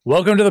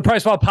Welcome to the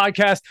Price Ball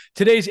Podcast.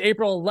 Today's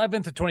April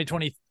 11th of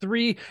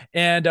 2023,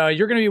 and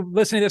you're going to be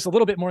listening to this a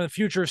little bit more in the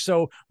future.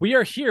 So we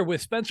are here with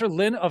Spencer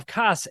Lynn of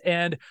KOS,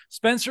 and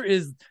Spencer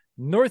is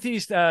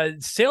Northeast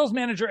sales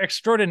manager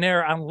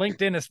extraordinaire on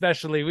LinkedIn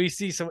especially. We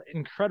see some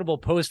incredible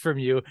posts from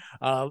you.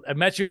 I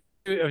met you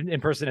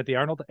in person at the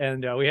Arnold,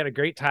 and we had a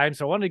great time.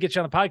 So I wanted to get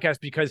you on the podcast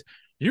because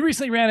you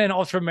recently ran an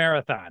ultra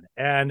marathon,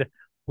 and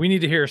we need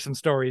to hear some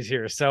stories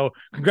here. So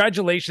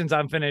congratulations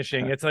on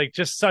finishing. It's like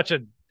just such a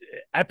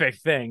epic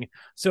thing.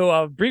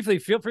 So briefly,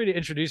 feel free to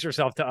introduce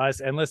yourself to us,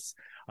 and let's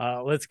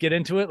get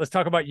into it. Let's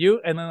talk about you,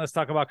 and then let's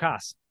talk about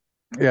KOS.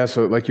 Yeah,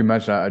 so like you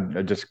mentioned,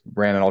 I just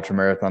ran an ultra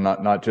marathon,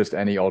 not just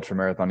any ultra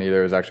marathon either.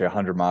 It was actually a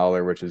 100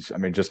 miler, which is, I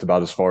mean, just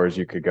about as far as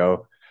you could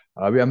go.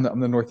 I'm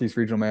the Northeast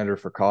Regional Manager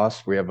for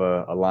KOS. We have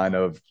a line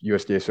of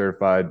USDA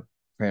certified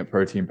plant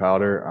protein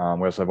powder.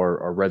 We also have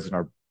our reds and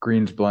our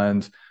greens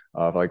blends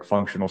of like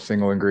functional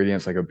single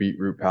ingredients like a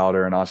beetroot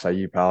powder, an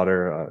acai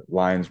powder,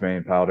 lion's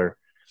mane powder.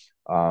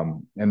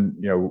 And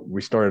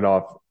we started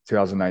off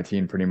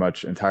 2019 pretty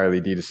much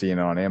entirely D2C and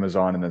on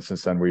Amazon, and then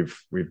since then we've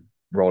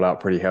rolled out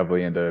pretty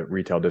heavily into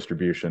retail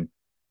distribution.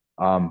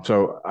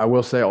 So I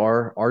will say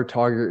our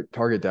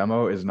target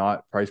demo is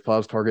not Price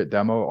Plow's target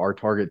demo. Our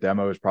target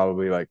demo is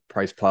probably like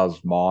Price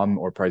Plow's mom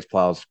or Price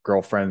Plow's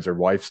girlfriend's or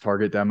wife's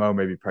target demo.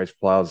 Maybe Price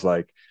Plow's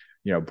like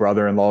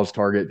brother-in-law's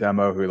target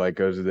demo who like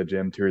goes to the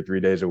gym 2 or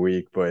 3 days a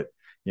week, but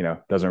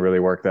doesn't really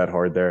work that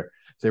hard there.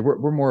 So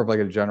we're more of like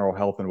a general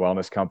health and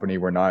wellness company.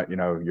 We're not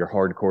your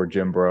hardcore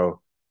gym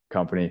bro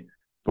company.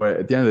 But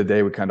at the end of the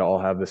day, we kind of all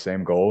have the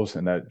same goals,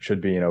 and that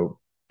should be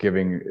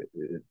giving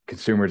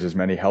consumers as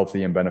many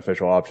healthy and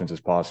beneficial options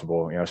as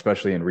possible.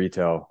 Especially in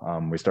retail,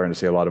 we're starting to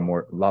see a lot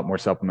more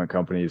supplement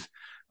companies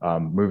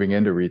moving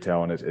into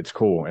retail, and it's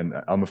cool. And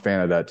I'm a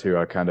fan of that too.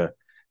 I kind of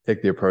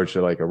take the approach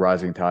to like a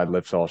rising tide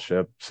lifts all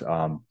ships.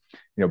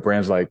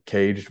 Brands like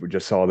Caged, we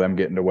just saw them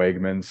get into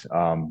Wegmans.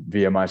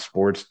 VMI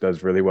Sports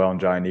does really well in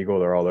Giant Eagle.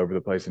 They're all over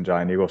the place in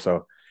Giant Eagle.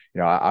 So,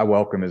 I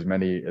welcome as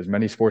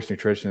many sports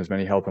nutrition, as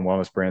many health and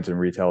wellness brands in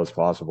retail as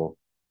possible.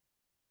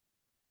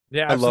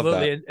 Yeah, I love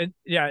that. absolutely. And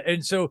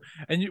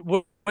yeah,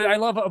 what I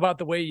love about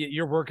the way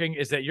you're working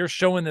is that you're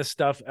showing this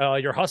stuff,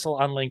 your hustle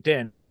on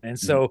LinkedIn, and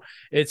so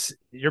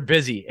you're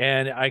busy,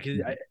 and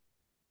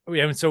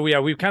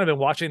we've kind of been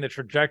watching the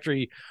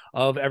trajectory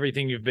of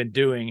everything you've been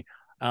doing.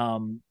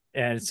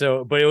 And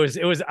so, but it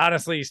was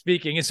honestly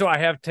speaking. And so I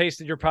have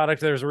tasted your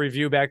product. There's a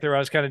review back there. I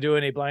was kind of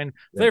doing a blind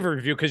flavor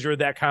review because you're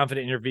that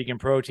confident in your vegan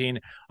protein,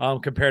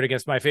 compared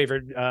against my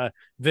favorite,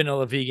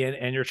 vanilla vegan,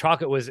 and your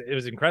chocolate was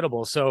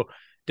incredible. So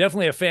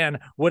definitely a fan.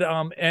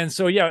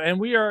 And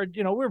we are,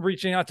 we're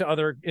reaching out to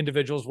other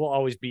individuals. We'll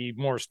always be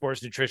more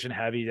sports nutrition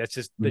heavy. That's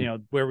just,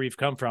 where we've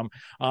come from.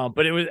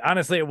 But it was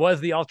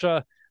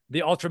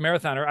the ultra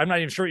marathoner. I'm not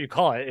even sure what you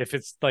call it, if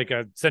it's like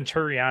a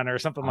centurion or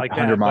something like that.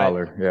 100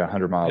 miler. Yeah,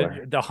 100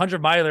 miler. The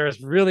 100 miler is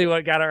really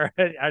what got our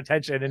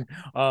attention.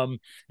 And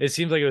it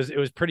seems like it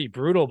was pretty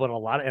brutal, but a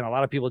lot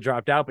of people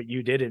dropped out, but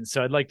you didn't.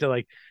 So I'd like to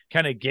like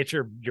kind of get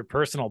your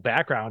personal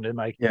background and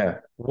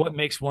what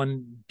makes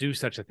one do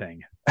such a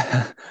thing.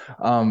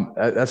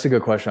 That's a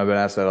good question. I've been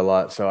asked that a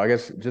lot. So I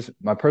guess just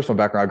my personal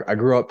background, I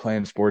grew up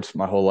playing sports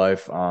my whole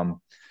life.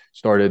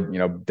 Started,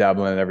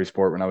 dabbling in every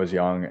sport when I was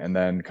young, and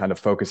then kind of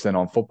focused in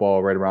on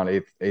football right around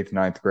eighth,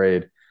 ninth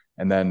grade.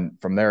 And then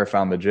from there, I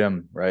found the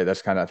gym, right?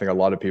 That's kind of, I think a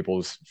lot of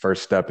people's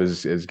first step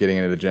is getting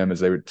into the gym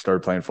as they started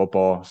playing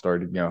football,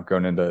 started,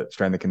 going into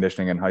strength and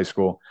conditioning in high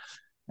school.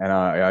 And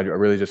I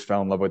really just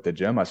fell in love with the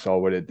gym. I saw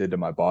what it did to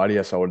my body.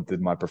 I saw what it did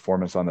to my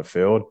performance on the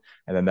field.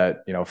 And then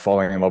that,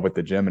 falling in love with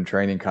the gym and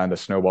training kind of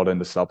snowballed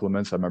into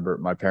supplements. I remember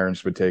my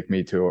parents would take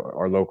me to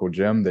our local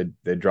gym.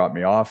 They'd drop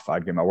me off.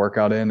 I'd get my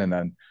workout in, and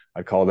then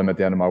I'd call them at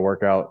the end of my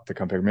workout to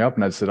come pick me up,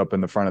 and I'd sit up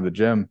in the front of the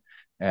gym.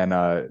 And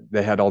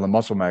they had all the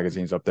muscle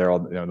magazines up there, all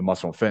the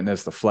Muscle and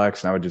Fitness, the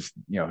Flex. And I would just,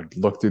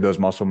 look through those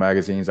muscle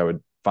magazines. I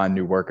would find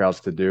new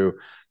workouts to do.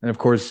 And of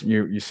course,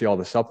 you see all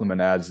the supplement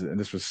ads. And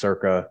this was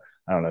circa,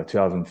 I don't know,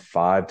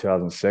 2005,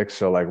 2006.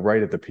 So like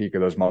right at the peak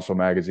of those muscle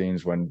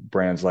magazines, when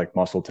brands like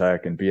Muscle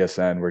Tech and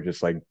BSN were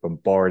just like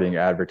bombarding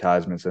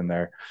advertisements in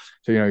there.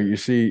 So, you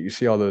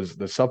see all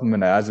the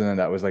supplement ads, and then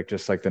that was like,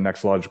 just like the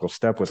next logical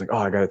step was like, oh,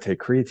 I got to take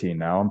creatine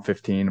now. I'm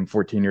 15, I'm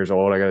 14 years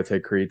old. I got to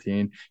take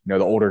creatine. The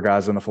older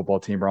guys on the football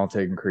team are all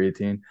taking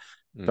creatine.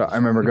 So I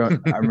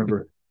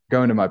remember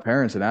going to my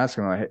parents and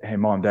asking them, like, hey,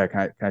 mom, dad,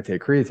 can I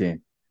take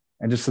creatine?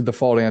 And just the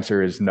default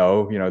answer is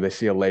no. They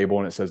see a label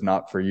and it says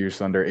not for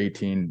use under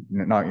 18,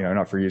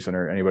 not for use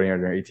under anybody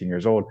under 18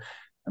 years old.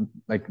 And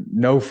like,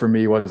 no, for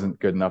me wasn't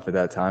good enough at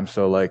that time.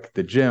 So like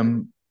the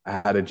gym, I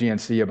had a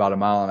GNC about a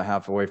mile and a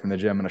half away from the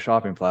gym in a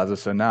shopping plaza.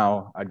 So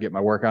now I'd get my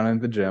workout in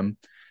the gym,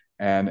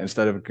 and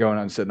instead of going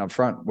out and sitting up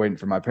front waiting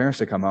for my parents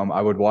to come home,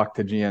 I would walk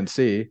to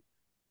GNC,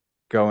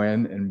 go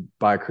in and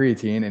buy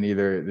creatine, and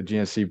either the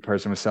GNC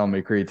person was selling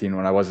me creatine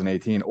when I wasn't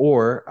 18,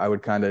 or I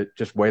would kind of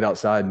just wait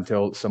outside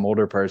until some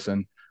older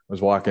person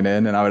was walking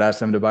in, and I would ask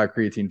them to buy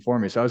creatine for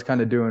me. So I was kind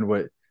of doing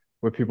what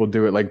what people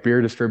do at like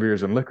beer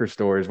distributors and liquor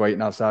stores,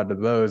 waiting outside of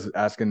those,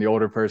 asking the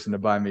older person to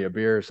buy me a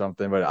beer or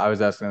something. But I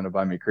was asking them to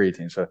buy me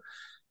creatine. So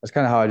that's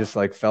kind of how I just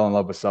like fell in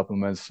love with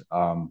supplements.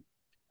 And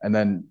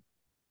then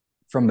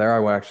from there, I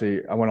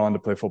went on to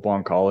play football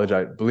in college.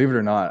 I believe it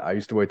or not, I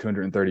used to weigh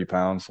 230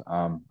 pounds.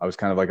 I was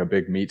kind of like a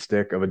big meat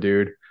stick of a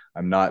dude.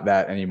 I'm not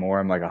that anymore.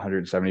 I'm like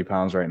 170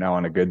 pounds right now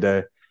on a good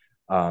day.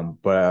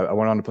 But I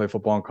went on to play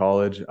football in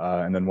college,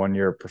 and then 1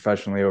 year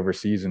professionally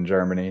overseas in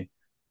Germany.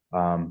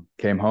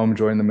 Came home,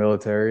 joined the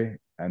military,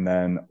 and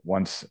then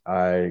once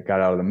I got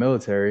out of the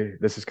military,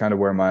 this is kind of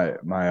where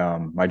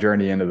my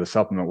journey into the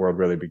supplement world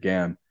really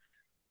began.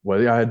 Well,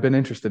 yeah, I had been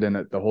interested in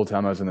it the whole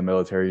time I was in the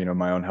military,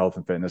 my own health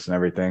and fitness and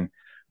everything.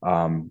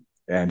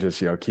 And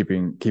just,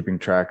 keeping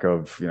track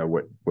of,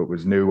 what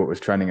was new, what was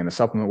trending in the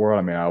supplement world.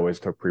 I mean, I always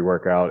took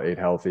pre-workout, ate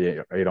healthy,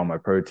 ate all my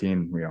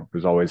protein,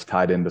 was always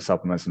tied into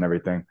supplements and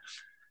everything.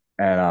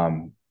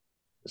 And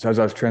so as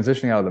I was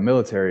transitioning out of the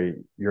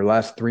military, your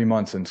last 3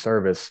 months in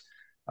service,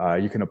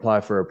 you can apply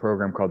for a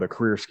program called the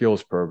Career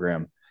Skills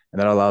Program. And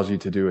that allows you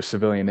to do a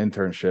civilian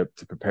internship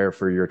to prepare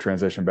for your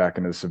transition back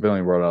into the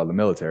civilian world out of the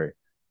military.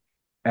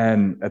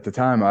 And at the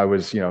time, I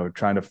was,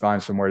 trying to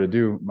find somewhere to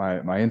do my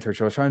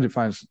internship. I was trying to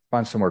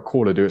find somewhere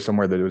cool to do it,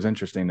 somewhere that was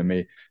interesting to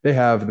me.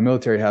 The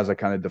military has like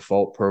kind of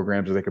default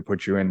programs that they could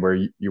put you in where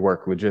you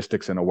work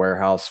logistics in a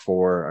warehouse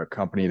for a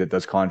company that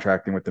does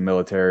contracting with the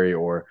military,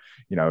 or,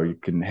 you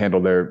can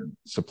handle their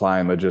supply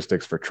and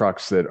logistics for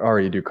trucks that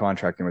already do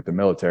contracting with the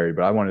military.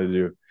 But I wanted to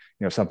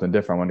do, something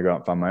different. I wanted to go out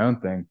and find my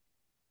own thing.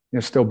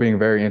 Still being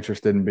very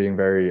interested and being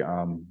very,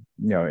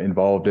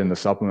 involved in the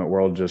supplement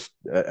world, just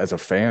as a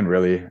fan,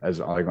 really, as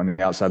like on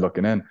the outside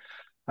looking in.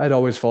 I'd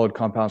always followed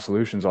Compound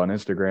Solutions on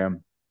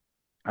Instagram,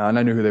 and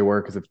I knew who they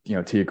were because of,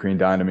 Teacrine,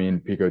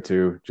 Dynamine, Pico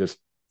 2, just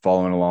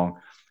following along.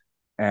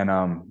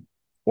 And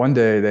one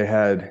day they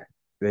had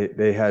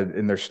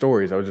in their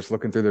stories, I was just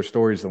looking through their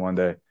stories the one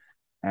day,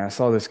 and I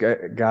saw this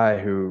guy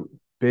who,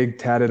 big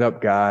tatted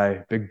up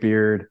guy, big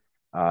beard,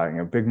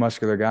 big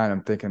muscular guy. And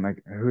I'm thinking,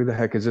 like, who the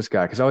heck is this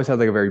guy? Because I always had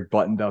like a very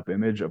buttoned up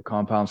image of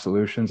Compound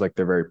Solutions. Like,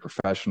 they're very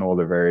professional.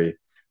 They're very,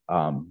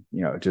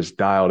 just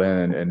dialed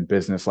in and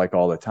business like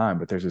all the time.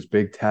 But there's this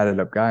big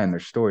tatted up guy in their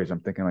stories. I'm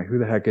thinking, like, who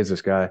the heck is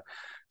this guy?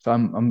 So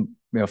I'm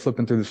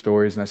flipping through the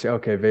stories, and I say,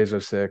 okay, Vaso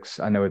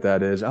 6. I know what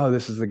that is. Oh,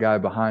 this is the guy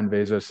behind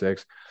Vaso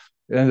 6.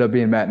 It ended up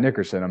being Matt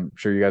Nickerson. I'm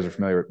sure you guys are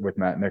familiar with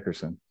Matt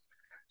Nickerson.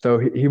 So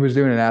he was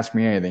doing an Ask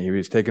Me Anything. He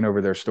was taking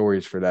over their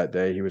stories for that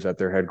day. He was at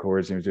their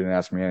headquarters. And he was doing an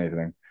Ask Me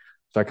Anything.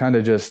 So I kind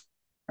of just,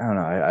 I don't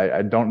know.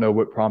 I don't know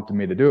what prompted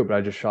me to do it, but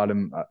I just shot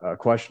him a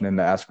question in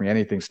the Ask Me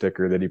Anything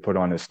sticker that he put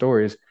on his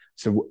stories.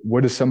 So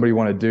what does somebody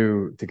want to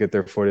do to get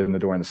their foot in the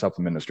door in the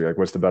supplement industry? Like,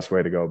 what's the best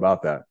way to go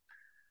about that?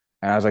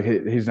 And I was like,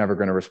 he's never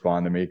going to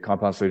respond to me.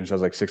 Compound Solutions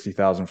has like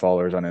 60,000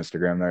 followers on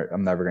Instagram.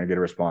 I'm never going to get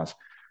a response.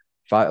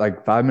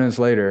 5 minutes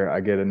later,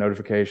 I get a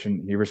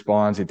notification. He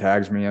responds. He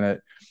tags me in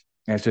it.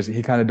 And it's just,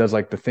 he kind of does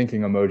like the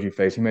thinking emoji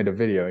face. He made a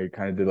video. He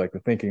kind of did like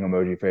the thinking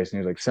emoji face. And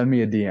he was like, send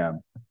me a DM.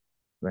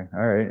 Like,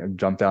 all right, I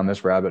jumped down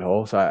this rabbit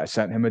hole. So I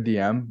sent him a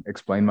DM,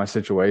 explained my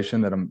situation,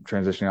 that I'm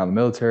transitioning out of the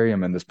military.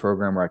 I'm in this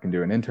program where I can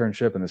do an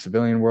internship in the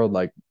civilian world.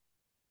 Like,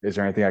 is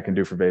there anything I can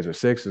do for Vaso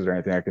 6? Is there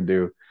anything I can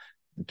do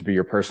to be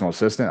your personal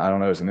assistant? I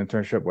don't know, as an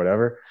internship,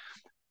 whatever.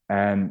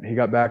 And he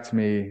got back to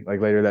me like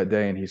later that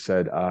day, and he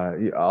said,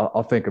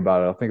 I'll think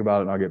about it. I'll think about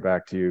it and I'll get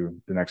back to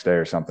you the next day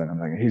or something. I'm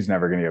like, he's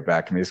never going to get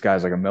back to me. This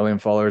guy's like 1 million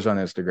followers on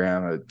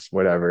Instagram. It's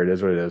whatever. It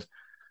is what it is.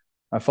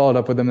 I followed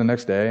up with him the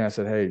next day, and I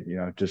said, hey,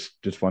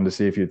 just wanted to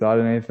see if you thought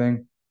of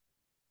anything.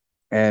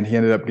 And he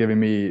ended up giving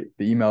me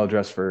the email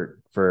address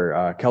for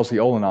Kelsey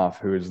Olenoff,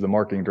 who is the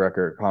marketing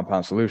director at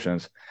Compound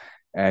Solutions.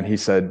 And he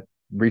said,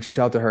 reach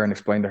out to her and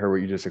explain to her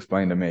what you just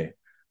explained to me.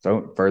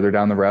 So further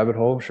down the rabbit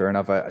hole, sure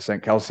enough, I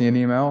sent Kelsey an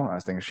email. I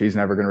was thinking, she's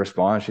never going to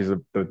respond. She's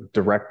the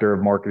director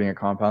of marketing at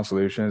Compound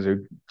Solutions,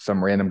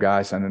 some random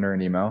guy sending her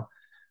an email.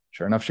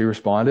 Sure enough, she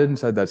responded and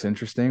said, that's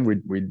interesting.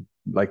 We'd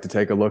like to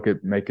take a look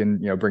at bringing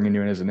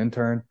you in as an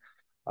intern.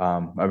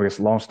 I guess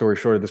long story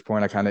short, at this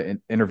point, I kind of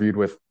interviewed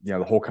with,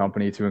 the whole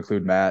company, to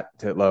include Matt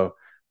Titlow.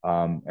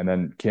 And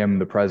then Kim,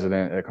 the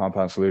president at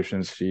Compound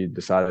Solutions, she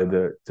decided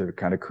to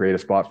kind of create a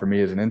spot for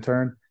me as an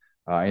intern.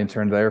 I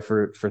interned there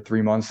for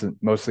 3 months,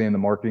 mostly in the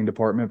marketing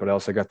department, but I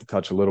also got to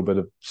touch a little bit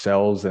of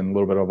sales and a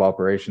little bit of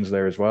operations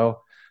there as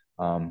well.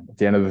 At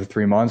the end of the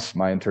 3 months,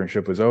 my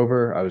internship was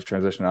over. I was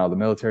transitioning out of the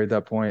military at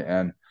that point,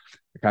 and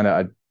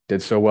I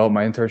did so well at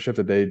my internship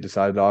that they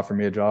decided to offer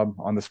me a job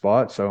on the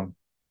spot. So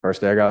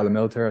first day I got out of the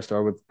military, I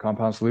started with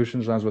Compound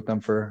Solutions, and I was with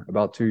them for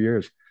about 2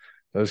 years.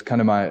 That was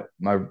kind of my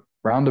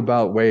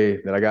roundabout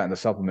way that I got in the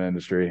supplement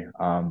industry.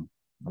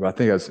 But I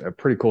think that's a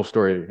pretty cool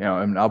story,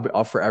 and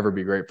I'll forever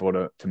be grateful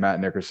to Matt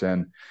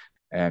Nickerson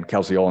and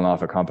Kelsey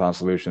Olenoff at Compound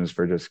Solutions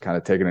for just kind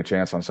of taking a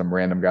chance on some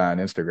random guy on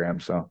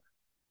Instagram. So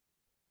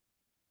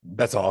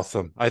that's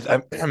awesome.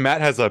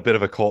 Matt has a bit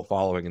of a cult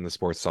following in the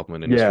sports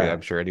supplement industry. yeah, I'm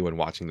sure anyone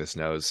watching this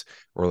knows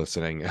or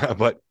listening,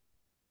 but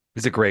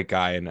he's a great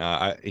guy,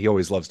 and he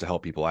always loves to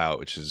help people out,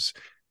 which is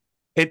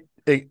it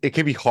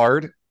can be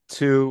hard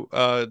to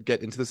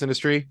get into this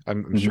industry.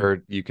 I'm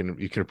sure you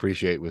can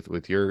appreciate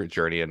with your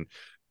journey, and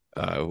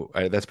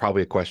that's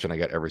probably a question I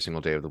get every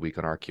single day of the week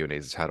on our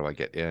Q&As is how do I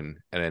get in?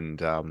 And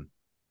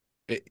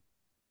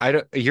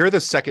you're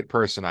the second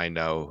person I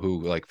know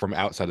who, like, from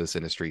outside of this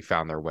industry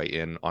found their way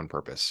in on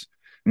purpose.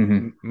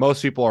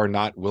 Most people are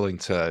not willing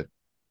to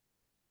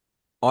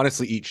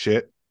honestly eat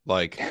shit.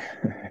 Like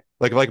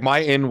my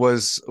in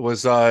was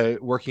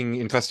working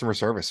in customer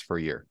service for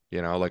a year.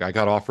 Like I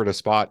got offered a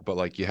spot, but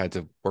like you had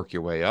to work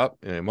your way up.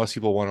 And most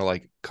people want to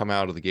like come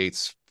out of the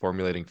gates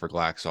formulating for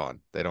Glaxon.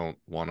 They don't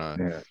want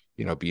to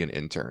be an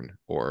intern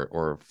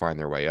or find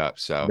their way up.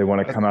 So they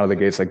want to come out of the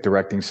gates like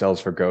directing sales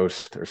for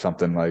Ghost or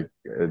something. Like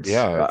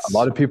a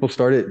lot of people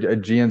start at a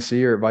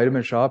GNC or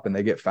Vitamin Shop and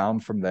they get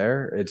found from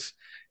there.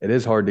 It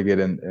is hard to get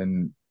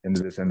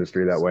into this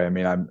industry that way. I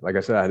mean, like I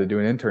said, I had to do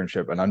an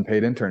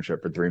unpaid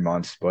internship for 3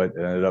 months, but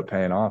it ended up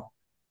paying off.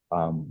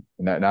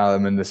 Now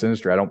I'm in this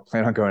industry. I don't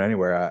plan on going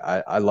anywhere.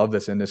 I love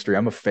this industry.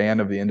 I'm a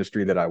fan of the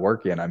industry that I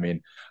work in. I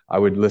mean, I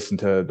would listen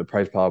to the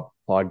Price Pop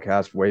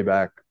podcast way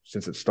back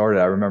since it started.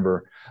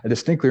 I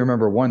distinctly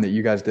remember one that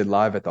you guys did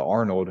live at the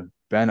Arnold.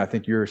 Ben, I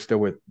think you were still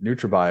with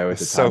NutriBio at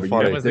the time. So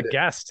funny. It was a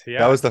guest. Yeah.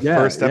 That was the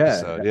first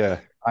episode. Yeah.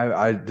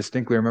 I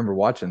distinctly remember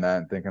watching that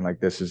and thinking like,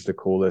 this is the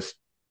coolest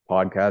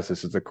podcast.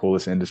 This is the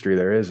coolest industry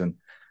there is. And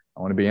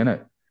I want to be in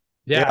it.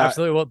 Yeah,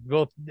 absolutely.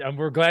 Well,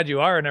 we're glad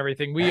you are and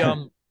everything. We,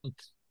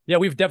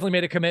 we've definitely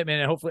made a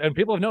commitment, and hopefully, and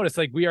people have noticed,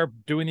 like, we are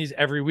doing these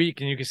every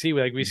week, and you can see,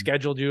 like, we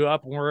scheduled you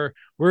up, and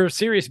we're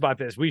serious about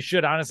this. We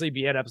should honestly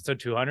be at episode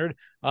 200.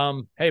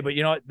 Hey, but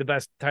you know what? The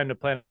best time to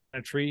plant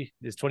a tree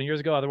is 20 years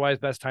ago. Otherwise,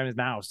 best time is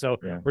now. So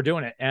we're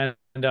doing it. And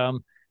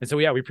so,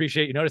 we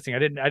appreciate you noticing. I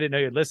didn't know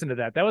you'd listen to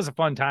that. That was a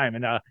fun time.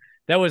 And,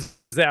 that was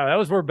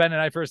where Ben and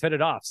I first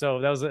headed off.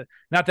 So that was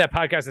not that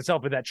podcast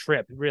itself, but that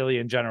trip really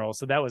in general.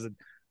 So that was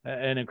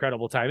an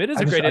incredible time. It is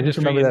a great industry. I just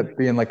remember that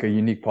being like a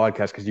unique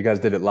podcast because you guys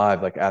did it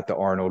live, like at the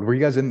Arnold. Were you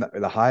guys in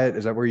the Hyatt?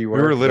 Is that where you were?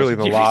 We were literally in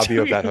the lobby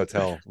of that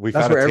hotel.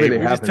 That's where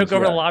everything happens. We just took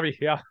over the lobby.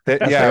 Yeah.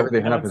 That's where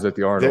everything happens at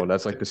the Arnold.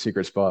 That's like the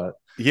secret spot.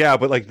 Yeah,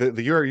 but like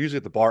you're usually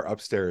at the bar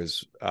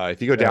upstairs.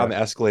 If you go down the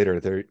escalator,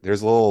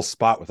 there's a little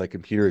spot with like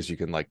computers you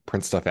can like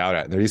print stuff out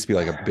at. And there used to be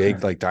like a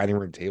big like dining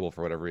room table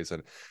for whatever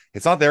reason.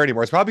 It's not there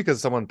anymore. It's probably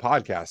because someone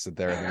podcasted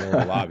there in the middle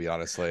of the lobby,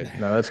 honestly.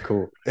 No, that's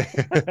cool.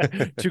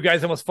 2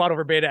 guys almost fought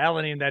over beta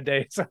alanine that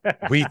day.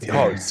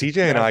 CJ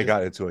and I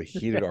got into a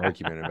heated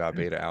argument about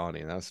beta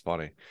alanine. That was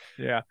funny.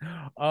 Yeah.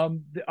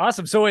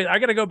 Awesome. So wait, I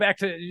got to go back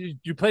to,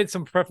 you played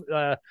some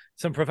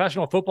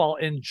professional football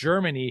in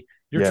Germany.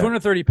 You're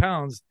 230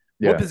 pounds.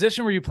 What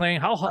position were you playing?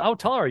 How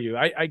tall are you?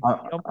 I'm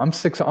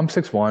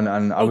 6'1",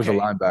 and I was a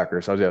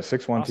linebacker. So I was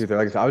 6'1", 230.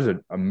 Like I said, I was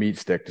a meat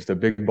stick, just a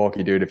big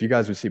bulky dude. If you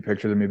guys would see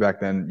pictures of me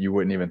back then, you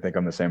wouldn't even think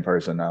I'm the same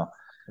person now.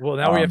 Well,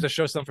 now we have to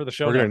show some for the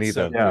show. We're gonna need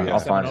them. Yeah, I'll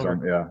find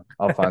some. Yeah,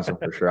 I'll find some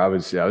for sure. I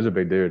was a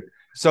big dude.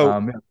 So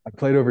I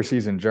played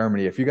overseas in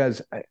Germany. If you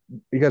guys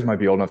might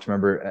be old enough to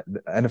remember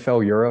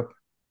NFL Europe.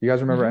 You guys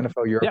remember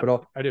NFL Europe at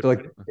all? I do. So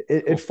like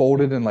it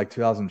folded in like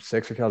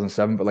 2006 or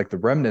 2007, but like the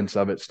remnants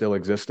of it still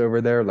exist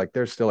over there. Like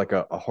there's still like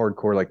a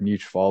hardcore like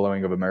niche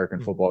following of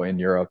American football in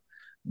Europe.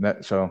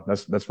 So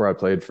that's where I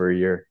played for a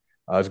year.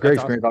 It was a great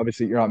experience. Awesome.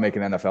 Obviously, you're not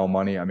making NFL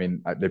money. I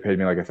mean, they paid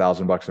me like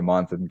 $1,000 a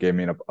month and gave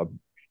me a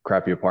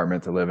crappy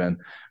apartment to live in.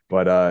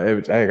 But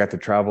I got to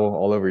travel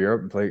all over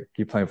Europe and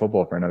keep playing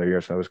football for another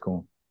year. So that was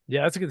cool.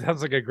 Yeah,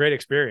 sounds like a great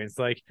experience.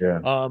 Like,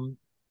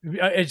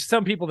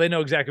 some people, they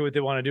know exactly what they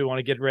want to do, want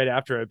to get right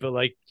after it, but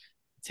like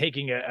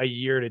taking a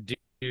year to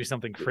do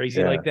something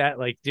crazy like that,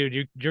 like,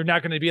 dude, you're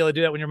not going to be able to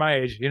do that when you're my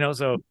age,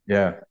 so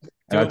and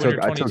I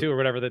took 22 or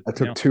whatever. I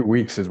took 2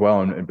 weeks as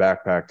well and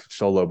backpacked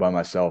solo by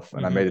myself,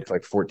 and I made it to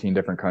like 14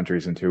 different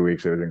countries in 2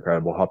 weeks. It was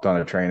incredible. Hopped on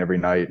a train every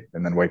night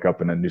and then wake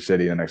up in a new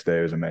city the next day.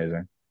 It was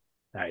amazing.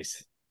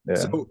 Nice. Yeah.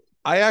 So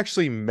I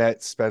actually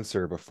met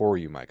Spencer before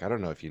you, Mike. I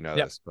don't know if you know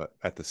this, but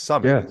at the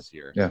summit this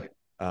year. Yeah.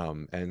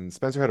 And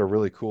Spencer had a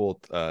really cool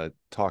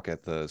talk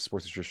at the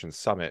Sports Nutrition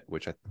Summit,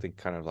 which I think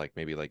kind of like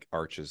maybe like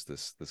arches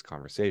this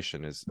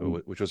conversation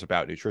which was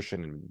about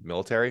nutrition and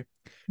military.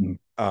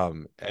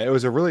 And it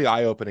was a really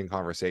eye-opening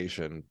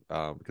conversation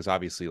because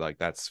obviously like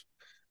that's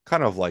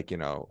kind of like,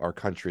 our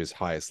country's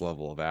highest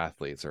level of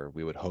athletes, or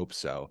we would hope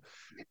so.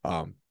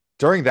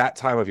 During that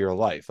time of your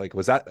life, like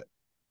was that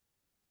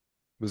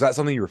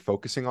something you were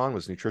focusing on?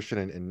 Was nutrition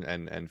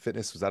and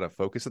fitness, was that a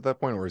focus at that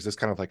point, or is this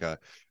kind of like a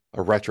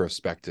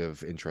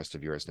retrospective interest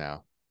of yours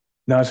now?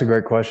 No, that's a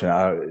great question.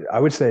 I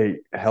would say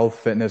health,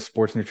 fitness,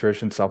 sports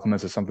nutrition,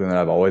 supplements is something that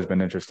I've always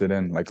been interested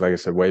in. Like I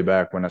said, way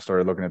back when I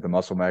started looking at the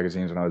muscle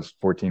magazines when I was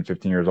 14,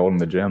 15 years old in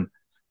the gym.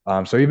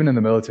 So even in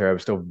the military, I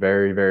was still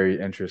very, very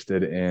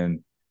interested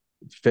in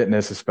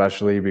fitness,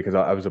 especially because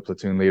I was a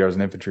platoon leader. I was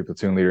an infantry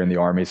platoon leader in the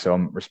Army. So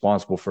I'm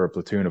responsible for a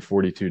platoon of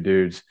 42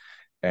 dudes.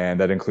 And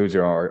that includes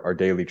our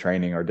daily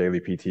training, our daily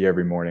PT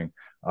every morning.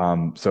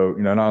 So,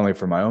 not only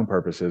for my own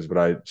purposes, but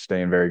I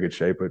stay in very good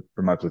shape, but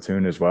for my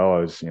platoon as well. I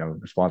was,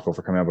 responsible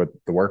for coming up with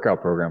the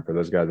workout program for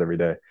those guys every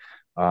day.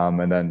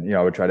 And then,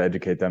 I would try to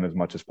educate them as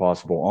much as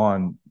possible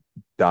on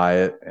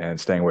diet and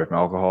staying away from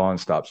alcohol and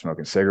stop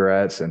smoking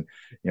cigarettes. And,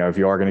 if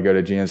you are going to go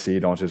to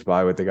GNC, don't just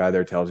buy what the guy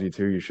there tells you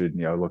to. You should,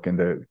 look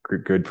into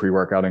good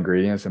pre-workout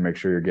ingredients and make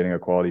sure you're getting a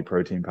quality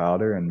protein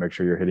powder and make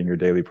sure you're hitting your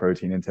daily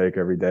protein intake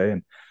every day.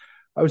 And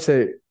I would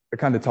say I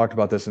kind of talked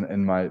about this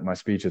in my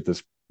speech at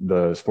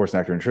the Sports and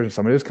Active Nutrition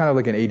Summit. It was kind of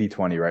like an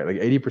 80-20, right? Like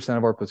 80%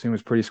 of our platoon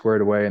was pretty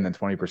squared away, and then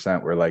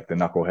 20% were like the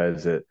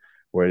knuckleheads that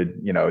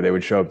would, they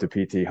would show up to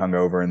PT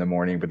hungover in the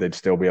morning, but they'd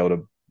still be able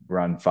to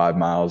run 5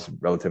 miles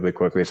relatively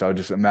quickly. So I would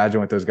just imagine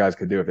what those guys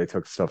could do if they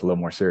took stuff a little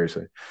more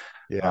seriously.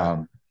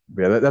 Yeah.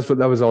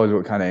 That was always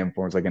what kind of aimed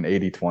for. It's like an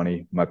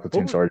 80-20, my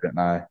platoon sergeant and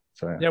I.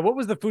 So yeah. What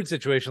was the food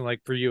situation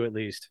like for you, at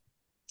least?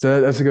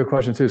 So that's a good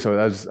question too. So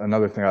that's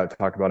another thing I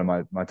talked about in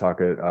my talk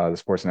at the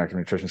Sports and Active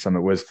Nutrition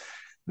Summit was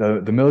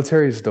the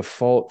military's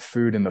default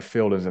food in the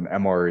field is an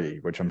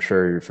MRE, which I'm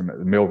sure you're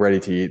familiar. Meal ready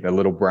to eat, the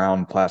little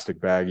brown plastic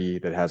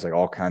baggie that has like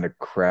all kind of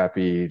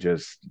crappy,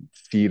 just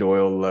seed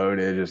oil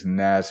loaded, just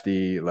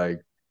nasty, like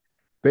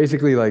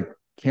basically like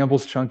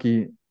Campbell's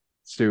chunky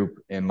soup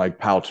in like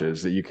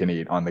pouches that you can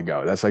eat on the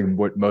go. That's like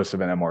what most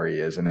of an MRE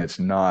is, and it's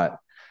not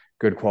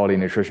good quality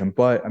nutrition.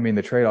 But I mean,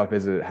 the trade-off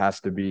is it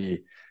has to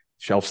be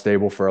shelf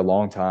stable for a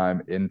long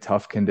time in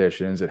tough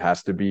conditions. It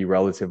has to be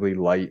relatively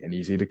light and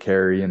easy to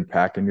carry and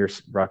pack in your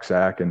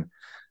rucksack and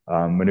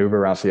maneuver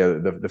around. So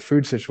yeah, the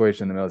food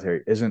situation in the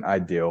military isn't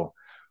ideal.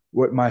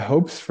 What my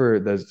hopes for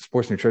the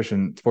Sports and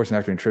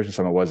Active Nutrition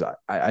Summit was,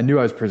 I knew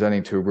I was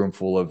presenting to a room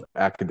full of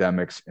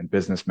academics and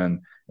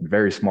businessmen and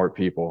very smart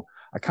people.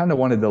 I kind of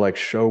wanted to like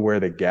show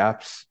where the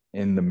gaps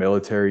in the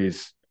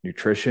military's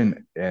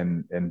nutrition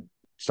and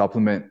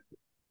supplement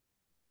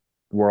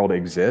world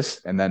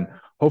exists, and then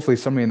hopefully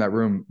somebody in that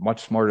room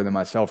much smarter than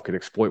myself could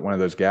exploit one of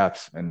those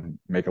gaps and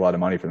make a lot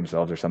of money for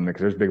themselves or something, because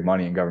there's big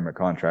money in government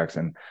contracts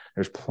and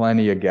there's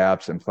plenty of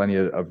gaps and plenty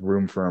of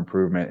room for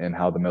improvement in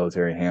how the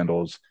military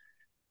handles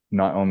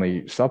not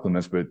only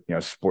supplements but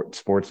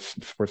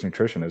sports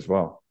nutrition as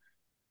well.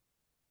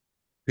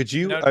 Could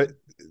you I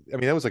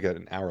mean, that was like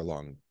an hour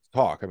long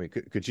talk. I mean,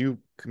 could you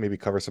maybe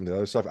cover some of the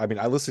other stuff? I mean,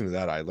 I listened to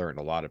that, I learned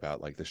a lot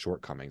about like the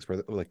shortcomings,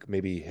 where like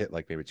maybe hit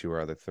like maybe 2 or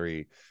other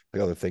 3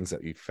 like other things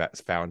that you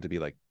found to be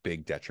like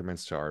big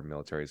detriments to our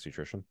military's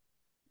nutrition.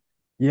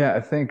 Yeah,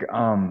 I think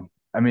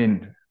I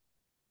mean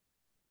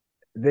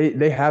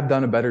they have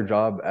done a better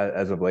job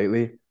as of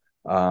lately.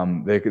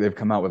 They've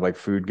come out with like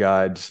food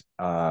guides.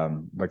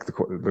 Like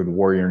the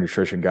Warrior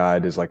Nutrition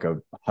Guide is like a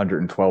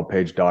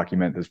 112-page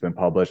document that's been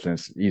published and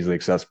it's easily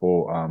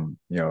accessible,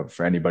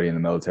 for anybody in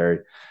the military.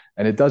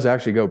 And it does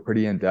actually go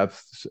pretty in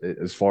depth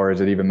as far as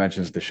it even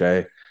mentions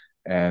DSHEA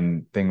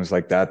and things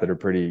like that are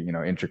pretty,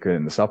 intricate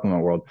in the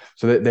supplement world.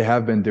 So they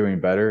have been doing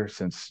better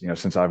since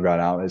I've got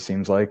out, it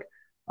seems like.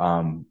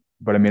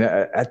 But I mean,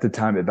 at the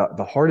time,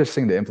 the hardest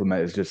thing to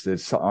implement is just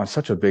it's on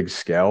such a big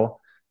scale.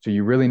 So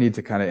you really need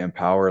to kind of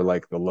empower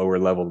like the lower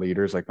level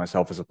leaders, like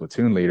myself as a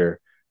platoon leader,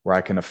 where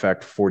I can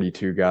affect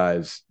 42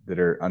 guys that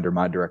are under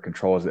my direct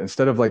control.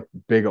 Instead of like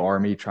big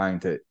army trying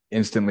to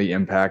instantly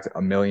impact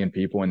 1 million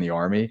people in the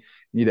army,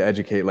 you need to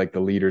educate like the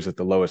leaders at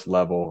the lowest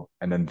level,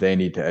 and then they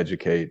need to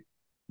educate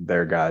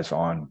their guys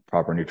on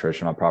proper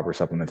nutrition, on proper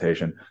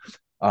supplementation.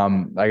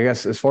 I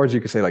guess as far as you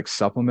could say, like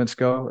supplements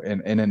go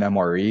in an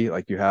MRE,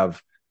 like you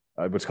have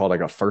what's called like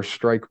a first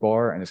strike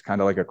bar, and it's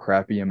kind of like a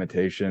crappy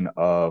imitation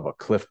of a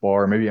Cliff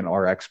bar, maybe an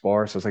RX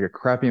bar. So it's like a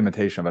crappy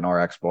imitation of an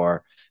RX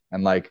bar,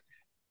 and like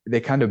they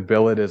kind of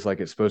bill it as like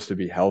it's supposed to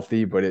be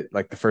healthy, but it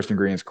like the first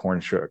ingredient is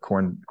corn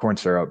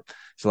syrup.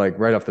 So like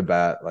right off the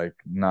bat, like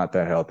not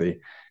that healthy.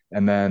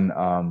 And then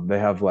they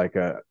have like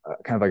a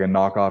kind of like a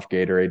knockoff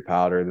Gatorade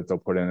powder that they'll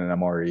put in an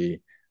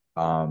MRE.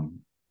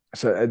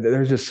 So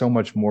there's just so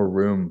much more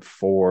room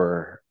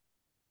for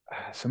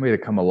somebody to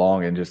come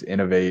along and just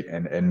innovate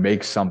and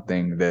make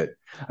something that,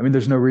 I mean,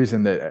 there's no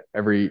reason that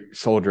every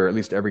soldier, at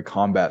least every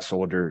combat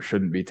soldier,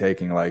 shouldn't be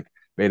taking like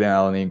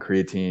beta-alanine,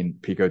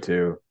 creatine, Pico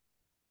 2,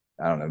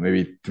 I don't know,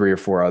 maybe 3 or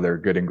 4 other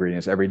good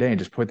ingredients every day, and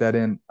just put that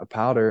in a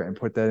powder and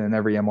put that in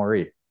every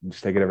MRE and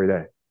just take it every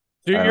day.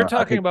 So you're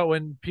talking about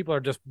when people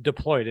are just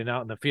deployed and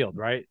out in the field,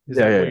 right? Is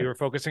that what you were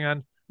focusing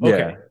on? Okay.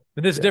 Yeah.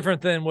 But this is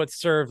different than what's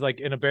served like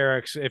in a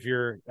barracks if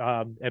you're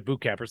at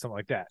boot camp or something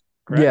like that.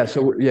 Correct? Yeah.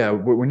 So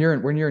when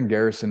you're in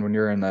garrison, when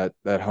you're in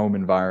that home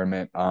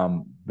environment,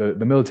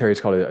 the military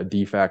is called a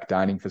DFAC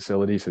dining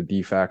facility. So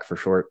DFAC for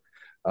short.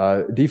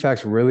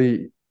 DFAC's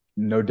really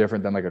no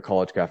different than like a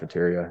college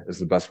cafeteria is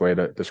the best way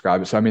to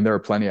describe it. So I mean, there are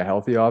plenty of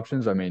healthy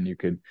options. I mean, you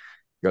could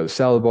go to the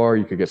salad bar,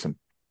 you could get some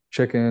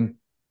chicken,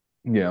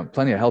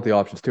 plenty of healthy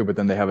options too. But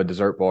then they have a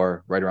dessert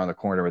bar right around the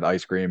corner with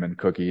ice cream and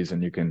cookies,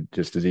 and you can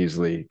just as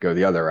easily go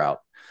the other route.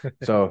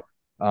 So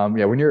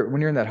when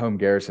you're in that home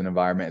garrison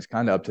environment, it's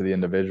kind of up to the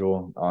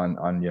individual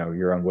on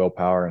your own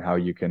willpower and how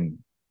you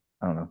can,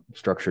 I don't know,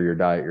 structure your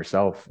diet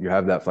yourself. You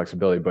have that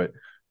flexibility, but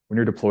when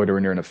you're deployed or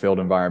when you're in a field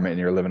environment and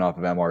you're living off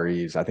of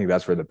MREs, I think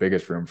that's where the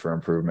biggest room for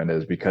improvement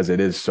is, because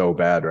it is so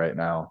bad right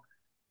now,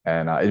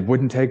 and it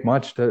wouldn't take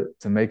much to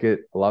make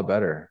it a lot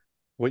better.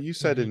 What you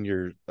said in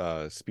your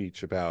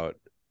speech about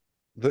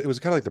it was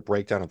kind of like the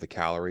breakdown of the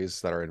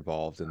calories that are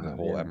involved in the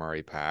whole Yeah.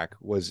 MRE pack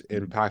was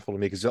impactful to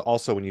me, because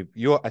also when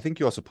you I think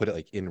you also put it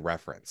like in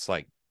reference,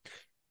 like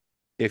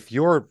if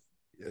you're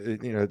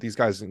these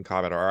guys in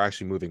combat are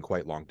actually moving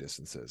quite long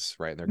distances,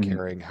 right? And they're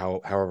carrying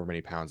however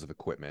many pounds of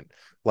equipment.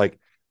 Like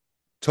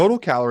total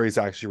calories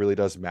actually really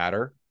does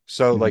matter.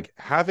 So like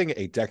having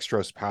a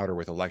dextrose powder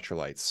with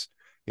electrolytes,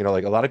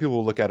 like a lot of people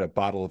will look at a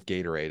bottle of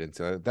Gatorade and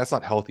say that's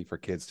not healthy for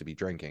kids to be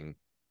drinking.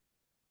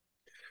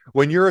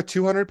 When you're a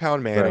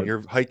 200-pound man and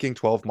you're hiking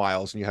 12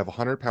 miles and you have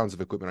 100 pounds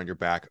of equipment on your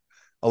back,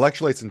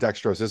 electrolytes and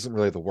dextrose isn't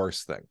really the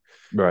worst thing.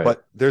 Right.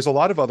 But there's a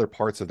lot of other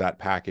parts of that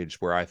package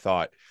where I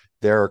thought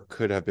there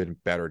could have been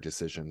better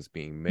decisions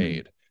being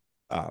made.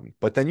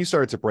 But then you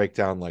started to break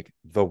down like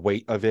the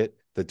weight of it,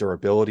 the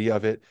durability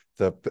of it,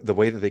 the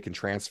way that they can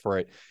transfer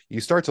it. You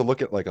start to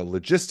look at like a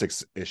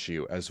logistics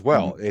issue as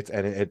well.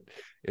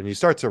 And you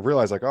start to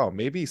realize like, oh,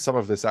 maybe some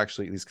of this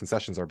actually, these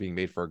concessions are being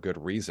made for a good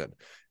reason.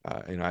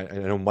 I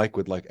know Mike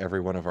would like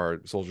every one of our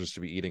soldiers to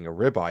be eating a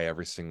ribeye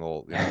every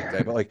single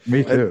day, but like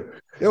me too.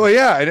 Well,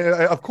 yeah, and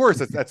of course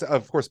that's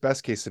of course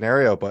best case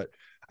scenario, but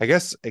I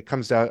guess it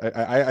comes down.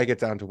 I get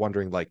down to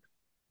wondering like,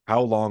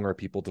 how long are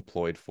people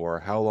deployed for?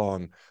 How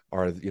long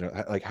are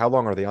how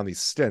long are they on these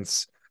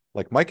stints?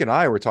 Like Mike and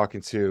I were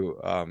talking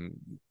to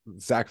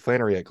Zach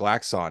Flannery at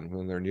Glaxon,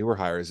 one of their newer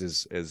hires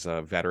is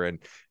a veteran,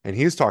 and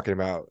he's talking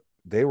about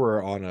they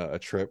were on a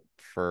trip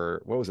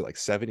for what was it, like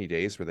 70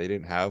 days where they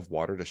didn't have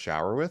water to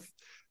shower with.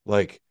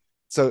 Like,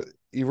 so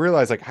you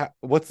realize like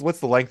what's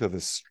the length of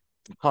this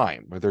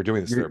time where they're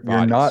doing this to their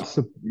bodies?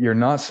 You're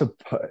not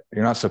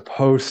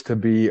supposed to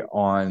be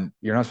on.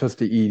 You're not supposed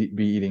to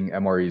be eating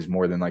MREs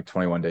more than like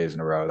 21 days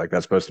in a row. Like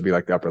that's supposed to be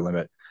like the upper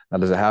limit. Now,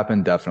 does it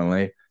happen?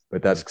 Definitely,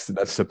 but that's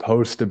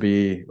supposed to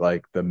be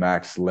like the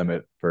max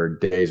limit for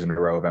days in a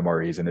row of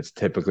MREs, and it's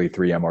typically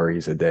 3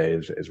 MREs a day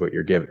is what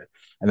you're given,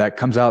 and that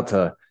comes out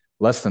to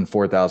less than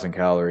 4,000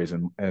 calories.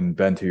 And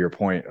Ben, to your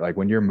point, like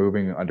when you're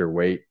moving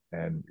underweight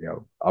and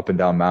up and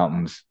down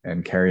mountains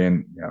and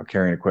carrying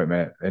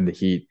equipment in the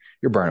heat,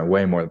 you're burning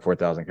way more than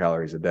 4,000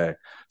 calories a day.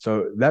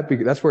 So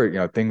that's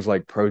where things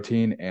like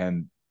protein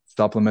and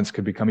supplements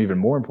could become even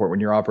more important when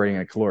you're operating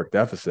in a caloric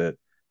deficit.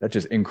 That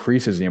just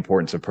increases the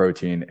importance of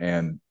protein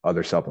and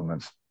other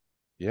supplements.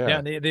 Yeah.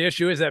 And the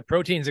issue is that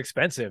protein's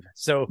expensive.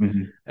 So,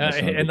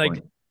 and like,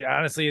 point.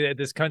 Honestly,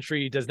 this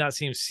country does not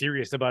seem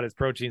serious about its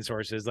protein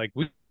sources. Like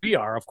we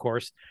are, of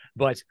course,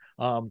 but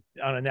on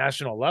a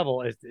national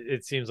level,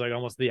 it seems like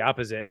almost the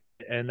opposite.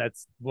 And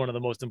that's one of the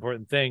most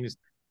important things.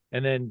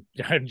 And then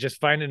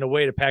just finding a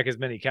way to pack as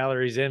many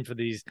calories in for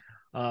these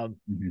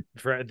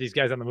for these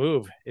guys on the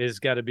move is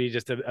got to be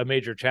just a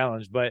major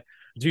challenge. But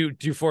do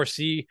you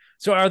foresee?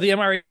 So are the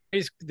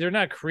MRAs? They're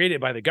not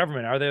created by the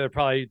government, are they? They're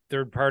probably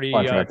third party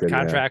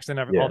contracts and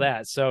all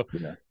that. So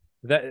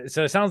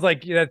so it sounds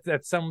like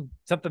that's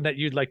something that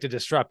you'd like to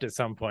disrupt at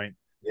some point.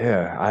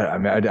 Yeah, I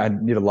mean, I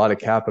need a lot of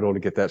capital to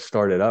get that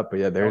started up,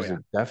 but yeah, there's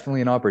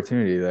definitely an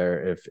opportunity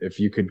there if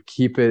you could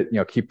keep it,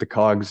 keep the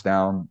cogs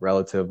down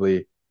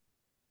relatively,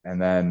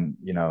 and then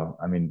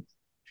I mean,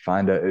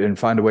 find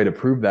a way to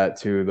prove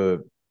that to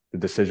the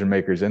decision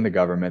makers in the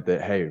government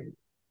that, hey,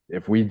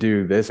 if we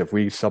do this, if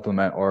we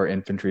supplement our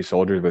infantry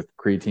soldiers with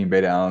creatine,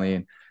 beta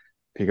alanine,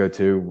 Pico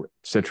 2,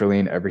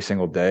 citrulline every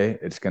single day,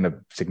 it's going to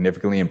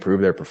significantly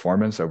improve their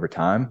performance over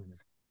time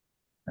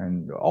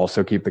and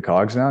also keep the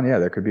cogs down. Yeah,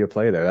 there could be a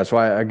play there. That's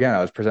why, again,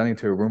 I was presenting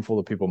to a room full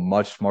of people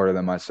much smarter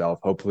than myself.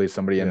 Hopefully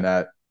somebody in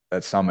that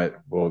summit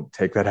will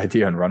take that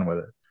idea and run with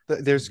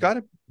it. There's got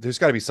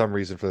to be some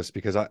reason for this,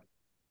 because I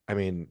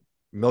mean,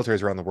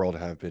 militaries around the world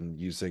have been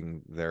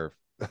using their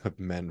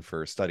men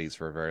for studies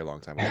for a very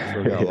long time.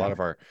 A lot of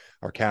our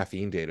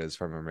caffeine data is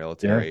from our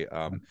military.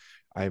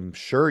 I'm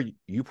sure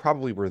you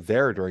probably were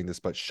there during this,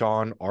 but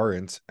Sean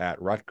Arendt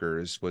at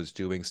Rutgers was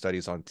doing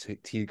studies on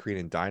teacrine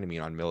and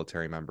dynamine on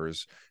military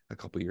members a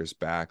couple of years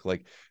back.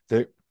 Like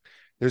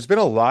there's been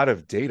a lot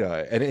of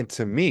data, and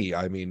to me,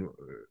 I mean,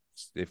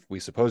 if we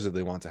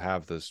supposedly want to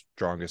have the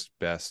strongest,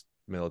 best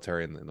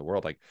military in the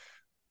world, like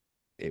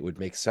it would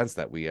make sense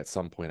that we at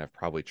some point have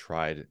probably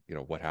tried,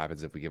 what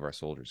happens if we give our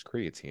soldiers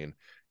creatine.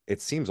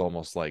 It seems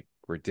almost like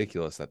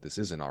ridiculous that this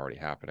isn't already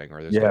happening,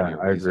 or there's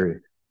I agree.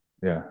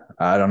 Yeah,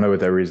 I don't know what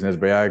that reason is,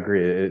 but I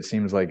agree. It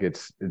seems like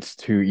it's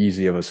too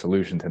easy of a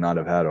solution to not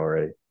have had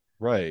already.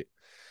 Right.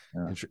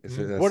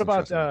 Yeah. What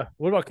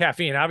about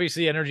caffeine?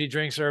 Obviously, energy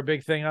drinks are a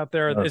big thing out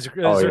there. Is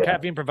there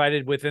caffeine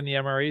provided within the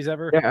MREs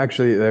ever? Yeah,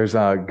 actually, there's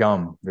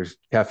gum. There's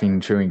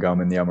caffeine chewing gum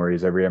in the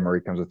MREs. Every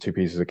MRE comes with 2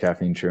 pieces of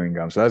caffeine chewing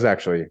gum. So that's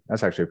actually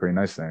a pretty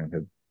nice thing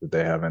that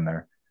they have in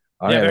there.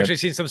 I've actually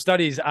seen some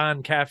studies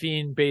on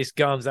caffeine-based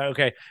gums.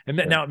 Okay,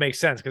 and now it makes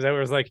sense, because I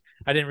was like,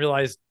 I didn't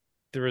realize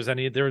there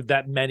were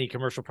that many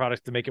commercial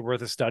products to make it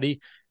worth a study.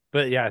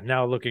 But yeah,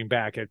 now looking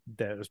back,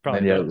 that was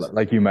probably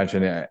like you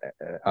mentioned,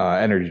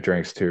 energy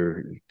drinks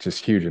too,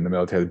 just huge in the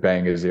military.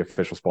 Bang is the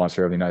official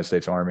sponsor of the United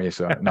States Army,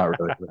 so not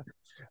really.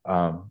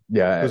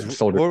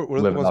 Soldiers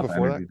living off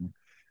energy.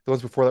 The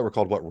ones before that were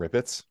called what,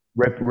 Ribbits?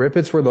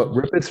 Rippets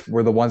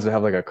were the ones that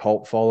have like a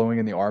cult following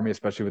in the army,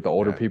 especially with the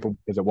older Yeah. people,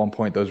 because at one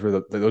point those were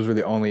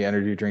the only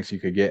energy drinks you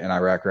could get in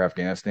Iraq or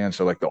Afghanistan.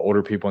 So like the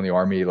older people in the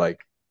army, like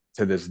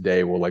to this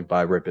day, will like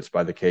buy Rippets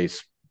by the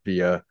case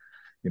via,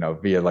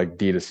 via like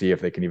D2C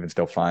if they can even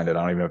still find it.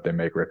 I don't even know if they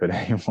make Rip It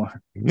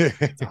anymore.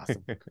 That's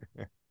awesome.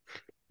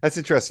 That's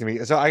interesting to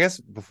me. So I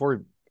guess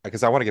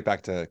because I want to get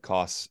back to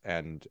costs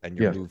and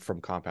your Yeah. move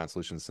from Compound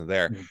Solutions to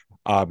there.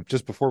 Mhm.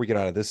 Just before we get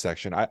out of this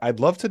section, I'd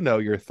love to know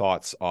your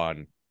thoughts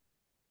on,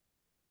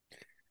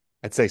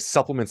 I'd say,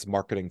 supplements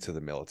marketing to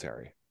the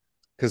military,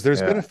 because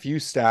there's been a Yeah. few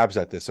stabs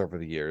at this over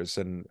the years,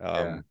 and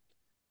Yeah.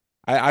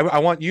 I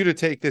want you to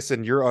take this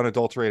and you're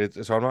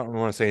unadulterated. So I don't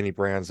want to say any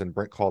brands and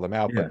call them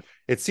out, but Yeah.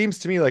 it seems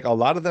to me like a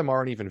lot of them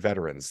aren't even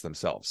veterans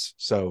themselves.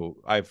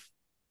 So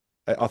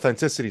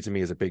authenticity to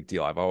me is a big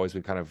deal. I've always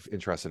been kind of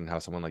interested in how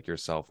someone like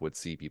yourself would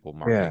see people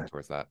marketing Yeah.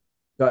 towards that.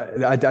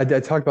 I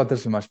talked about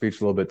this in my speech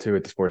a little bit too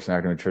at the Sports and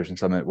Active Nutrition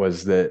Summit,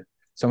 was that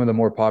some of the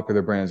more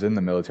popular brands in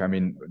the military, I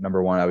mean,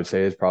 number one, I would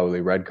say is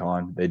probably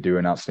Redcon. They do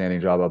an outstanding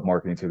job of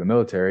marketing to the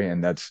military,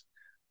 and that's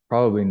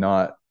probably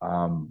not,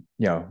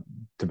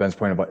 to Ben's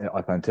point about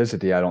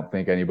authenticity, I don't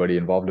think anybody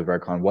involved with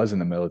Redcon was in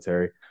the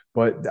military,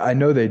 but I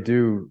know they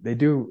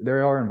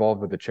are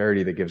involved with a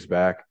charity that gives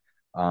back.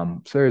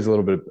 So there is a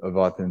little bit of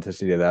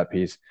authenticity to that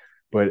piece,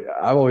 but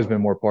I've always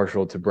been more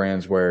partial to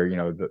brands where,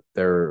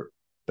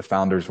 the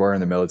founders were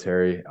in the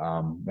military.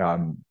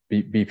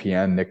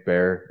 BPN, Nick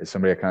Bear is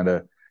somebody I kind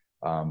of,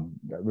 I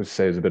would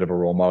say is a bit of a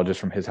role model just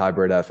from his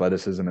hybrid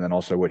athleticism and then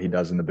also what he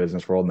does in the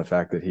business world and the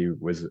fact that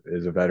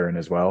is a veteran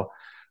as well.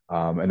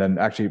 And then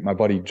actually my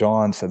buddy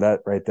John, so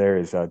that right there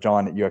is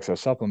John at UXO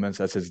Supplements.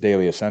 That's his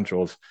daily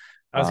essentials.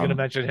 I was going to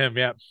mention him.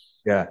 Yeah.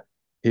 Yeah,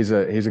 he's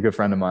a good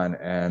friend of mine,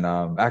 and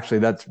actually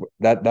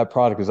that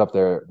product was up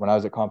there when I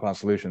was at Compound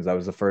Solutions. That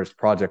was the first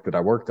project that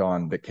I worked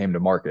on that came to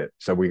market.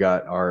 So we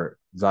got our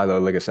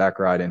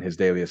xylooligosaccharide in his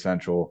daily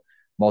essential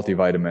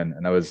multivitamin,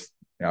 and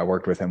I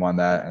worked with him on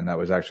that, and that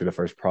was actually the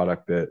first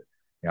product that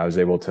I was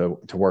able to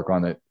work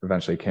on that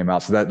eventually came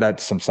out. So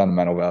that's some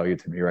sentimental value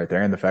to me right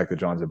there, and the fact that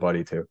John's a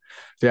buddy too.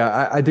 So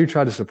yeah, I do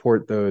try to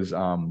support those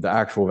the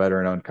actual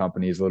veteran-owned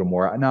companies a little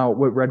more. Now,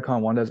 what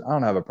Redcon One does, I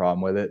don't have a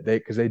problem with it.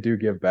 Because they do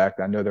give back.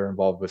 I know they're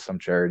involved with some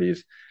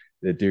charities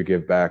that do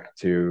give back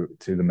to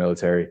the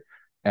military,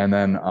 and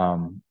then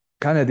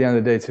kind of at the end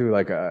of the day too,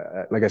 like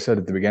I said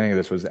at the beginning of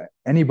this, was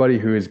anybody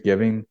who is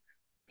giving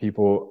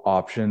people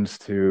options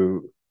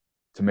to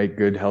make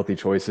good, healthy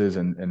choices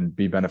and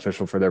be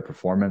beneficial for their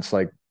performance.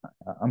 Like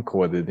I'm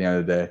cool with it at the end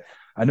of the day.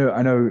 I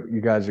know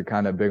you guys are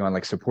kind of big on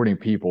like supporting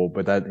people,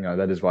 but that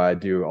is why I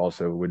do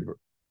also would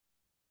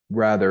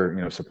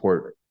rather,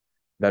 support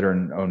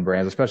veteran owned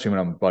brands, especially when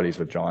I'm buddies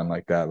with John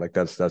like that. Like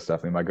that's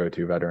definitely my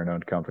go-to veteran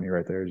owned company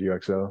right there is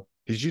UXO.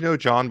 Did you know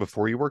John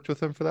before you worked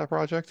with him for that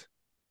project?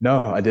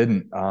 No, I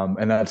didn't.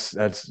 And that's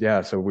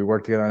yeah. So we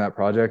worked together on that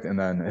project, and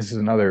then this is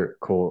another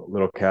cool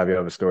little caveat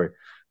of a story,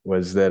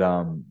 was that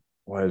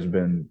what has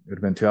been it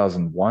had been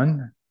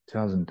 2001,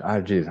 2000.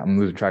 Geez, I'm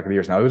losing track of the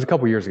years now. It was a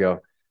couple years ago.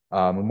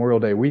 Memorial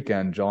Day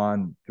weekend,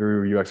 John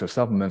through UXO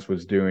Supplements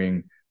was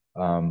doing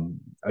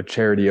a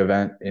charity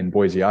event in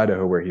Boise,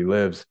 Idaho, where he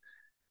lives,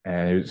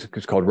 and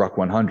it's called Ruck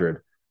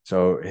 100.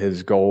 So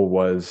his goal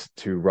was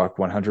to ruck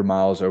 100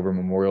 miles over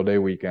Memorial Day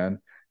weekend.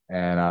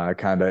 And I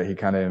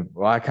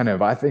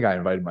think I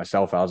invited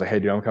myself. I was like, hey,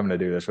 dude, I'm coming to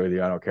do this with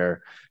you. I don't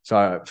care. So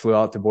I flew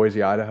out to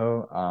Boise,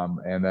 Idaho.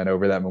 And then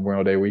over that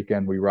Memorial Day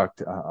weekend, we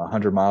rucked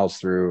 100 miles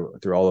through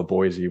all of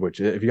Boise, which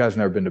if you guys have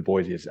never been to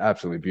Boise, it's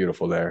absolutely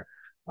beautiful there.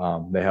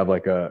 They have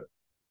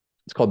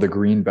it's called the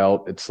Green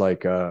Belt. It's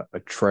like a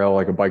trail,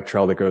 like a bike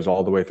trail that goes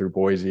all the way through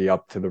Boise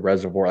up to the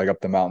reservoir, like up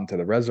the mountain to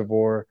the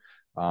reservoir.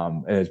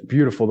 And it's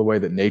beautiful the way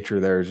that nature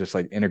there is just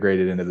like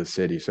integrated into the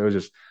city. So it was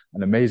just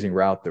an amazing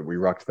route that we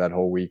rucked that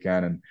whole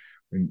weekend. And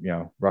we,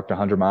 rucked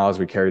 100 miles.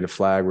 We carried a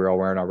flag. We were all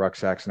wearing our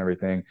rucksacks and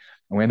everything.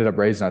 And we ended up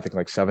raising, I think,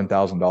 like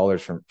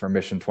 $7,000 for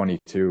Mission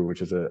 22,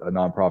 which is a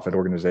nonprofit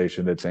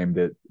organization that's aimed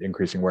at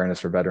increasing awareness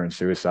for veteran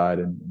suicide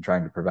and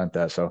trying to prevent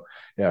that. So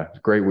yeah,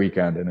 great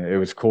weekend. And it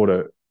was cool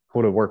to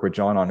work with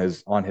John on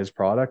his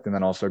product, and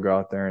then also go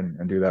out there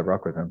and do that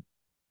ruck with him.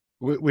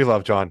 We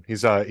love John.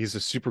 He's a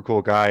super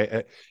cool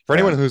guy. For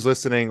anyone who's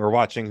listening or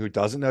watching who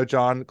doesn't know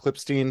John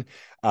Klipstein,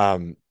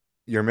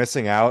 you're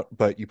missing out.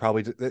 But you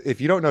probably, if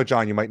you don't know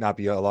John, you might not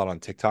be a lot on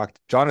TikTok.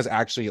 John is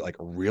actually like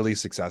really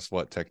successful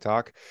at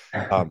TikTok,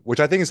 which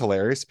I think is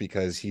hilarious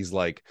because he's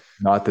like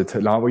not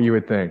what you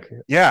would think.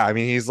 Yeah, I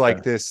mean he's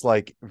like this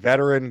like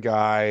veteran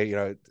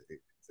guy.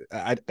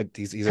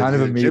 He's kind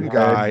of a gym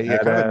guy. Yeah,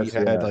 kind of a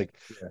meathead.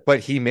 Yeah.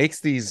 But he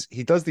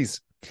does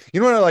these.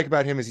 You know what I like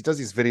about him is he does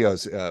these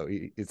videos.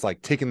 It's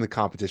like taking the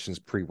competition's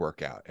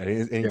pre-workout,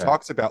 and he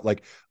talks about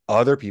like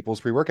other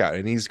people's pre-workout,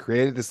 and he's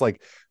created this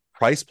like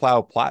price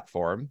plow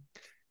platform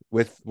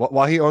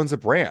while he owns a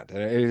brand, and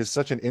it is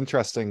such an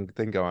interesting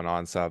thing going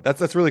on. So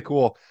that's really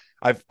cool.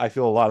 I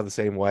feel a lot of the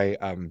same way.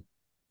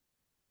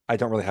 I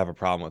don't really have a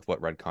problem with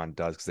what Redcon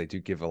does because they do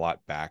give a lot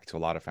back to a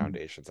lot of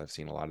foundations. I've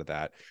seen a lot of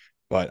that,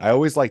 but I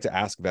always like to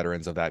ask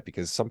veterans of that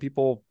because some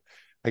people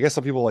I guess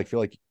some people like feel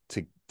like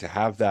to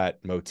have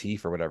that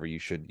motif or whatever, you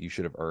should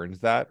have earned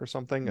that or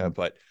something.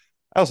 But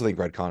I also think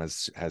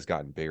Redcon has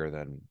gotten bigger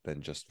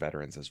than just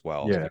veterans as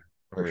well. Yeah,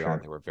 Early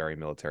on, they were very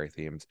military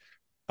themed.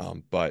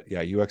 But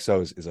yeah,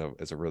 UXO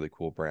is a really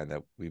cool brand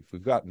that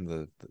we've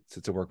gotten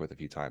to work with a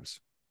few times.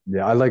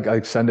 Yeah, I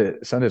like Send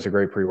It. Send It's a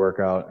great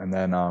pre-workout. And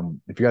then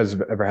if you guys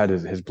have ever had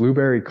his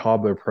blueberry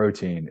cobbler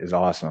protein is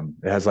awesome.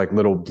 It has like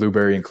little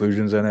blueberry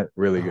inclusions in it.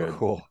 Really good.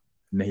 Cool.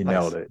 He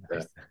nailed it.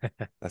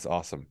 Yeah. That's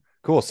awesome.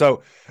 Cool.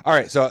 So, all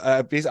right. So,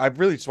 I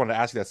really just wanted to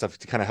ask you that stuff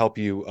to kind of help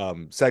you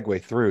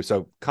segue through.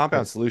 So,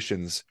 Compound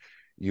Solutions,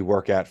 you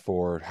work at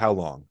for how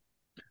long?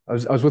 I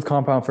was with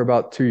Compound for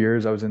about 2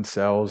 years. I was in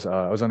sales.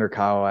 I was under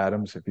Kyle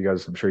Adams.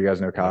 I'm sure you guys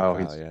know Kyle.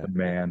 He's the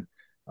man.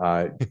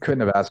 Couldn't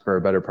have asked for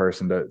a better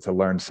person to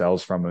learn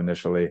sales from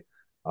initially.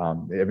 I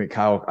mean,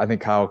 I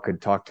think Kyle could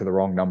talk to the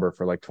wrong number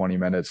for like 20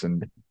 minutes,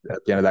 and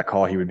at the end of that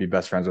call, he would be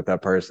best friends with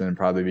that person and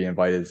probably be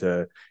invited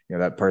to,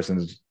 that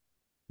person's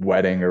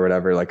wedding or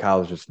whatever. Like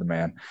Kyle's just the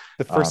man.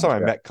 The first time I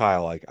met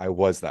Kyle, like I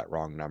was that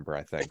wrong number.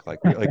 I think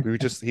he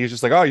was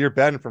just like, oh, you're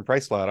Ben from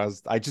Price Cloud.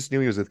 I just knew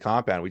he was with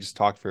Compound. We just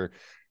talked for.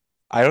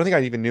 I don't think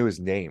I even knew his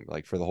name,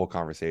 like for the whole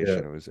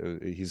conversation.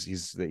 Yeah.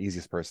 He's the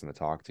easiest person to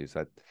talk to.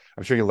 So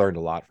I'm sure you learned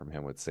a lot from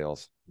him with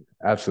sales.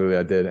 Absolutely,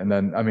 I did. And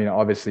then, I mean,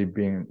 obviously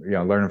being,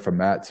 learning from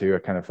Matt too, I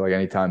kind of feel like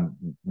anytime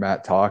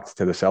Matt talked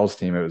to the sales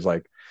team, it was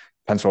like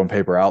pencil and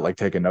paper out, like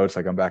taking notes,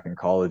 like I'm back in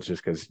college,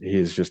 just because he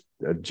is just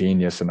a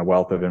genius and a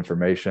wealth of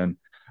information.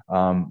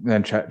 And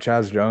then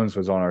Chaz Jones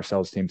was on our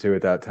sales team too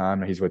at that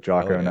time. He's with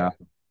Jocko now.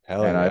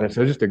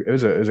 So it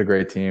was a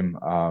great team.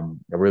 I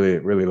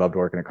really loved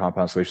working at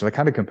Compound Solutions. I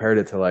kind of compared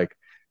it to like,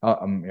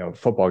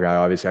 football guy,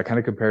 obviously. I kind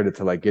of compared it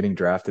to like getting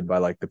drafted by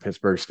like the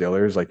Pittsburgh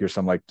Steelers. Like you're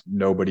some like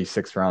nobody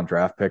 6th-round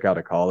draft pick out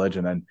of college,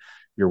 and then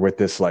you're with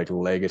this like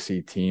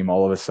legacy team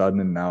all of a sudden.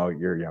 And now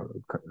you're,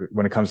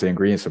 when it comes to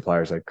ingredient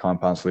suppliers, like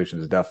Compound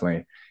Solutions is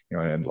definitely,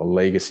 a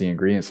legacy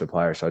ingredient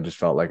supplier. So I just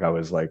felt like I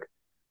was like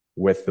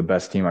with the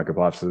best team I could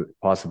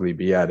possibly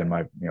be at in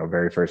my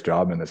very first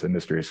job in this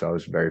industry. So I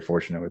was very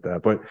fortunate with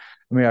that. But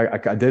I mean,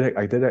 I did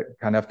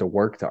kind of have to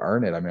work to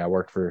earn it. I mean, I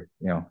worked for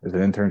as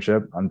an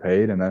internship,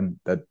 unpaid, and then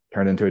that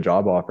turned into a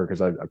job offer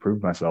because I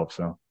proved myself.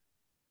 So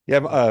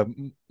yeah,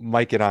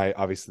 Mike and I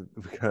obviously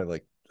we kind of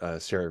like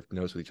share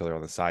notes with each other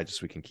on the side just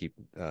so we can keep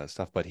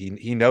stuff. But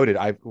he noted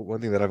one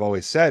thing that I've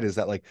always said is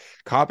that like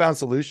Compound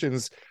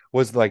Solutions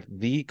was like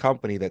the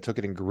company that took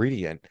an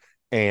ingredient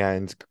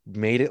and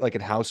made it like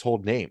a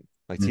household name,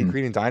 like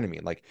T-Creen and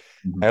Dynamine. Like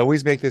I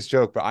always make this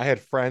joke, but I had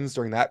friends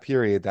during that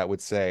period that would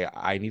say,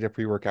 I need a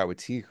pre-workout with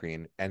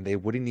T-Creen, and they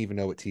wouldn't even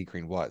know what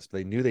T-Creen was, but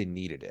they knew they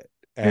needed it.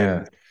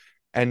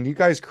 And you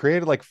guys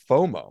created like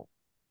FOMO.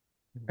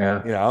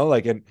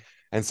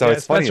 And so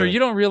it's Spencer, funny. You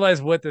don't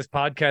realize what this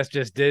podcast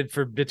just did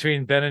for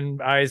between Ben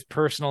and I's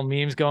personal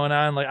memes going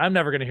on. Like I'm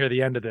never going to hear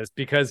the end of this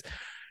because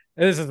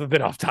this is a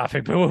bit off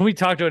topic, but when we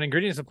talk to an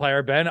ingredient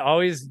supplier, Ben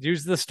always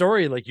uses the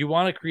story. Like you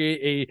want to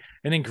create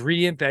an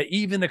ingredient that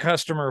even the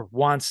customer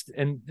wants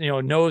and,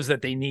 knows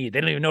that they need.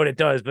 They don't even know what it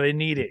does, but they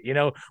need it.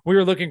 We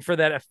were looking for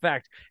that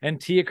effect,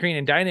 and T-Creen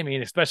and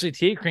Dynamine, especially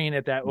T-Creen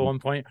at that one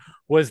point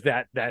was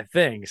that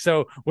thing.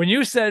 So when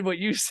you said what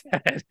you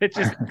said, it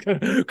just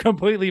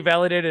completely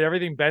validated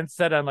everything Ben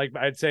said on like,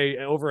 I'd say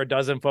over a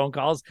dozen phone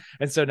calls.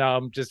 And so now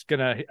I'm just going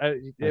to,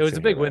 it was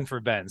a big win for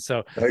Ben.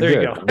 So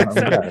there you go.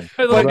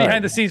 So,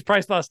 behind the scenes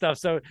price loss stuff.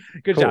 So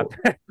good job.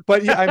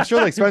 But yeah, I'm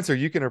sure like Spencer,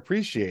 you can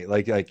appreciate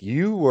like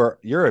you're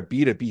a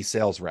B2B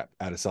sales rep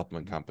at a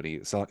supplement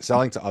company,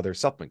 selling to other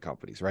supplement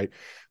companies, right?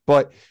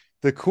 But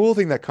the cool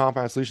thing that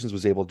Compound Solutions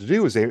was able to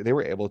do is they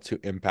were able to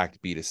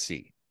impact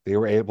B2C. They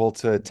were able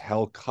to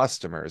tell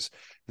customers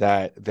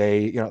that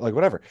they, like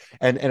whatever.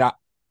 And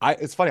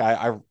it's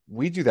funny.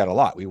 We do that a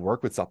lot. We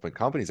work with supplement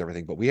companies,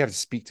 everything, but we have to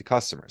speak to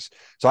customers.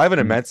 So I have an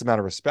immense amount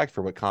of respect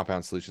for what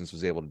Compound Solutions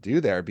was able to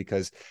do there,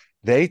 because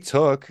they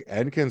took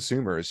end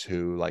consumers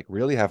who like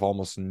really have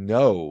almost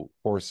no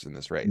horse in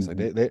this race. Like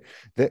the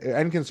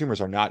end consumers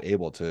are not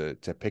able to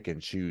pick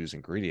and choose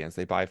ingredients.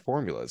 They buy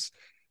formulas,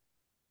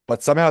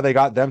 but somehow they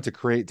got them to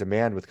create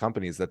demand with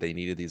companies that they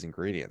needed these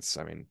ingredients.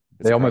 I mean,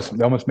 they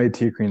almost made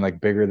T-Creen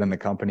like bigger than the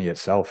company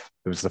itself.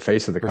 It was the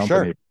face of the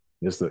company.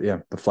 Is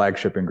the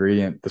flagship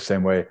ingredient, the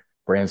same way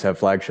brands have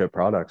flagship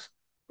products.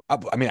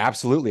 I mean,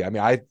 absolutely. I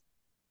mean,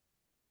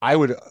 I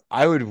would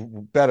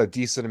bet a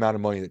decent amount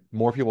of money that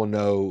more people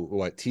know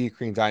what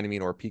T-Creen,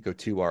 Dynamine, or Pico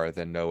 2 are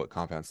than know what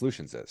Compound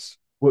Solutions is.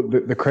 Well,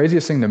 the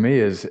craziest thing to me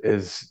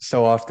is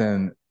so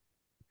often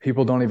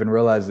people don't even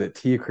realize that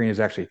T-Creen is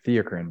actually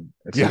Theocrine.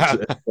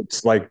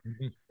 It's like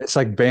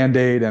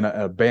Band-Aid and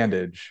a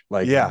bandage.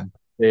 Like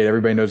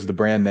everybody knows the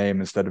brand name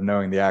instead of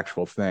knowing the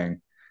actual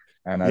thing.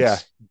 And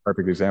that's a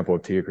perfect example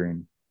of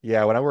Theocrine.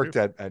 Yeah, when I worked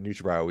at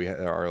NutriBio, we had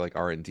our like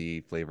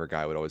R&D flavor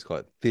guy would always call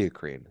it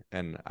Theocrine,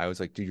 and I was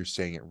like, "Dude, you're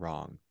saying it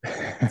wrong.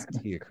 It's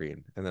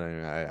Theocrine." And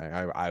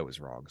then I was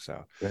wrong.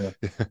 So,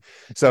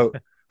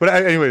 but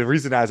anyway, the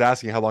reason I was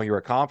asking how long you were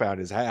at Compound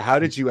is how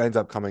did you end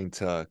up coming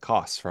to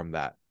KOS from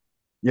that?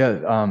 Yeah,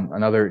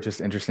 another just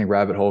interesting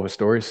rabbit hole of a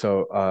story.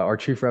 So, our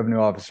chief revenue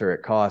officer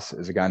at KOS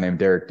is a guy named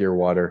Derek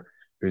Deerwater,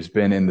 who's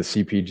been in the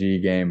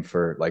CPG game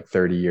for like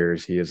 30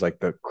 years. He is like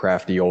the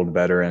crafty old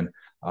veteran.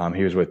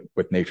 He was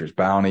with Nature's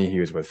Bounty. He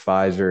was with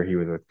Pfizer. He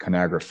was with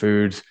Conagra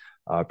Foods.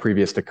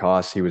 Previous to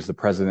KOS, he was the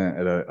president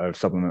at a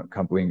supplement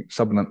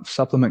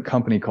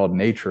company called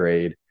Nature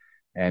Aid,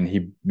 and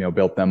he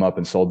built them up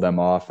and sold them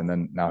off. And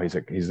then now he's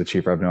the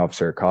chief revenue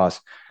officer at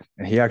KOS.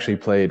 And he actually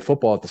played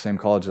football at the same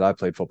college that I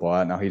played football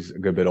at. Now he's a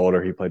good bit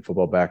older. He played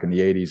football back in the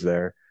 80s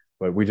there,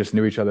 but we just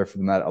knew each other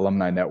from that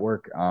alumni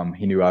network.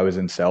 He knew I was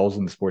in sales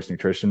in the sports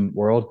nutrition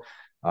world.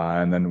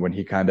 And then when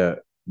he kind of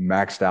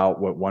maxed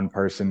out what one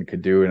person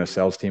could do in a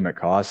sales team at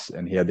KOS,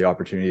 and he had the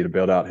opportunity to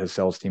build out his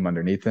sales team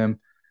underneath him,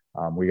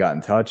 we got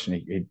in touch, and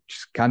he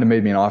just kind of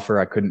made me an offer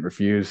I couldn't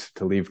refuse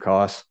to leave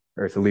KOS,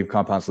 or to leave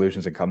Compound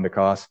Solutions and come to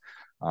KOS.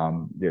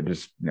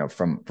 Just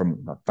from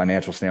a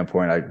financial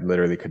standpoint, I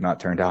literally could not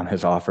turn down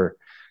his offer.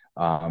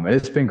 And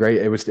it's been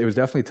great. It was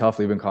definitely tough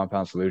leaving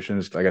Compound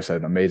Solutions. Like I said,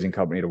 an amazing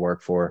company to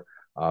work for.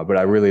 But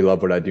I really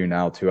love what I do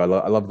now too. I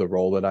love the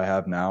role that I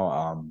have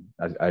now.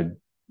 I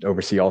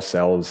oversee all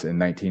sales in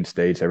 19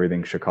 states,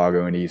 everything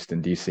Chicago and East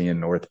and DC and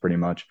North pretty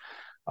much.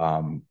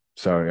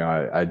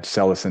 So I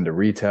sell us into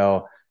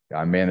retail.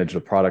 I manage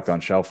the product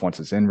on shelf once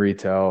it's in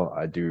retail.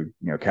 I do,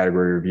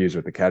 category reviews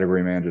with the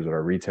category managers of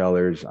our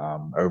retailers. I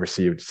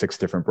oversee 6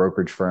 different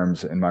brokerage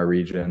firms in my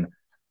region.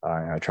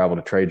 I travel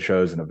to trade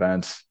shows and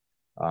events.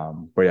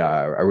 But yeah,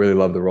 I really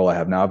love the role I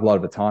have now. I have a lot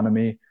of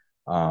autonomy,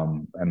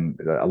 and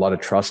a lot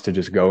of trust to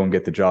just go and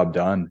get the job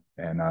done.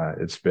 And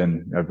I've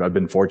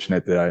been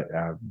fortunate that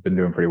I've been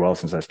doing pretty well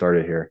since I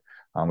started here.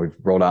 We've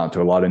rolled out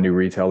into a lot of new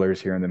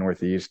retailers here in the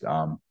Northeast.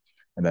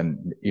 And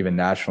then even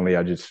nationally,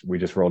 we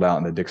just rolled out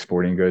in the Dick's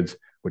Sporting Goods,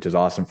 which is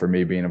awesome for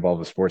me being involved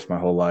with sports my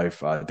whole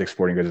life. Dick's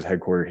Sporting Goods is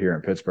headquartered here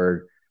in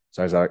Pittsburgh.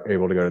 So I was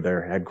able to go to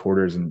their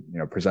headquarters and,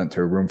 present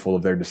to a room full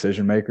of their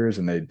decision makers,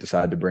 and they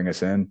decided to bring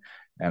us in.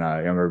 And I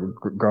remember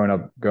growing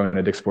up, going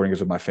to Dick's Sporting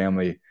Goods with my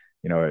family,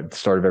 at the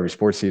start of every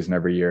sports season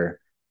every year.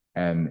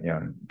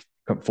 And,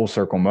 full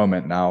circle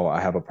moment. Now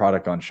I have a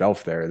product on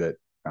shelf there that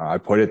I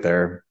put it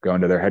there,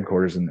 going to their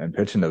headquarters and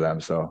pitching to them.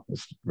 So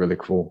it's really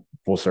cool,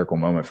 full circle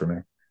moment for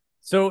me.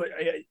 So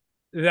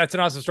that's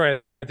an awesome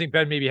story. I think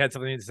Ben maybe had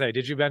something to say.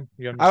 Did you, Ben?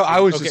 I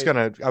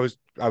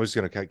was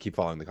gonna keep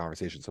following the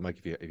conversation. So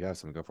Mike, if you have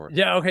something, go for it.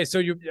 Yeah. Okay.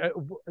 So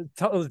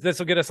this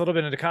will get us a little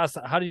bit into cost.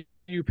 How do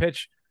you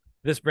pitch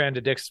this brand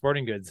to Dick's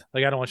Sporting Goods?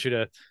 Like, I don't want you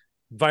to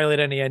violate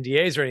any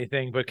NDAs or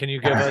anything, but can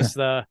you give us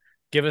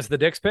the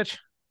Dick's pitch?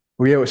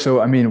 So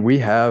I mean, we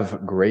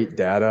have great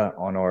data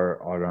on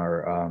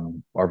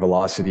our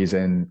velocities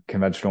in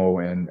conventional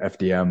and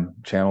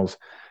FDM channels.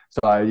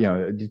 So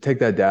you take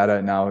that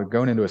data. Now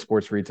going into a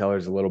sports retailer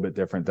is a little bit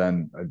different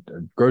than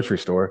a grocery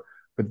store,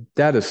 but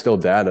data is still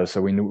data.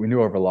 So we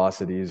knew our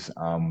velocities.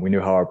 We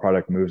knew how our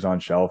product moves on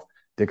shelf.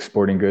 Dick's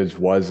Sporting Goods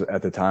was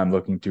at the time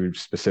looking to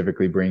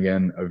specifically bring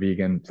in a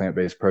vegan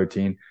plant-based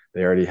protein.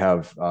 They already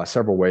have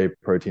several whey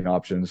protein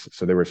options,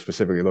 so they were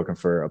specifically looking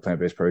for a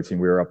plant-based protein.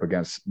 We were up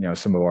against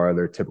some of our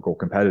other typical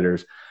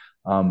competitors.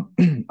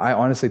 I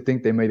honestly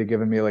think they may have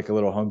given me like a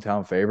little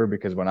hometown favor,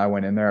 because when I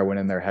went in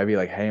there heavy,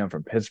 like, hey, I'm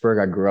from Pittsburgh.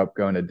 I grew up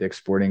going to Dick's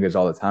Sporting Goods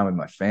all the time with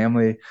my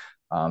family.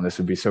 This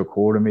would be so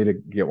cool to me to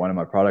get one of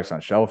my products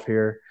on shelf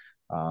here.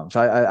 So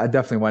I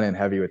definitely went in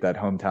heavy with that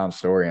hometown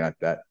story, and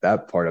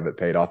that part of it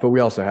paid off. But we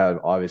also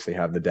obviously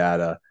have the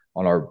data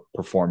on our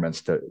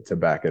performance to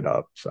back it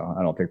up. So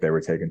I don't think they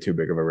were taking too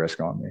big of a risk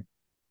on me.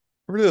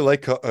 I really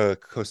like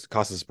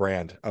KOS's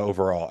brand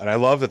overall, and I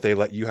love that they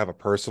let you have a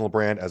personal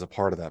brand as a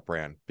part of that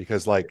brand,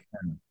 because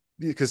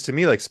to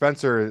me, like,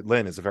 Spencer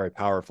Lynn is a very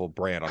powerful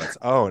brand on its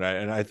own.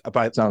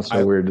 But it sounds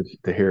so weird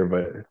to hear,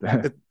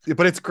 but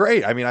but it's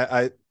great. I mean,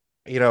 I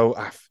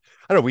don't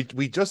know.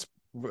 We just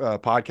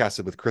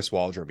podcasted with Chris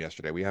Waldrum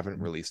yesterday. We haven't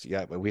released it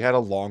yet, but we had a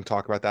long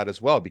talk about that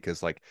as well,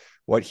 because like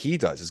what he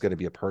does is going to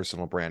be a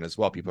personal brand as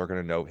well. People are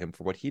going to know him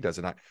for what he does,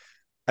 and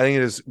I think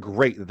it is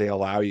great that they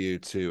allow you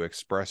to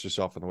express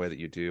yourself in the way that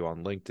you do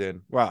on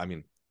LinkedIn. Well, I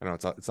mean, I know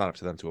it's not up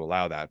to them to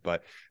allow that,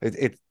 but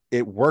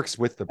it works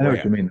with the brand.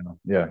 I know what you mean,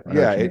 though.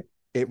 Yeah.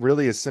 It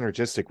really is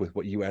synergistic with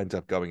what you end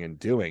up going and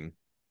doing.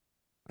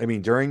 I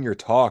mean, during your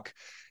talk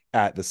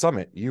at the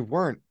summit, you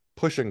weren't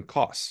pushing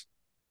costs.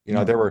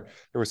 There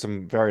were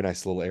some very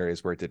nice little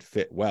areas where it did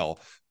fit well,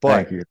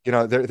 but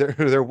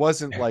there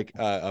wasn't like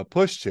a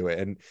push to it.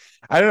 And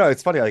I don't know,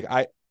 it's funny. Like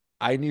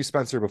I knew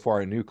Spencer before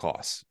I knew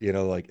KOS,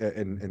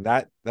 and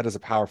that is a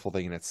powerful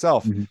thing in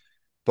itself. Mm-hmm.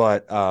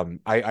 But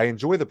I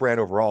enjoy the brand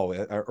overall.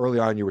 Early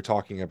on, you were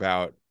talking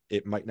about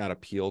it might not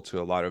appeal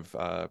to a lot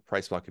of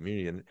price block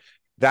community, and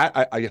that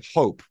I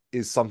hope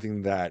is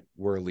something that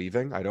we're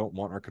leaving. I don't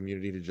want our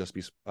community to just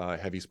be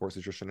heavy sports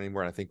nutrition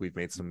anymore. And I think we've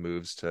made some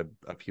moves to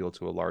appeal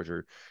to a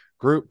larger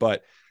group,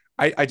 but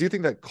I do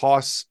think that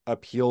KOS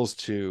appeals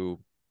to,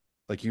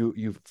 like,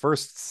 you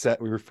first said,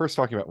 we were first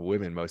talking about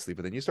women mostly,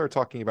 but then you started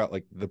talking about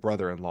like the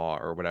brother-in-law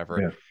or whatever.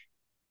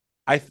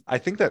 Yeah. I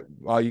think that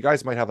while you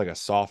guys might have like a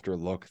softer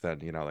look than,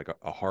 like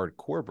a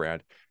hardcore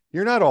brand,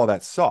 you're not all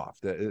that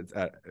soft in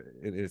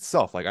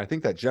itself. Like I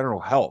think that general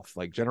health,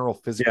 like general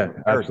physical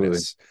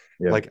preparedness,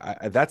 like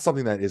that's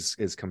something that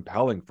is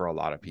compelling for a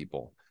lot of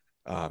people.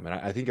 And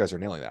I think you guys are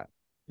nailing that.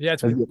 Yeah,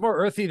 it's more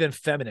earthy than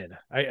feminine.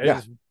 I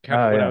is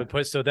kind of what I would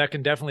put. So that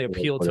can definitely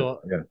appeal to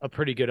a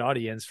pretty good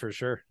audience for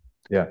sure.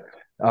 Yeah.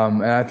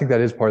 And I think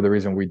that is part of the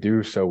reason we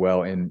do so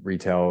well in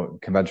retail,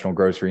 conventional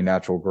grocery,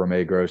 natural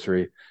gourmet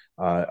grocery.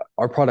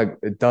 Our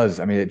product, it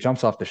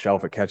jumps off the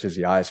shelf. It catches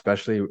the eye,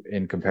 especially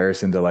in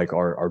comparison to like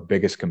our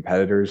biggest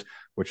competitors,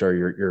 which are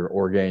your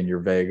Orgain, your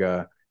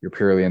Vega, your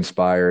Purely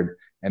Inspired.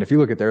 And if you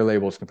look at their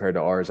labels compared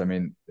to ours, I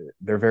mean,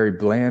 they're very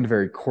bland,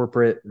 very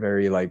corporate,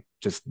 very like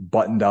just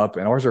buttoned up,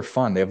 and ours are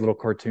fun. They have little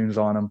cartoons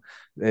on them.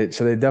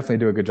 So they definitely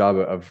do a good job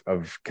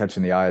of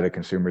catching the eye of the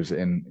consumers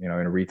in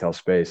a retail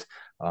space.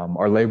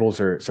 Our labels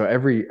are so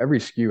every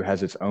SKU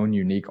has its own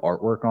unique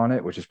artwork on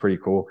it, which is pretty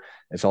cool.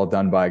 It's all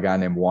done by a guy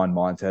named Juan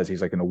Montez.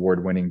 He's like an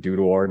award-winning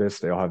doodle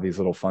artist. They all have these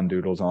little fun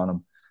doodles on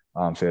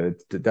them. So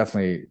it's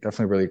definitely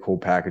really cool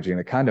packaging.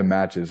 It kind of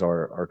matches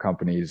our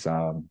company's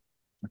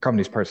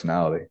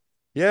personality.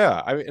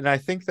 Yeah, and I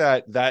think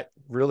that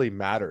really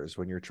matters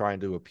when you're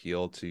trying to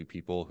appeal to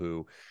people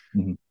who,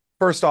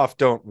 first off,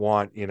 don't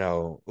want,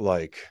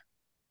 like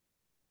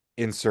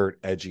insert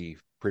edgy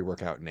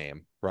pre-workout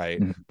name,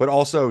 right? But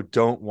also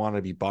don't want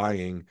to be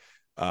buying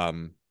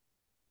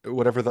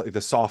whatever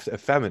the soft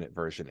effeminate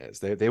version is.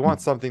 They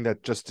want something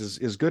that just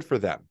is good for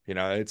them.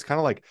 It's kind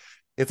of like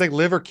it's like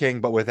Liver King,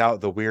 but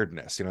without the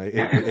weirdness.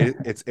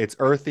 It's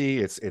earthy,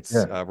 it's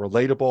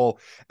relatable,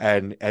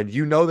 and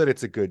that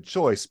it's a good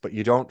choice, but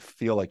you don't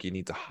feel like you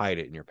need to hide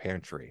it in your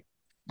pantry.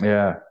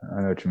 Yeah,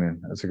 I know what you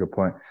mean. That's a good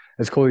point.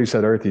 It's cool you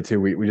said earthy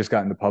too. We just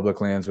got into Public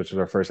Lands, which is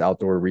our first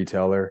outdoor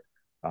retailer.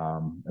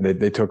 And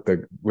they took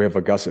we have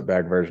a gusset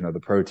bag version of the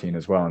protein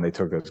as well. And they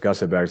took those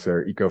gusset bags.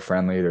 They're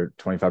eco-friendly. They're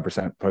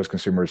 25%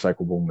 post-consumer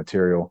recyclable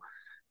material.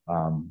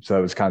 So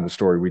that was kind of the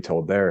story we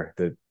told there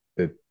that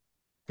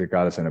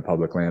got us into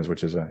Public Lands,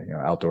 which is a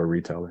outdoor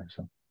retailer.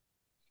 So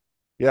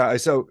yeah.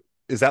 So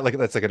is that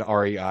that's like an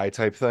REI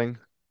type thing?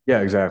 Yeah,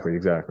 exactly.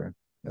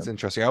 It's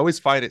interesting. I always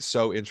find it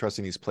so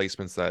interesting, these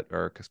placements that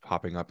are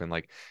popping up in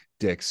like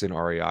Dick's and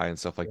REI and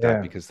stuff like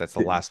that, because that's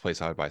the last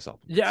place I would buy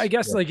supplements. Yeah, I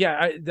guess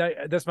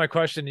that's my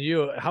question to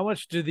you. How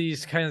much do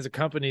these kinds of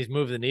companies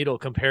move the needle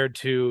compared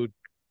to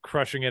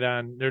crushing it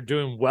they're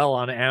doing well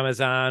on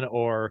Amazon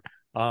or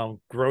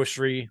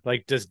grocery?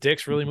 Like, does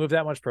Dick's really move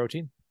that much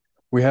protein?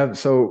 We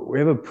have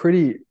a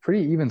pretty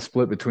even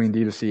split between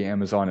D2C,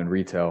 Amazon, and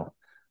retail,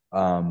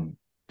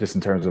 just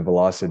in terms of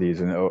velocities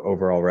and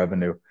overall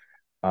revenue.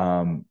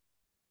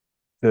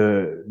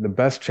 The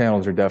best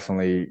channels are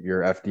definitely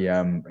your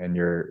FDM and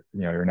your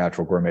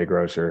natural gourmet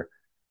grocer.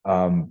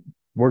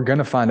 We're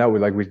gonna find out.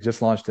 We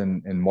just launched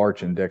in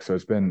March in Dick's, so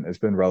it's been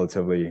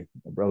relatively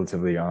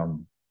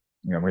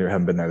we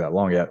haven't been there that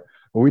long yet.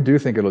 But we do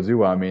think it'll do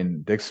well. I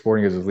mean, Dick's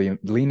Sporting Goods is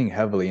leaning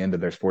heavily into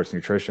their sports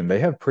nutrition. They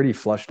have pretty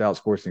flushed out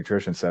sports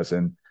nutrition sets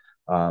in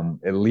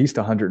at least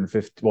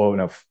 150. Well,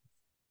 no,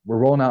 we're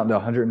rolling out into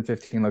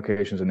 115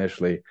 locations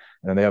initially,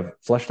 and then they have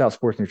fleshed out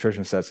sports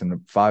nutrition sets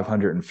in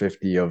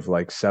 550 of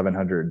like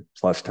 700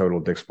 plus total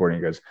Dick's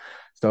Sporting Goods.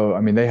 So,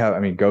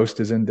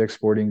 Ghost is in Dick's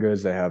Sporting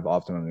Goods. They have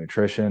Optimum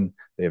Nutrition.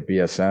 They have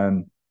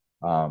BSN.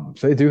 So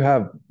they do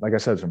have, like I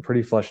said, some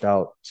pretty fleshed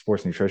out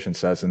sports nutrition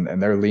sets,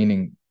 and they're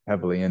leaning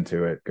heavily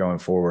into it going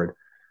forward.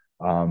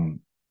 And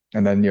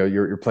then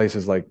your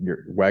places like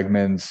your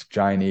Wegmans,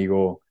 Giant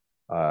Eagle,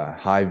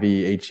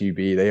 Hy-Vee,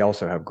 H-E-B, they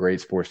also have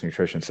great sports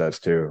nutrition sets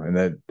too,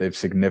 and they've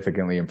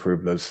significantly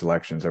improved those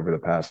selections over the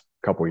past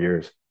couple of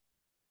years.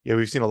 Yeah,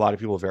 we've seen a lot of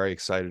people very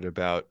excited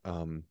about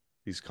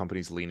these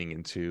companies leaning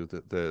into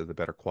the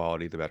better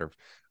quality, the better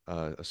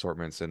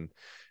assortments, and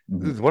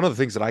one of the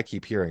things that I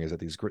keep hearing is that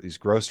these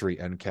grocery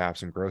end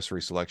caps and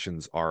grocery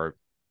selections are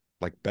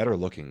like better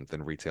looking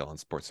than retail and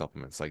sports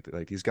supplements. Like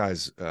these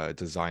guys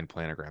design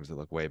planograms that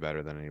look way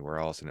better than anywhere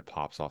else, and it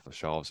pops off the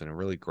shelves and it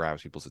really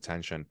grabs people's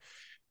attention.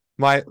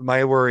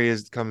 My worry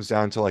comes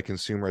down to like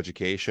consumer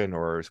education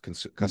or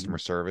customer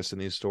service in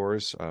these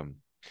stores,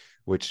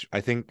 which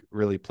I think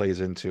really plays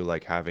into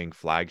like having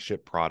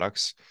flagship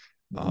products,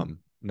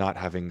 not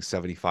having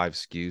 75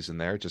 SKUs in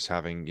there, just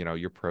having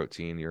your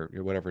protein, your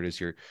whatever it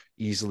is, your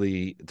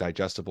easily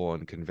digestible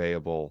and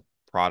conveyable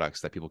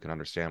products that people can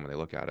understand when they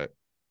look at it.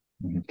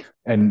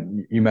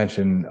 And you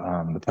mentioned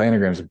the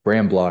planograms.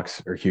 Brand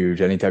blocks are huge.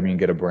 Anytime you can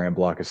get a brand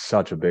block is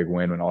such a big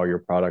win when all your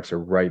products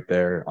are right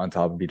there on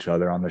top of each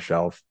other on the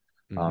shelf.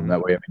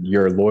 That way,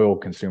 your loyal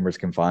consumers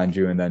can find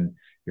you, and then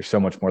you're so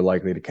much more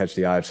likely to catch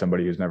the eye of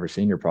somebody who's never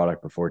seen your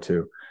product before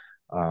too.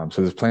 So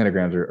those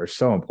planograms are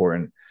so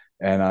important,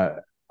 and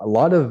a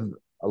lot of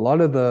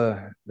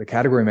the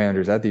category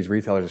managers at these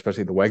retailers,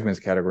 especially the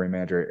Wegmans category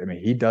manager,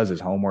 he does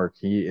his homework.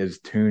 He is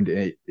tuned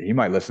in. He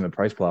might listen to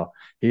Price Plow.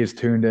 He is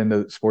tuned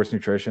into sports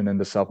nutrition,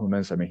 into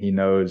supplements. He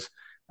knows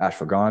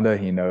ashwagandha.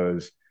 He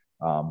knows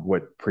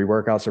what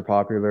pre-workouts are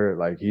popular.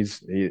 Like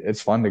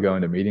it's fun to go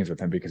into meetings with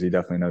him because he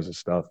definitely knows his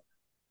stuff.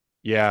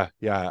 Yeah.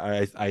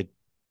 I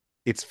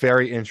it's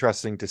very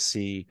interesting to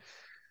see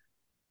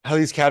how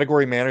these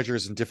category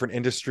managers in different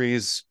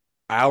industries,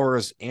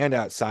 ours and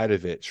outside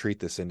of it, treat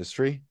this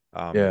industry.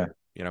 Yeah.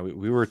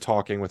 We were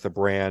talking with a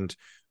brand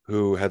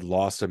who had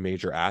lost a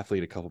major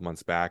athlete a couple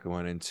months back and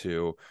went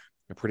into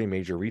a pretty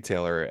major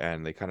retailer,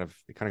 and they kind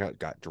of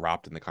got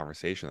dropped in the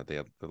conversation that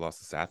they lost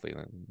this athlete.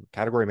 And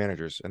category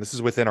managers, and this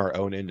is within our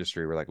own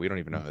industry, we're like, we don't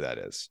even know who that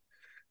is.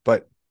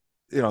 But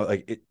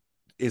like it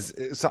is.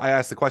 So I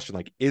asked the question,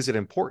 like, is it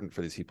important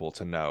for these people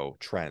to know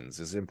trends?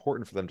 Is it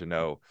important for them to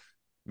know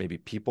maybe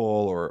people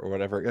or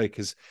whatever? Like,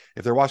 because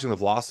if they're watching the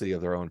velocity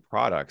of their own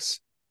products,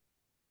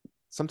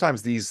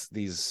 sometimes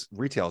these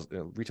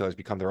retailers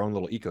become their own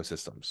little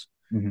ecosystems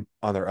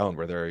on their own,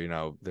 where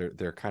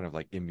they're kind of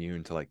like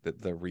immune to like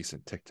the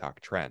recent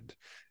TikTok trend,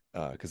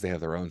 because they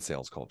have their own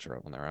sales culture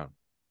on their own.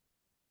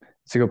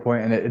 It's a good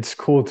point. And it's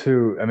cool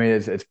too. I mean,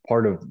 it's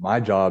part of my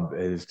job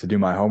is to do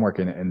my homework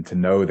and to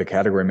know the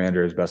category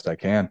manager as best I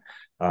can.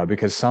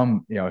 Because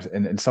some,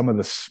 in some of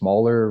the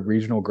smaller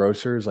regional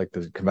grocers, like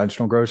the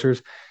conventional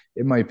grocers,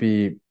 it might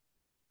be,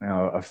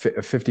 a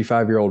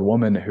 55-year-old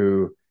woman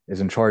who is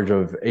in charge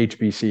of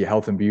HBC,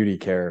 health and beauty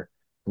care.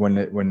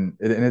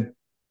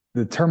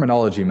 The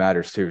terminology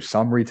matters too.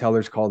 Some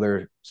retailers call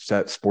their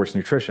set sports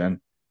nutrition.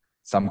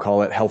 Some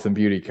call it health and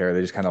beauty care. They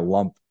just kind of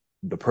lump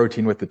the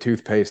protein with the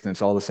toothpaste, and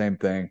it's all the same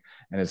thing.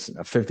 And it's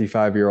a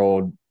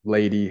 55-year-old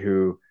lady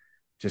who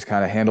just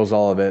kind of handles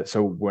all of it.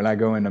 So when I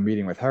go in a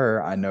meeting with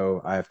her, I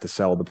know I have to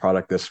sell the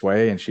product this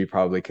way, and she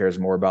probably cares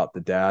more about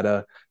the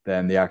data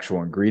than the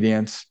actual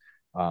ingredients.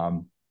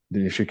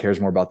 She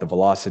cares more about the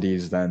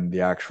velocities than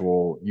the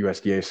actual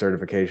USDA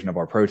certification of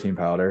our protein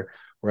powder.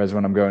 Whereas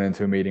when I'm going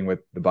into a meeting with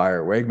the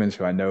buyer at Wegmans,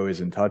 who I know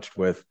is in touch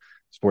with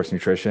sports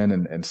nutrition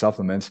and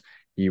supplements,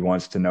 he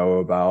wants to know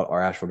about our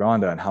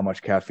ashwagandha and how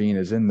much caffeine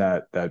is in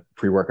that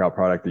pre-workout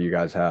product that you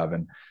guys have.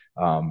 And,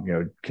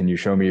 can you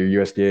show me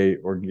your USDA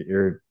or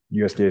your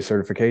USDA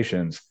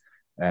certifications?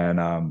 And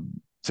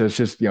so it's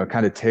just,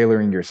 kind of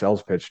tailoring your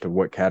sales pitch to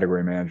what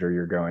category manager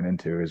you're going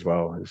into as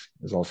well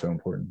is also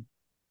important.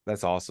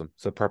 That's awesome.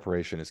 So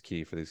preparation is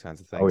key for these kinds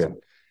of things. Oh, yeah.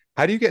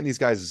 How do you get in these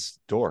guys'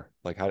 door?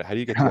 Like, how do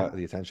you get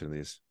the attention of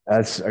these?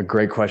 That's a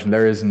great question.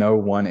 There is no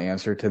one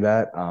answer to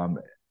that.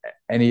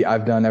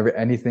 I've done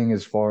anything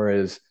as far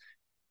as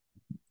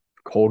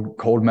cold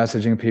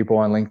messaging people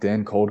on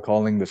LinkedIn, cold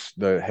calling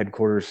the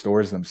headquarters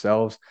stores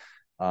themselves.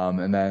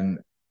 And then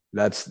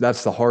that's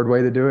the hard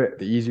way to do it.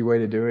 The easy way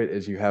to do it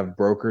is you have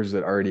brokers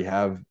that already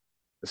have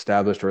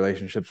established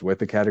relationships with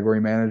the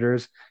category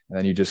managers, and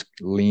then you just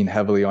lean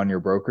heavily on your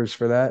brokers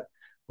for that.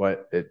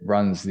 But it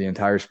runs the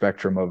entire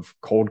spectrum of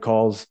cold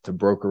calls to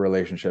broker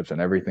relationships and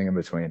everything in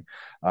between.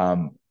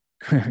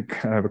 Kind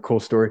of a cool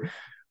story.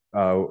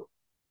 I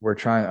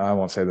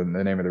won't say the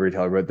name of the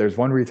retailer, but there's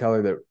one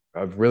retailer that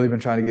I've really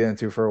been trying to get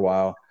into for a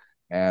while.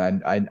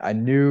 And I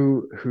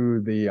knew who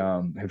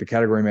the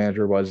category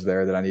manager was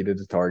there that I needed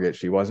to target.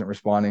 She wasn't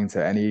responding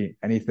to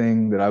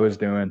anything that I was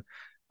doing.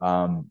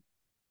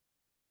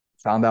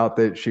 Found out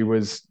that she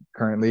was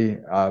currently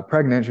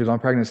pregnant. She was on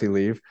pregnancy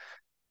leave.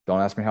 Don't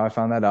ask me how I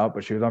found that out,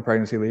 but she was on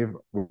pregnancy leave.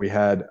 We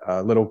had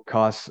a little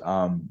KOS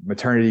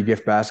maternity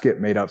gift basket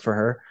made up for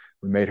her.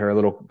 We made her a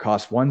little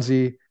KOS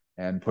onesie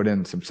and put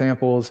in some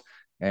samples,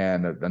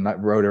 and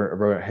wrote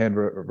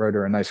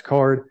her a nice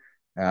card,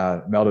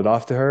 mailed it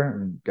off to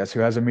her. And guess who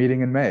has a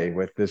meeting in May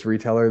with this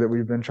retailer that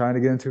we've been trying to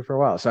get into for a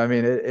while? So I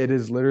mean, it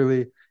is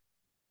literally,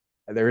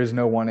 there is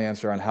no one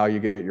answer on how you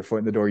get your foot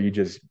in the door. You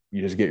just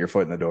get your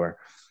foot in the door.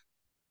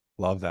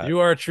 Love that. You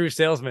are a true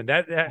salesman.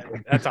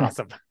 That's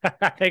awesome.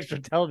 Thanks for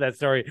telling that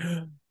story.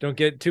 Don't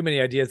get too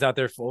many ideas out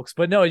there, folks.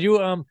 But no,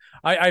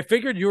 I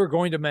figured you were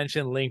going to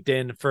mention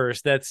LinkedIn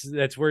first.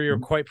 That's where you're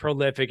quite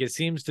prolific. It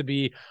seems to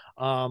be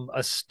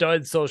a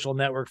stud social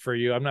network for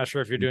you. I'm not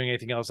sure if you're doing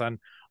anything else on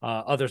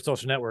other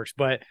social networks,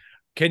 but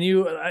can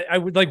you, I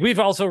would like, we've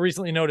also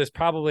recently noticed,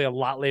 probably a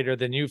lot later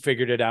than you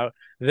figured it out,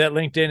 that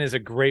LinkedIn is a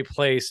great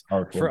place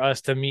for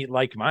us to meet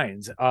like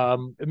minds.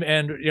 And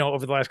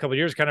over the last couple of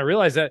years, kind of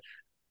realized that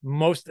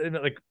most,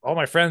 like, all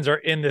my friends are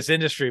in this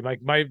industry.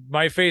 My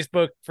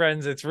Facebook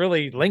friends, it's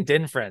really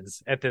LinkedIn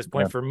friends at this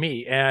point for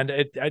me. And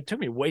it took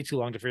me way too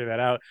long to figure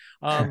that out.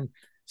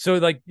 So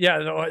like,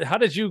 how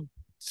did you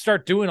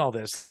start doing all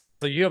this?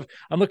 So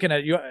I'm looking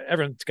at you,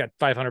 everyone's got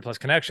 500 plus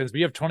connections, but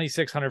you have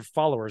 2,600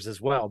 followers as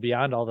well,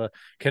 beyond all the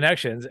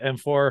connections. And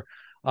for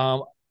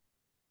a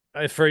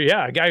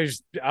guy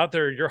who's out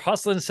there, you're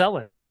hustling,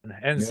 selling.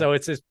 And so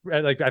it's just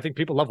like, I think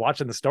people love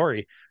watching the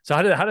story. So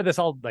how did this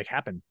all like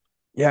happen?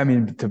 Yeah, I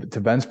mean, to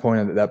Ben's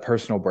point, that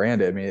personal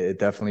brand, I mean, it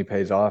definitely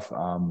pays off.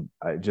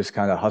 I just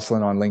kind of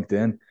hustling on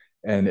LinkedIn,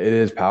 and it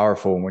is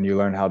powerful when you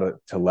learn how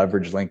to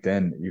leverage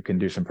LinkedIn. You can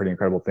do some pretty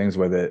incredible things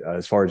with it.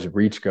 As far as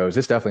reach goes,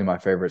 it's definitely my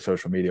favorite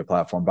social media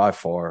platform by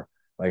far.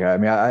 Like, I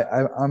mean,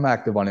 I'm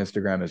active on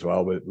Instagram as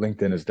well, but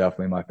LinkedIn is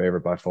definitely my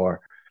favorite by far.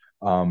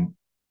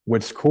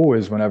 What's cool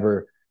is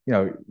whenever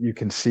you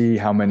can see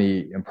how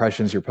many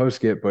impressions your posts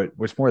get, but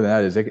what's more than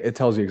that is it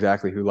tells you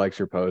exactly who likes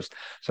your post.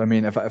 So, I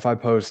mean, if I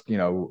post,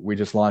 we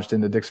just launched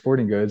into Dick's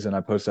Sporting Goods, and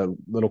I post a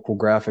little cool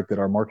graphic that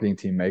our marketing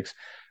team makes,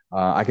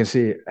 I can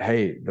see,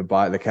 hey,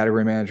 the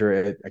category manager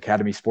at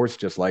Academy Sports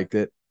just liked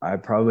it. I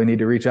probably need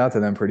to reach out to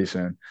them pretty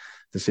soon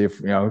to see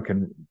if,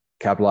 can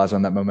capitalize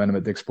on that momentum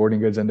at Dick's Sporting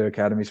Goods into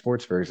Academy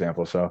Sports, for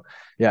example. So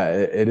yeah,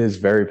 it is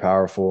very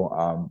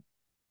powerful.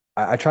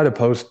 I try to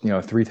post,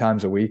 3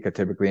 times a week. I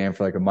typically aim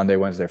for like a Monday,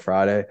 Wednesday,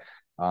 Friday.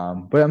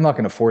 But I'm not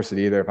going to force it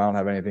either. If I don't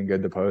have anything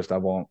good to post, I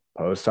won't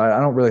post. So I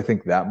don't really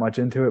think that much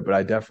into it, but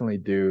I definitely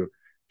do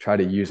try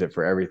to use it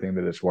for everything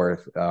that it's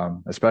worth.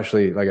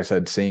 Especially, like I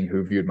said, seeing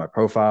who viewed my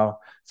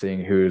profile,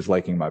 seeing who's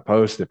liking my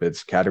post. If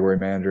it's category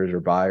managers or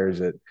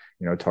buyers at,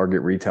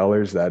 target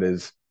retailers, that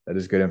is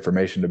good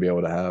information to be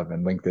able to have.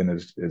 And LinkedIn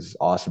is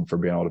awesome for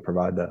being able to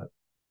provide that.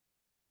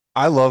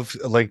 I love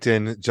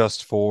LinkedIn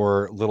just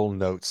for little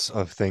notes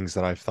of things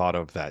that I've thought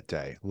of that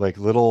day, like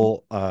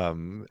little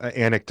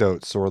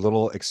anecdotes or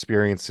little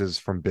experiences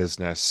from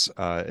business.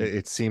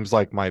 It seems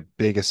like my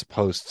biggest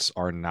posts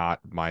are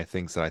not my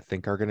things that I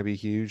think are going to be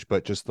huge,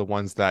 but just the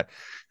ones that,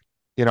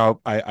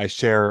 I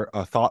share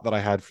a thought that I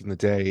had from the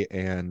day,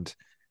 and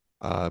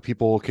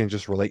people can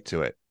just relate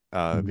to it.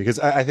 Because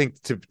I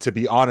think, to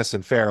be honest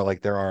and fair,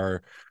 like there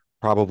are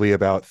probably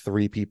about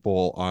 3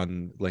 people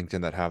on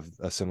LinkedIn that have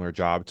a similar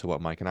job to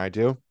what Mike and I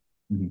do.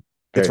 Mm-hmm.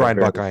 It's Very, Ryan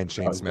very, Buckeye and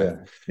Shane Smith.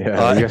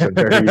 yeah. You guys are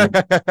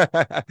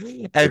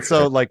very And so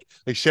sure. like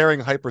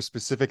sharing hyper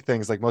specific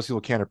things, like most people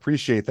can't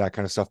appreciate that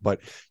kind of stuff, but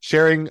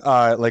sharing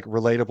like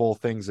relatable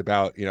things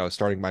about,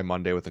 starting my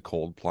Monday with a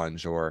cold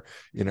plunge, or,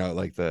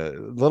 like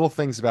the little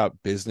things about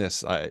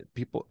business.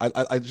 People,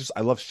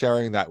 I love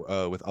sharing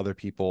that with other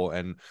people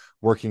and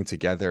working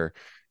together.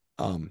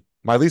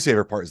 My least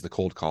favorite part is the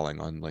cold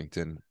calling on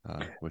LinkedIn,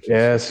 which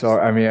Yeah, is so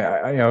I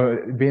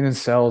mean, being in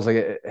sales, like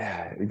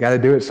you got to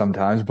do it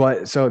sometimes.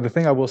 But so the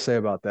thing I will say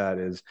about that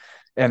is,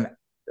 and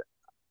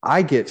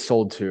I get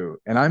sold to,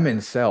 and I'm in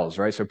sales,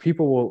 right? So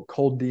people will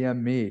cold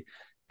DM me,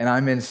 and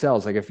I'm in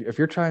sales. Like if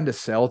you're trying to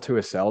sell to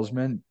a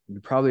salesman, you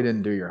probably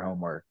didn't do your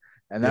homework,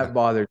 and yeah, that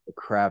bothers the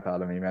crap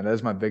out of me, man. That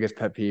is my biggest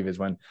pet peeve is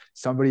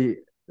somebody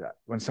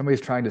when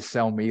somebody's trying to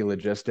sell me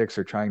logistics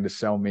or trying to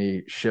sell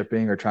me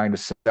shipping or trying to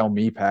sell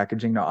me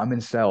packaging. No, I'm in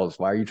sales.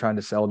 Why are you trying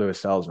to sell to a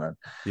salesman?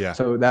 yeah,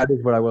 So that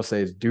is what I will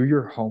say is do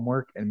your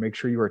homework and make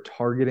sure you are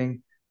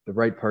targeting the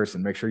right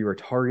person. Make sure you are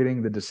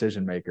targeting the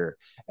decision maker.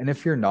 And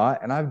if you're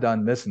not, and I've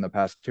done this in the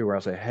past too, where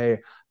I'll say, hey,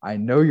 I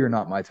know you're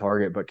not my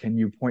target, but can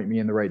you point me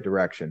in the right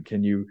direction?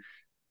 Can you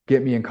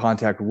get me in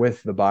contact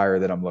with the buyer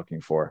that I'm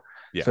looking for?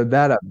 yeah. So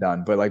that I've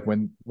done. But like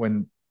when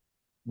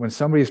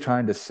somebody's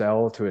trying to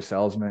sell to a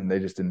salesman, they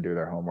just didn't do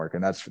their homework.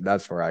 And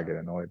that's where I get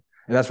annoyed.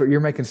 And that's what you're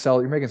making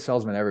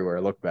salesmen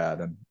everywhere look bad.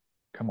 And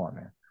come on,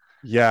 man.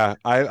 Yeah,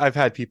 I've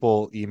had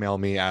people email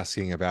me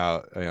asking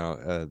about,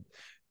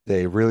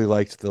 they really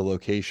liked the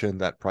location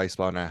that Price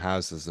Barna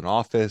has as an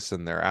office,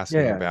 and they're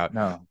asking Yeah, about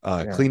no.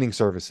 Yeah. cleaning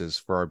services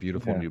for our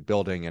beautiful Yeah. new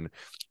building. And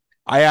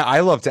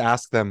I love to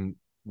ask them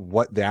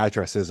what the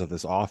address is of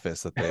this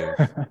office that they've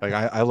like.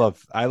 I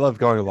love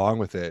going along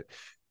with it,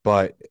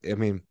 but I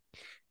mean,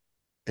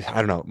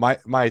 I don't know.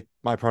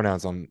 My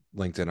pronouns on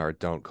LinkedIn are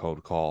don't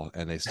cold call,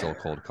 and they still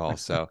cold call.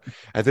 So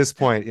at this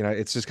point,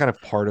 it's just kind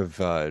of part of.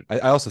 I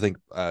also think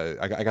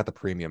I got the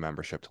premium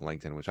membership to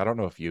LinkedIn, which I don't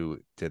know if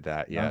you did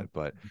that yet, No,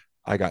 but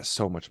I got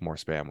so much more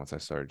spam once I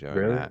started doing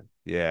really? that.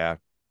 Yeah,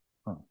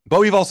 Huh. but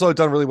we've also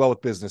done really well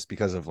with business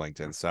because of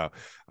LinkedIn. So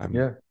I'm.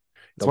 Yeah.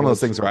 It's one of those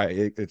Double-edged things where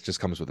sword. it just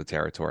comes with the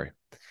territory.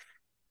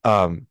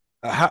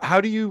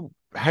 How do you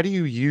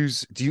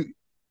use do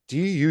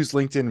you use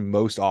LinkedIn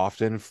most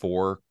often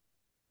for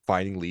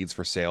finding leads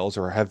for sales,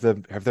 or have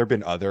there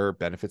been other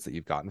benefits that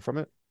you've gotten from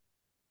it?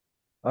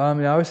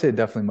 Yeah, I would say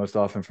definitely most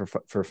often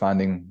for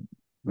finding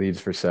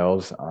leads for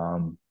sales. I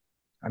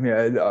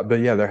mean, but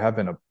yeah, there have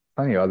been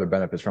plenty of other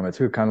benefits from it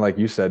too. Kind of like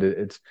you said,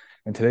 it's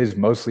in today's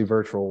mostly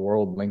virtual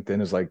world,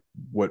 LinkedIn is like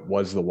what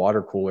was the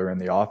water cooler in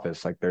the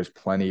office. Like there's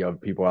plenty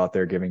of people out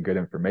there giving good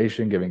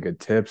information, giving good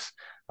tips,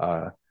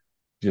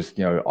 just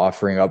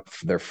offering up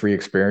their free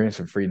experience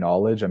and free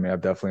knowledge. I mean,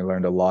 I've definitely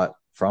learned a lot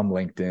from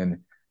LinkedIn,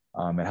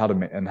 and how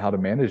to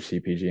manage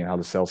CPG and how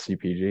to sell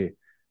CPG.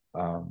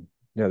 Yeah,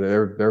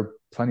 there are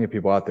plenty of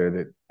people out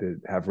there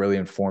that have really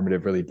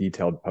informative, really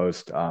detailed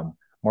posts.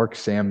 Mark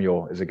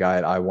Samuel is a guy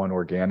at I1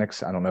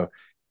 Organics. I don't know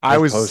I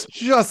his was posts.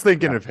 just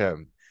thinking Yeah, of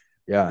him.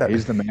 yeah, That,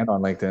 he's the man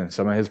on LinkedIn.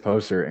 Some of his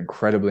posts are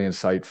incredibly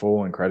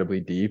insightful, incredibly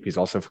deep. He's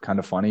also kind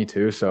of funny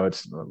too, so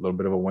it's a little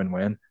bit of a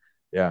win-win.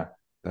 Yeah,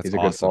 that's he's a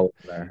good awesome. follow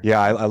there. Yeah,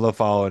 I love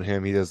following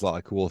him. He does a lot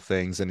of cool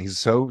things, and he's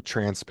so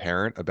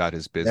transparent about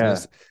his Yeah,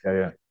 business. yeah,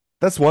 yeah.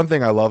 That's one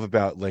thing I love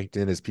about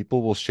LinkedIn is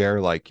people will share,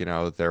 like,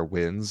 their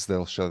wins,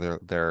 they'll show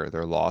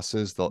their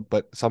losses.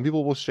 But some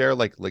people will share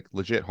like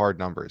legit hard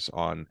numbers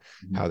on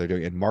Mhm. how they're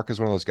doing. And Mark is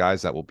one of those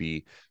guys that will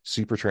be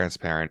super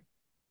transparent.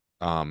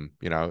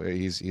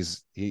 He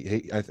just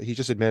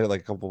admitted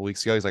like a couple of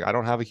weeks ago, he's like, I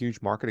don't have a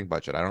huge marketing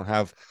budget. I don't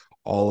have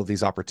all of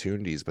these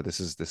opportunities, but this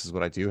is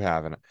what I do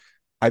have. And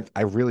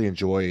I really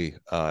enjoy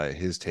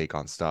his take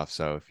on stuff.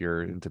 So if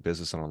you're into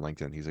business on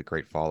LinkedIn, he's a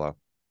great follow.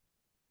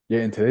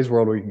 Yeah, in today's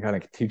world where you can kind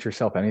of teach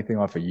yourself anything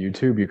off of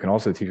YouTube, you can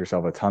also teach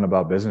yourself a ton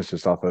about business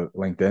just off of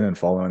LinkedIn and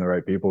following the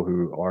right people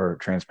who are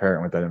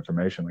transparent with that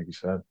information, like you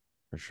said.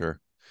 For sure.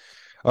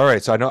 All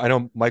right, so I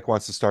know Mike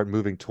wants to start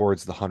moving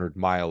towards the 100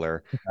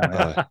 miler.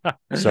 Yeah.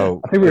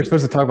 So I think we were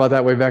supposed to talk about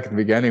that way back at the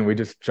beginning. We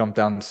just jumped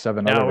down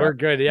seven other No, we're routes.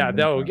 good. Yeah,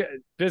 no,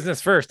 business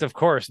first, of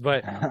course.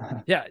 But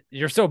yeah,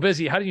 you're so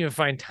busy. How do you even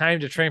find time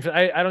to train for?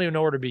 I don't even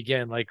know where to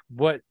begin. Like,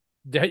 what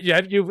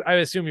have you? I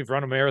assume you've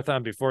run a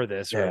marathon before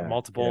this or Yeah,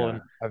 multiple, yeah.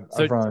 and I've,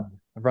 so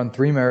I've run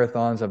 3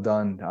 marathons. I've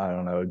done, I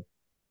don't know,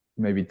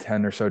 maybe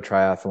 10 or so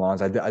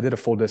triathlons. I did a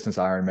full distance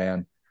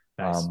Ironman,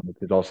 nice. which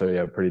is also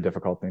a pretty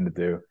difficult thing to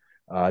do.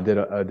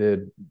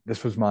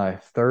 This was my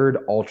third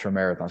ultra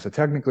marathon. So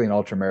technically an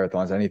ultra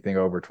marathon is anything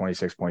over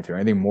 26.2,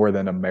 anything more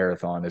than a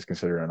marathon is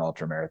considered an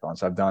ultra marathon.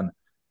 So I've done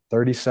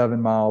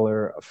 37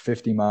 miler, a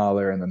 50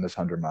 miler, and then this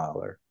 100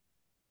 miler.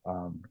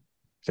 Um,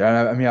 so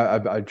I mean,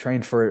 I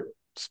trained for it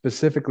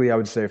specifically, I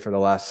would say, for the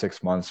last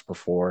 6 months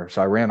before.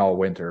 So I ran all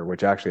winter,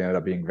 which actually ended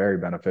up being very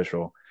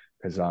beneficial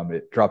because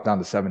it dropped down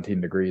to 17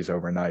 degrees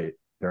overnight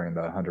during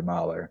the 100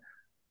 miler.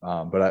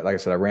 Like I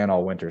said, I ran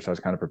all winter, so I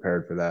was kind of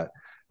prepared for that.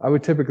 I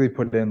would typically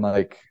put in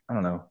like, I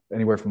don't know,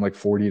 anywhere from like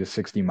 40 to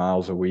 60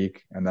 miles a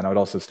week. And then I would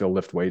also still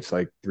lift weights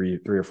like three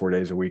or 4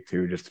 days a week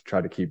too, just to try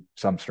to keep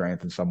some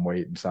strength and some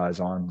weight and size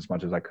on as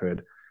much as I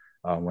could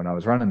when I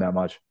was running that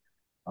much.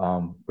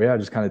 But yeah, I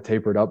just kind of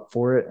tapered up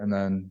for it and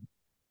then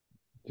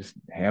just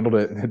handled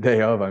it the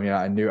day of. I mean,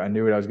 I knew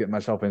what I was getting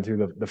myself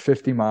into. The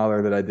 50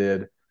 miler that I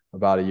did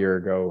about a year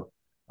ago,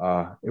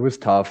 it was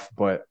tough,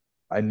 but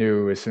I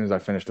knew as soon as I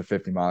finished the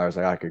 50 miler, I was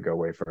like, I could go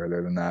way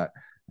further than that.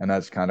 And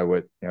that's kind of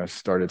what,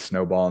 started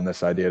snowballing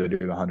this idea to do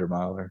the 100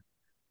 miler.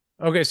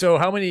 Okay, so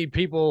how many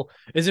people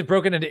is it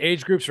broken into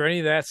age groups or any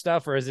of that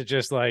stuff, or is it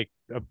just like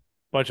a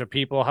bunch of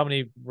people? How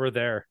many were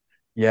there?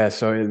 Yeah,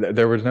 so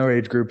there was no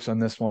age groups on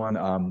this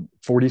one.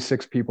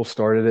 46 people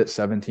started it,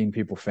 17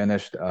 people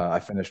finished. I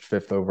finished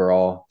fifth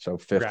overall, so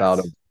fifth out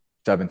of Congrats.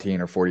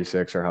 17 or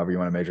 46 or however you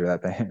want to measure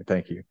that thing.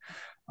 Thank you.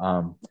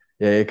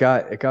 Yeah, it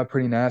got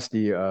pretty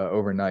nasty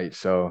overnight.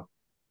 So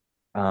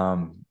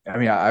I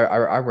mean,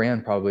 I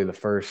ran probably the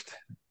first,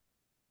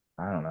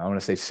 I don't know, I want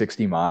to say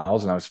 60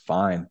 miles and I was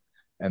fine.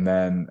 And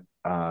then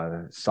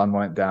sun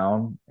went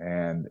down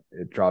and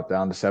it dropped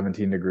down to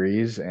 17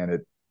 degrees and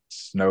it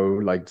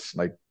snowed like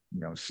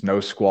snow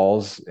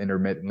squalls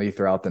intermittently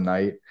throughout the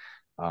night.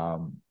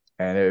 And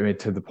I mean,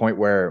 to the point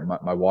where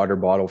my water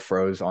bottle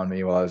froze on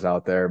me while I was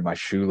out there. My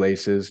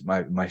shoelaces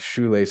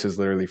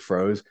literally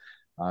froze.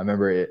 I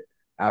remember it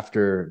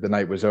after the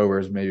night was over,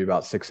 it was maybe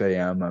about 6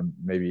 a.m. I'm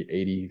maybe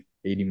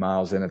 80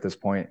 miles in at this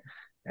point.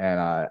 And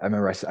I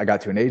remember I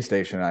got to an aid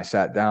station and I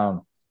sat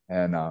down.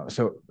 And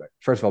so,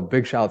 first of all,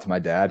 big shout out to my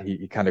dad.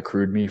 He kind of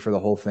crewed me for the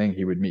whole thing.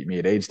 He would meet me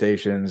at aid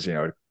stations,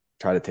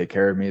 try to take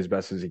care of me as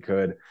best as he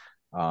could.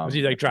 Was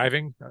he like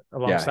driving Yeah,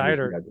 alongside,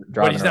 or but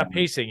driving he's not around.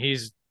 pacing?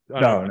 He's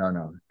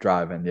No,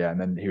 driving. Yeah, and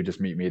then he would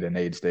just meet me at an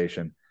aid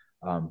station.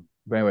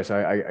 But anyway,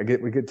 so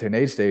we get to an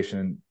aid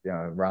station,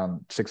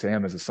 around 6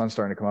 a.m. as the sun's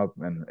starting to come up,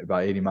 and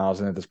about 80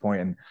 miles in at this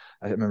point. And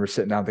I remember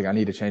sitting down thinking, I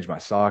need to change my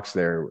socks.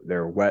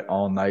 They're wet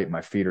all night.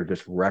 My feet are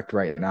just wrecked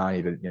right now. I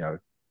need to,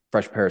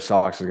 fresh pair of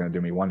socks is going to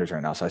do me wonders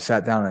right now. So I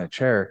sat down in a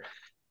chair.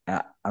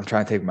 And I'm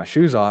trying to take my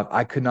shoes off.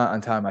 I could not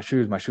untie my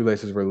shoes. My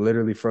shoelaces were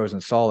literally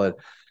frozen solid.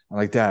 I'm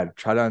like, Dad,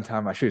 try to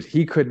untie my shoes.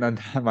 He couldn't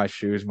untie my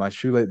shoes. My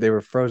shoelace, they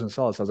were frozen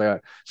solid. So I was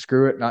like,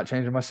 screw it, not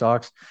changing my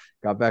socks.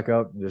 Got back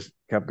up and just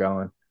kept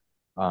going.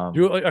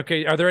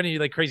 okay? Are there any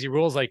like crazy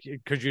rules? Like,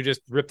 could you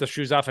just rip the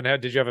shoes off and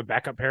did you have a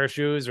backup pair of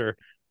shoes, or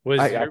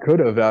I could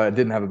have. I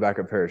didn't have a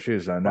backup pair of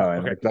shoes. I know.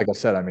 And okay? like I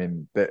said, I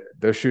mean,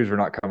 those shoes were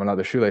not coming out.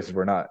 The shoelaces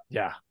were not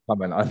Yeah.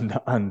 coming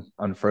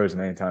unfrozen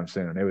anytime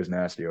soon. It was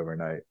nasty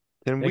overnight.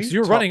 Can Thanks. we So you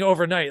were talk? running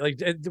overnight. Like,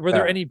 were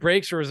there Yeah. any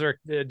breaks, or was there?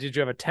 Did you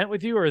have a tent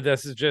with you, or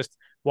this is just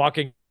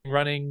walking,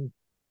 running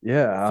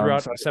Yeah.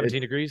 throughout So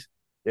 17 degrees?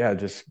 yeah,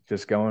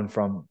 just going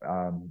from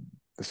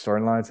the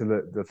starting line to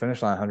the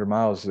finish line, 100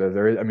 miles. I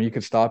mean, you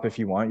could stop if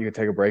you want, you could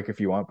take a break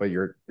if you want, but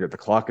the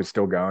clock is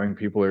still going.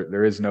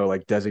 There is no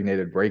like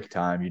designated break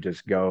time. You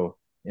just go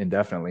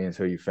indefinitely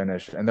until you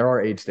finish. And there are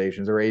aid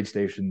stations. There are aid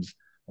stations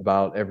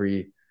about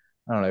every,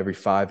 I don't know, every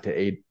 5 to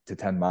 8 to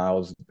 10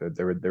 miles.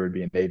 There would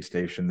be an aid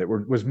station that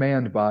was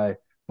manned by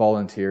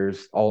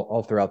volunteers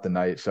all throughout the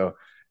night. So,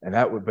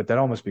 but that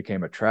almost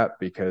became a trap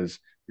because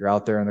you're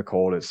out there in the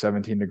cold. It's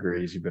 17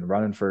 degrees. You've been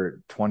running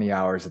for 20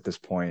 hours at this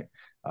point.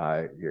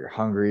 You're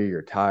hungry,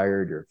 you're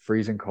tired, you're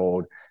freezing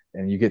cold,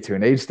 and you get to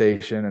an aid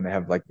station and they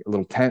have like a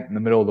little tent in the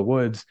middle of the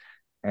woods,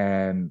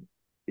 and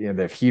they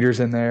have heaters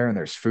in there and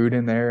there's food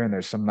in there and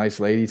there's some nice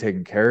lady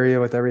taking care of you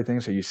with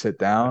everything. So you sit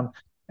down,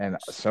 and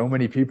so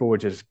many people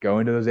would just go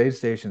into those aid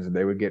stations and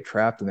they would get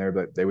trapped in there,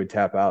 but they would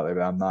tap out.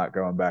 I'm not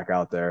going back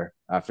out there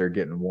after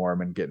getting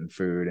warm and getting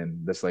food,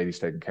 and this lady's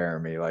taking care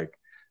of me. Like,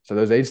 so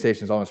those aid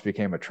stations almost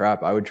became a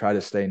trap. I would try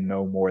to stay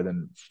no more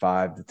than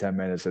 5 to 10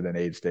 minutes at an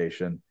aid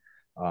station,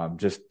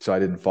 just so I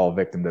didn't fall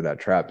victim to that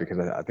trap, because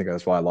I think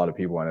that's why a lot of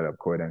people ended up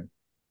quitting.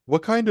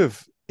 What kind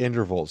of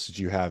intervals did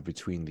you have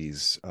between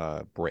these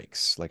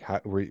breaks? Like,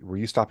 how were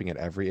you stopping at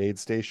every aid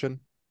station?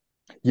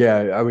 Yeah,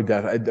 I would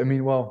definitely. I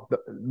mean, well,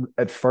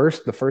 at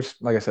first, the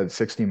first, like I said,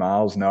 60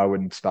 miles, no, I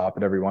wouldn't stop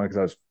at every one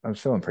because I was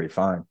feeling pretty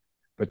fine.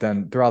 But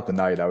then throughout the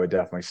night, I would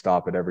definitely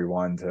stop at every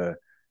one to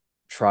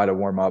try to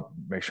warm up,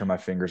 make sure my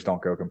fingers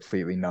don't go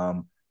completely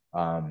numb.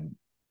 Um,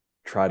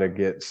 Try to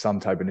get some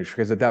type of nutrition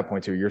because at that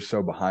point too, you're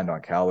so behind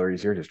on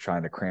calories. You're just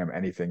trying to cram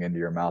anything into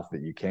your mouth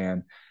that you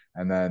can.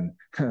 And then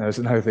there's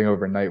another thing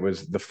overnight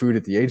was the food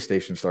at the aid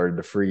station started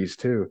to freeze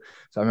too.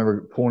 So I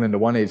remember pulling into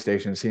one aid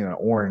station and seeing an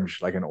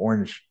orange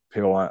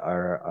peel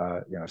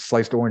or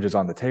sliced oranges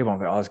on the table. I'm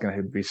like, oh, it's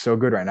gonna be so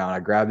good right now. And I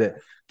grabbed it,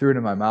 threw it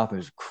in my mouth,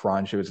 and just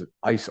crunch. It was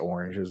ice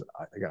orange. It was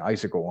like an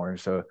icicle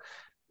orange, so it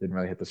didn't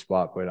really hit the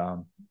spot. But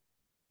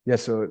yeah,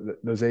 so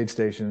those aid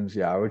stations,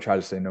 yeah, I would try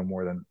to stay no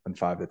more than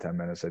 5 to 10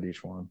 minutes at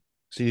each one.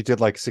 So you did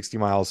like 60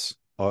 miles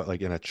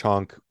like in a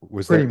chunk.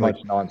 Was Pretty there like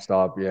much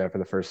nonstop, yeah, for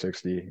the first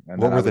 60,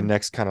 and what then were the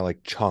next kind of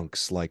like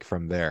chunks like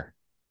from there?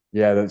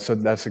 yeah, so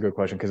that's a good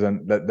question because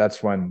then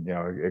that's when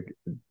it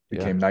Yeah.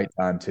 became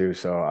nighttime too.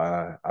 So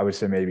I would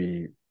say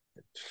maybe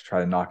just try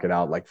to knock it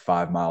out like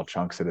 5 mile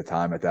chunks at a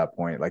time at that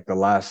point, like the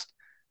last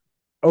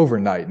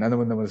overnight. And then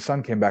when the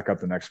sun came back up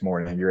the next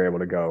morning, you're able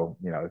to go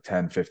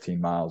 10,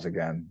 15 miles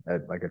again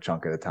at like a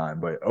chunk at a time.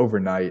 But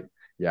overnight,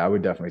 yeah, I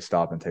would definitely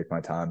stop and take my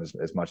time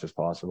as much as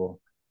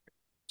possible.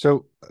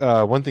 So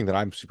one thing that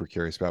I'm super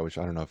curious about, which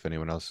I don't know if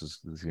anyone else is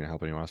going to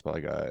help anyone else, but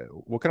like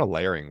what kind of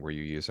layering were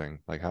you using?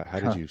 Like how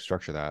did you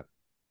structure that?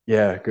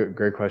 Yeah,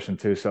 great question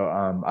too. So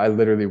I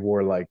literally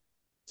wore like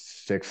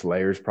 6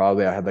 layers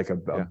probably. I had like a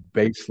Yeah.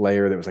 base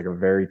layer that was like a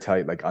very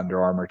tight, like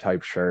Under Armour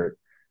type shirt.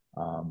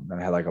 And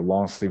I had like a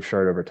long sleeve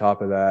shirt over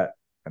top of that,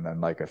 and then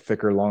like a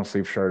thicker long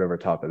sleeve shirt over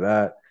top of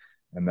that.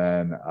 And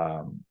then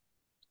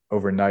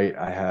overnight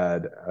I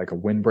had like a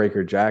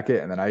windbreaker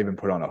jacket, and then I even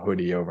put on a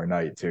hoodie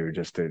overnight too,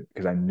 just to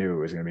because I knew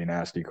it was gonna be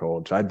nasty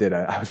cold. So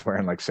I was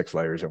wearing like 6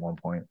 layers at one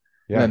point.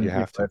 And Yeah, then you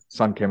have to. the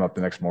sun came up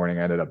the next morning.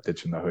 I ended up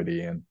ditching the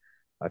hoodie, and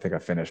I think I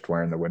finished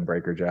wearing the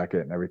windbreaker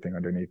jacket and everything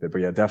underneath it.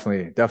 But yeah,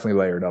 definitely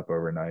layered up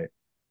overnight.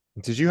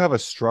 Did you have a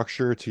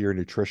structure to your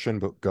nutrition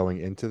but going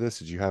into this?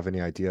 Did you have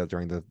any idea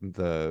during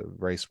the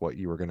race what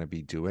you were going to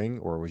be doing,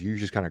 or were you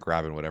just kind of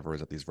grabbing whatever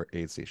was at these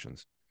aid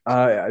stations?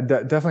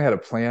 Definitely had a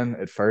plan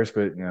at first,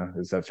 but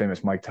there's that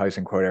famous Mike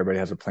Tyson quote: "Everybody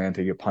has a plan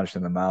to get punched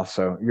in the mouth."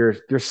 So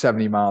you're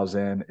 70 miles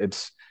in.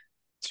 It's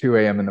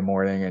 2 a.m. in the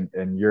morning,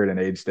 and you're at an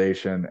aid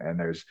station, and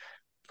there's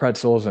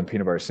pretzels and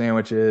peanut butter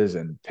sandwiches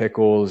and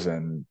pickles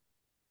and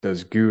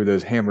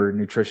those hammer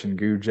nutrition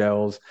goo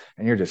gels,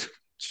 and you're just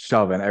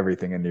shoving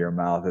everything into your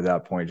mouth at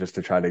that point just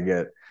to try to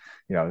get,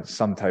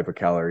 some type of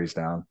calories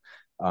down.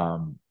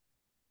 Um,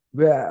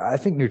 yeah, I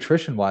think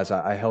nutrition wise,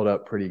 I held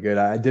up pretty good.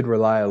 I did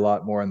rely a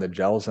lot more on the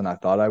gels than I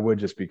thought I would,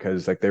 just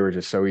because like they were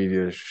just so easy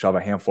to shove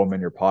a handful of them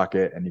in your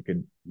pocket and you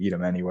could eat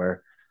them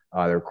anywhere.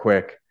 They're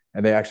quick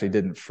and they actually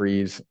didn't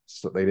freeze.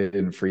 So they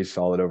didn't freeze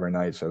solid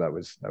overnight. So that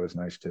was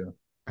nice too.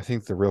 I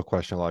think the real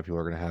question a lot of people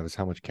are going to have is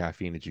how much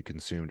caffeine did you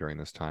consume during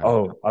this time?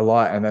 Oh, a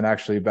lot. And then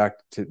actually back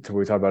to what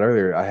we talked about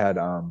earlier, I had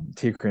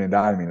T-cream and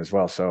diamine as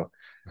well. So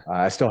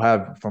I still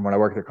have from when I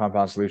worked at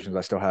Compound Solutions,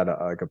 I still had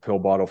like a pill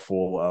bottle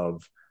full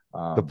of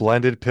The um,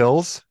 blended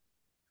pills?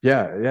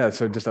 yeah.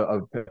 So just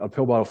a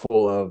pill bottle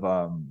full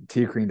of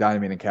T-cream,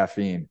 diamine, and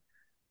caffeine,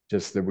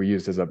 just that we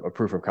used as a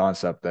proof of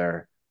concept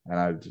there.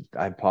 And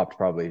I popped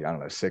probably, I don't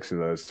know, 6 of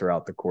those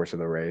throughout the course of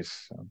the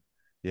race. So,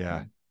 Yeah,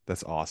 yeah.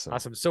 that's awesome.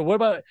 Awesome. So what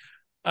about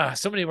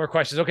so many more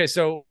questions. Okay,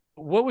 so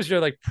what was your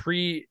like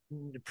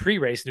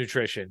pre-race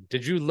nutrition?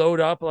 Did you load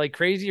up like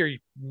crazy, or you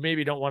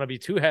maybe don't want to be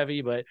too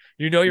heavy, but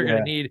you're going to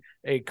Yeah. need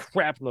a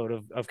crap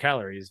load of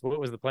calories? What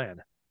was the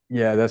plan?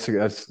 Yeah, that's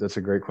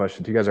a great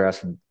question. You guys are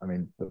asking, I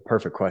mean, the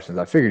perfect questions.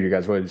 I figured you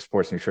guys would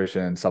sports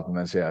nutrition and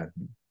supplements. Yeah,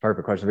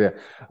 perfect question. But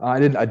yeah,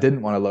 I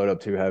didn't want to load up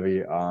too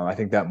heavy. I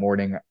think that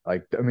morning,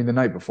 like I mean, the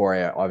night before,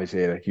 I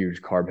obviously ate a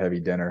huge carb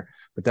heavy dinner.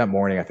 But that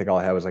morning, I think all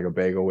I had was like a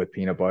bagel with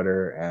peanut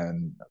butter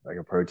and like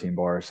a protein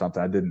bar or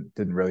something. I didn't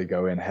really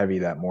go in heavy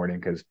that morning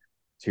because,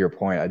 to your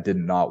point, I did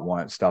not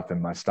want stuff in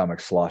my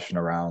stomach sloshing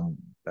around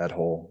that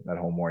whole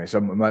morning.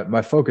 So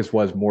my focus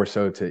was more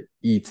so to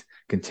eat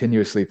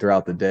continuously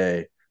throughout the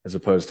day as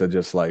opposed to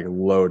just like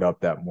load up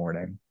that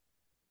morning.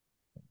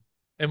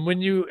 So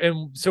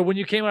when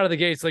you came out of the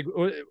gates, like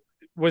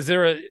was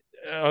there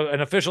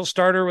an official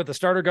starter with the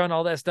starter gun,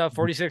 all that stuff?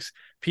 46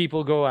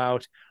 people go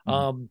out.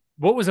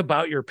 What was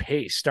about your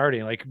pace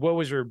starting? Like what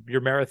was your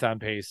marathon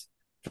pace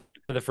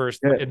for the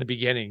first Yeah, in the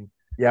beginning?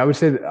 yeah, I would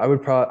say that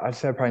I'd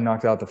say I probably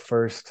knocked out the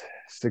first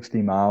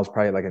 60 miles,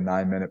 probably like a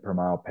 9 minute per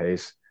mile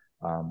pace.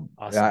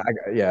 Awesome.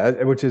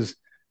 Yeah, which is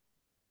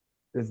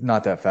it's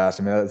not that fast.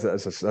 I mean,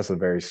 that's a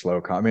very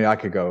slow. I mean, I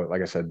could go,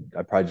 like I said,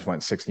 I probably just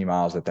went 60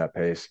 miles at that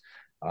pace.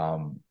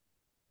 Um,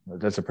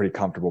 that's a pretty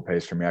comfortable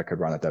pace for me. I could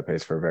run at that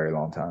pace for a very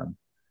long time.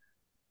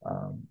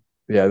 Um,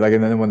 yeah, like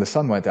and then when the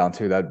sun went down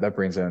too, that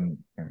brings in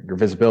your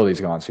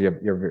visibility's gone. So you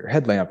have your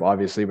headlamp,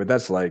 obviously, but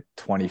that's like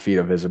 20 feet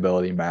of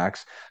visibility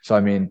max. So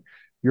I mean,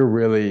 you're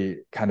really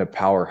kind of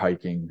power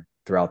hiking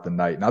throughout the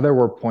night. Now there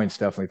were points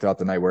definitely throughout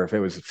the night where if it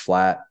was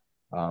flat,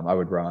 I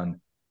would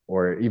run,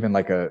 or even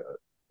like a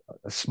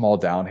small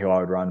downhill I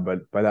would run.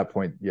 But by that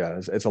point, yeah,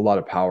 it's a lot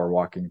of power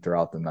walking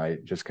throughout the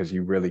night just because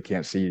you really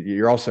can't see.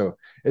 You're also,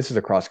 this is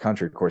a cross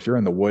country course. You're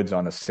in the woods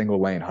on a single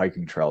lane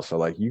hiking trail. So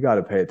like you got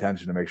to pay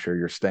attention to make sure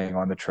you're staying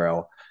on the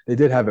trail. They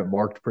did have it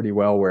marked pretty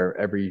well where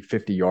every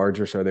 50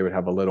 yards or so, they would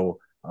have a little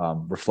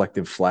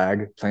reflective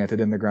flag planted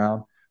in the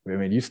ground. I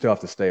mean, you still have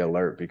to stay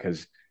alert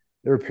because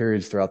there were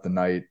periods throughout the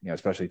night,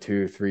 especially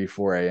 2, 3,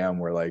 4 a.m.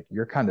 where like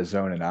you're kind of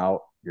zoning out.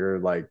 You're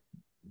like,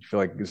 you feel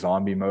like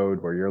zombie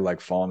mode where you're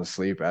like falling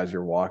asleep as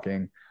you're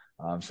walking.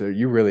 So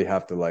you really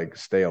have to like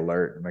stay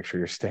alert and make sure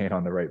you're staying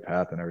on the right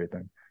path and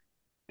everything.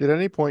 Did at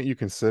any point you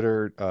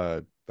consider,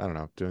 I don't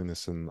know, doing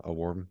this in a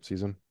warm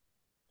season?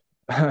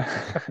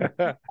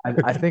 I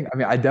think, I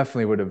mean, I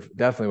definitely would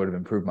have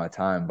improved my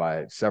time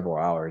by several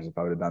hours if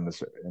I would have done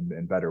this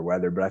in better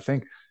weather. But I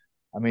think,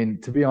 I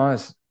mean, to be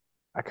honest,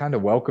 I kind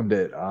of welcomed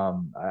it.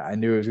 I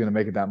knew it was going to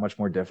make it that much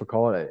more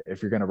difficult.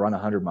 If you're going to run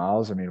 100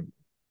 miles, I mean,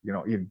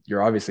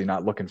 you're obviously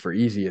not looking for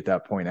easy at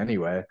that point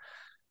anyway.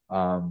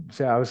 So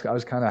yeah, I was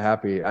kind of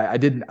happy. I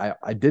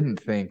didn't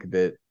think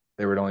that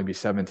there would only be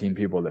 17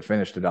 people that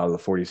finished it out of the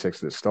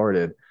 46 that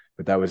started,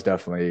 but that was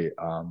definitely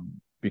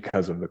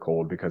because of the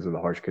cold, because of the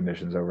harsh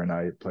conditions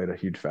overnight, played a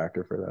huge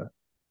factor for that.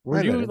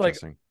 Were you like,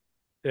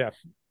 yeah,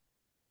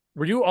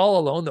 were you all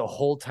alone the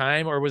whole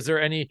time, or was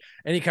there any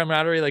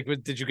camaraderie? Like,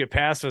 did you get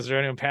passed? Was there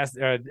anyone passed?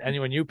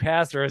 Anyone you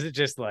passed, or is it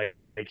just like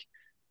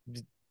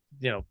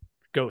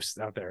ghosts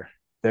out there?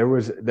 There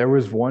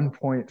was one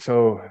point.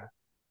 So,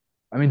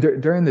 I mean,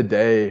 during the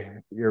day,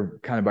 you're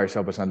kind of by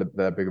yourself. It's not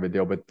that big of a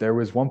deal. But there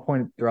was one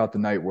point throughout the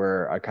night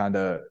where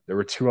there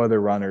were 2 other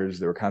runners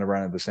that were kind of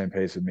running at the same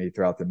pace as me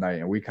throughout the night.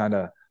 And we kind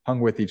of hung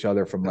with each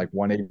other from like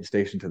one aid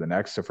station to the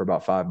next. So for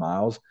about 5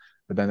 miles.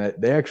 But then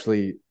they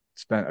actually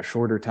spent a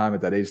shorter time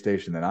at that aid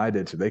station than I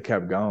did. So they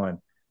kept going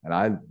and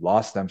I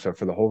lost them. So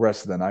for the whole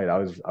rest of the night, I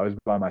was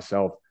by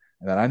myself.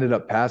 And then I ended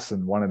up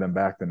passing one of them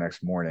back the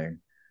next morning.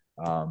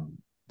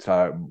 So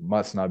I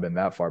must not have been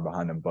that far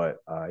behind him, but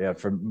yeah,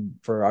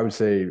 for I would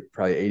say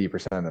probably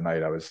 80% of the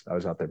night, I was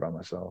out there by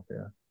myself.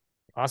 Yeah.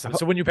 Awesome.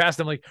 So when you passed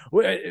them, like,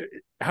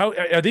 how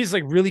are these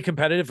like really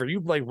competitive? Are you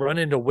like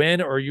running to win,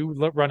 or are you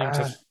running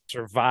to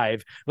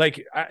survive?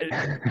 Like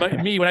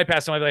me, when I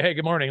passed them, I'd be like, "Hey,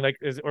 good morning." Like,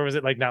 or was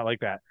it like not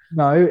like that?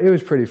 No, it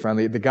was pretty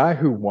friendly. The guy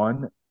who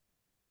won,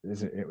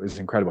 it was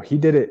incredible. He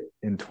did it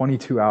in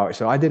 22 hours.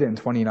 So I did it in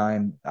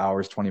 29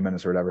 hours, 20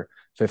 minutes or whatever,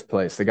 5th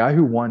place. The guy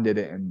who won did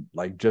it in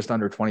like just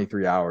under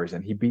 23 hours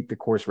and he beat the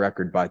course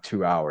record by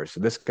 2 hours. So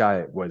this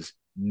guy was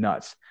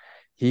nuts.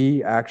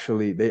 He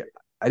actually,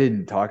 I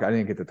didn't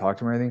get to talk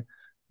to him or anything,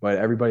 but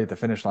everybody at the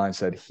finish line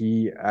said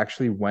he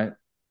actually went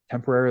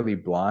temporarily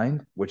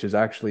blind, which is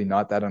actually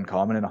not that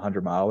uncommon in a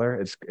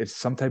 100-miler. It's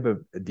some type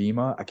of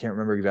edema. I can't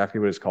remember exactly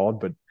what it's called,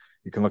 but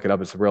you can look it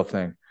up. It's a real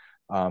thing.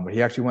 But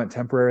he actually went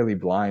temporarily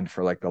blind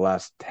for like the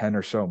last 10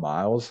 or so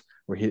miles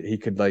where he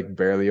could like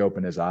barely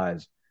open his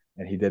eyes,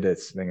 and he did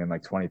his thing in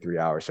like 23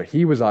 hours. So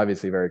he was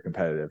obviously very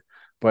competitive,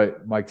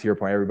 but Mike, to your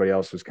point, everybody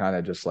else was kind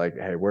of just like,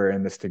 hey, we're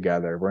in this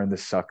together. We're in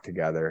this suck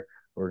together.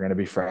 We're going to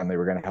be friendly.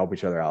 We're going to help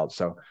each other out.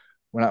 So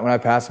when I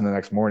passed him the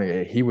next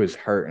morning, he was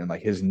hurt and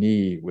like his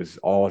knee was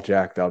all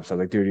jacked up. So I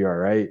was like, dude, you all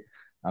right?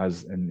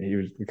 And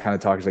we kind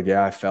of talked. He's like,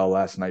 yeah, I fell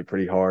last night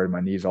pretty hard.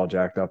 My knee's all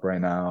jacked up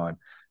right now. And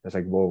it's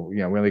like, well,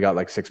 we only got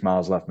like 6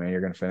 miles left, man. You're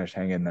going to finish.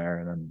 Hang in there.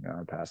 And then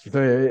I passed. So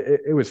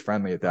it was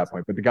friendly at that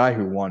point. But the guy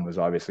who won was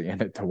obviously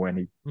in it to win.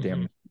 He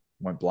damn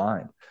went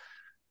blind.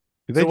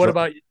 So what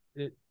about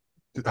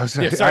I have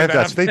to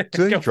ask,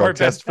 do they drug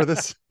test for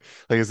this?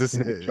 Like, is this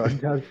drug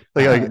test?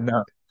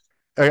 No.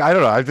 I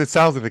don't know. It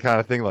sounds like the kind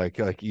of thing like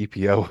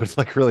EPO would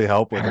like really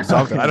help with or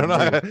something. I don't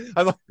know.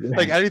 I'm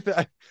like anything.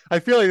 I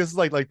feel like this is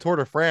like Tour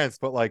de France,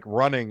 but like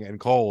running and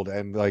cold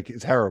and like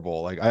it's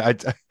terrible. Like I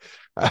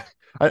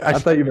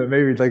thought you meant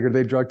maybe like are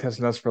they drug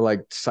testing us for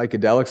like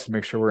psychedelics to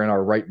make sure we're in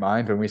our right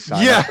mind when we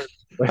sign up?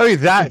 Yeah, I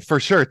mean that for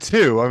sure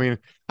too. I mean,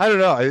 I don't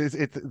know.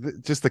 It's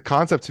just the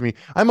concept to me.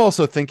 I'm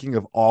also thinking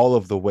of all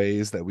of the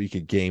ways that we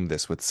could game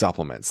this with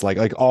supplements,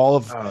 like all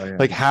of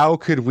like how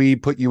could we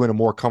put you in a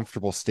more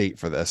comfortable state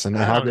for this? And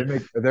how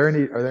are there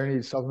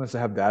any supplements that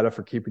have data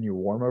for keeping you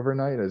warm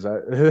overnight? Is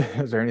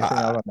there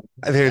anything?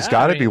 There's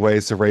got to be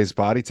ways to raise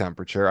body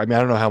temperature. I mean,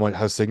 I don't know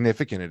how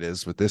significant it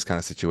is with this kind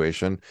of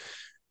situation.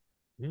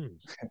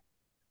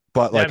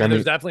 But like, I mean,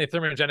 there's definitely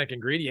thermogenic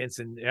ingredients,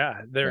 and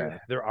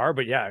there are,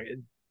 but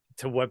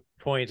to what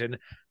point and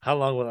how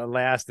long will it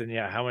last, and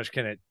how much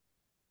can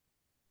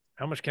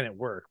it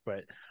work?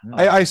 But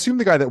I assume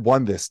the guy that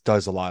won this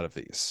does a lot of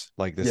these.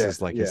 Like this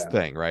is like his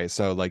thing, right?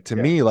 So like to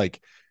me,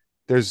 like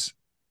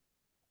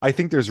I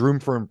think there's room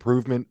for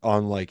improvement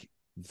on like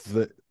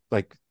the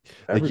like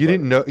you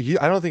didn't know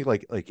I don't think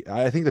like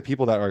I think the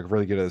people that are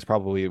really good at this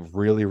probably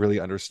really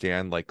really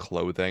understand like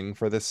clothing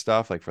for this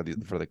stuff, like for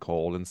the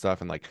cold and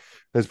stuff, and like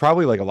there's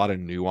probably like a lot of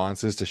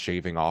nuances to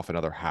shaving off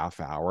another half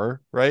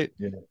hour, right?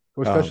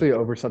 Well, especially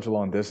over such a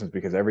long distance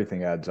because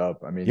everything adds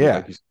up. I mean,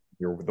 like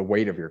the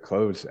weight of your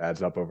clothes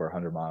adds up over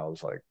 100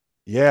 miles. Like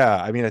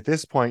Yeah, I mean, at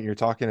this point, you're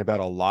talking about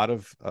a lot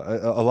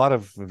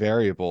of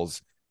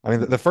variables. I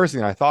mean, the first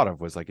thing I thought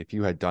of was like if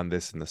you had done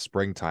this in the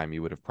springtime,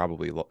 you would have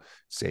probably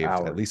saved at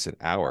Hours. least an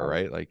hour, Hours.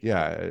 right? Like,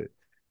 yeah,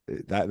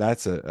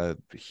 that's a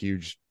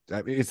huge.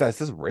 I mean, it's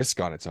this risk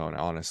on its own.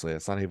 Honestly,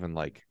 it's not even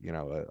like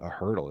a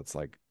hurdle. It's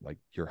like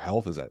your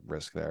health is at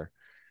risk there.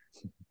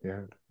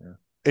 Yeah. Yeah.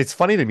 It's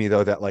funny to me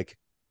though that like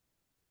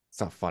it's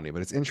not funny,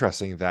 but it's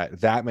interesting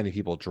that that many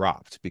people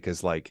dropped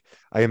because like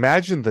I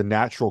imagine the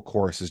natural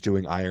course is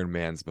doing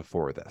Ironmans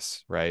before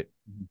this, right?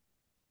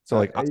 So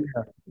like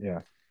Yeah. Yeah.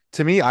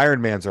 to me,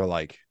 Ironmans are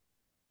like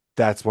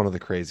that's one of the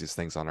craziest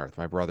things on earth.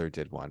 My brother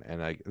did one, and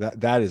like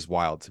that is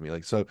wild to me.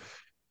 Like so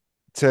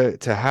to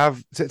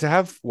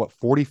have what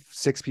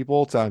 46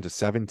 people down to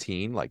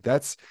 17, like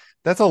that's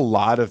a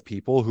lot of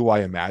people who I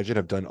imagine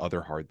have done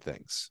other hard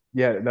things.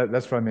 Yeah,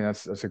 that's what I mean.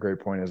 That's a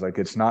great point. Is like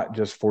it's not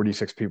just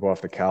 46 people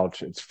off the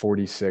couch; it's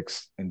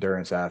 46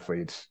 endurance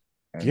athletes,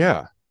 and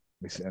Yeah.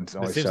 it's It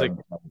only seems like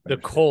seven the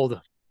finishers.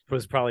 cold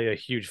was probably a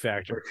huge For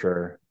factor.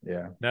 sure.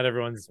 Yeah, Not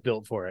everyone's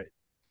built for it.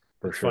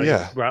 for It's funny. sure.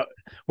 Yeah.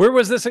 Where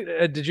was this?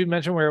 Did you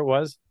mention where it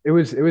was? It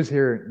was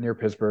here near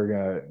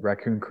Pittsburgh,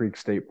 Raccoon Creek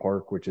State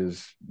Park, which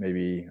is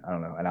maybe I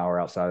don't know an hour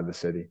outside of the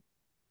city.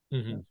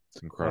 Mm-hmm. Yeah. It's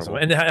Awesome. incredible.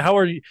 And how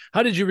are you?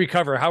 How did you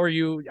recover? How are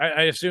you?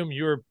 I assume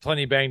you were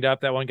plenty banged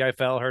up. That one guy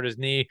fell, hurt his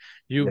knee.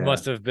 You Yeah.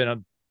 must have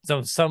been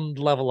some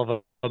level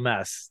of a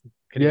mess.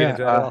 Can you get Yeah.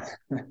 into that at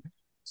all?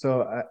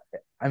 So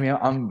I mean,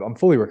 I'm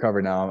fully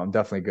recovered now. I'm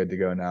definitely good to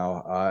go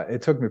now.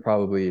 It took me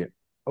probably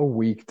a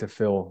week to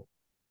feel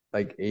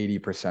like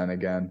 80%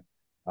 again.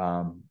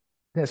 Um,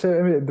 yeah, so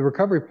I mean, the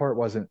recovery part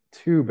wasn't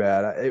too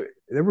bad.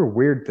 There were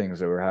weird things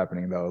that were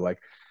happening though. Like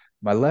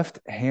my left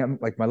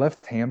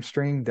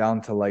hamstring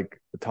down to like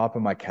the top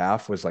of my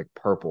calf was like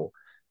purple,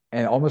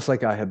 and almost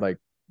like I had like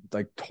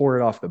tore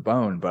it off the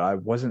bone. But I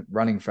wasn't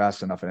running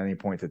fast enough at any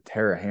point to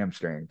tear a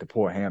hamstring to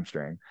pull a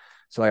hamstring.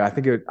 So like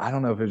I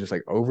don't know if it was just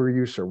like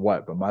overuse or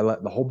what, but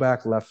the whole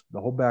back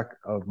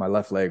of my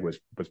left leg was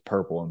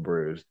purple and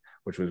bruised,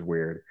 which was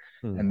weird.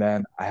 Hmm. And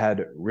then I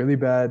had really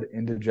bad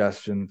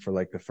indigestion for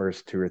like the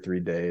first 2 or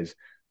 3 days.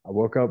 I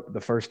woke up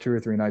the first 2 or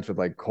 3 nights with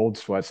like cold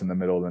sweats in the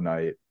middle of the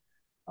night.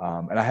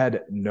 And I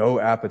had no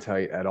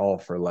appetite at all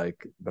for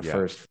like the Yeah.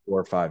 first 4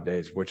 or 5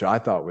 days, which I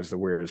thought was the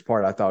weirdest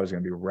part. I thought I was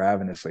going to be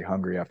ravenously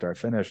hungry after I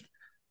finished,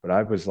 but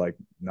I was like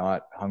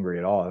not hungry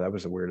at all. That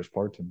was the weirdest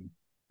part to me.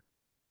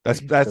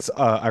 That's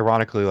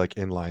ironically like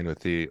in line with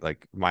the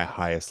like my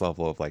highest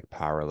level of like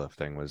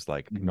powerlifting was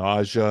like Mhm.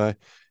 nausea,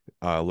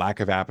 lack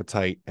of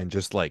appetite, and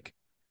just like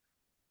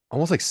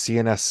almost like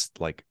CNS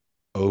like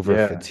over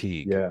Yeah,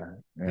 fatigue. yeah,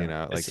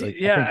 yeah. Like I think,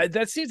 Yeah,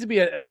 that seems to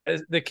be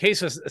the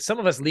case with some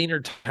of us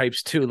leaner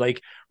types too.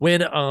 Like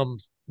when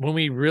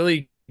we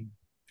really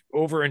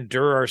over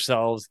endure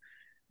ourselves,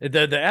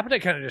 the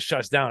appetite kind of just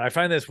shuts down. I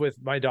find this with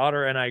my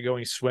daughter and I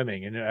going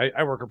swimming, and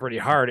I work her pretty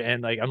hard,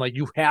 and like I'm like,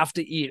 you have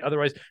to eat,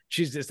 otherwise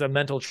she's just a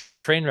mental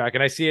train wreck.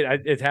 And I see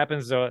it; it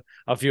happens to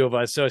a few of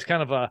us. So it's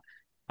kind of a,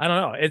 I don't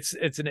know.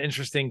 It's an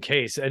interesting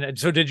case. And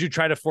so, did you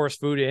try to force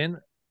food in,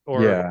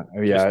 or yeah,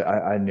 just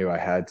I knew I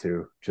had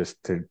to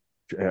just to,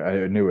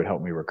 I knew it would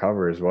help me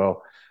recover as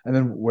well. And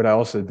then what I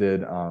also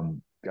did,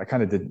 I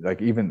kind of did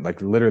like even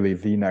like literally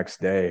the next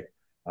day,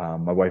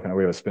 my wife and I,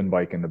 we have a spin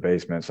bike in the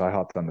basement. So I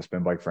hopped on the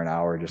spin bike for an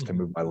hour just to Mhm.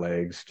 move my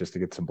legs, just to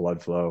get some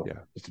blood flow, yeah.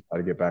 just to try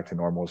to get back to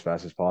normal as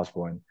fast as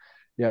possible. And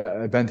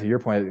yeah, Ben, to your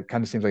point, it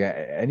kind of seems like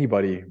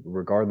anybody,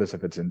 regardless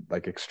if it's in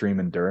like extreme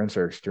endurance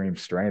or extreme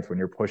strength, when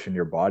you're pushing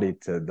your body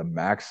to the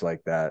max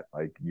like that,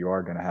 like you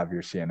are going to have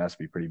your CNS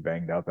be pretty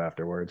banged up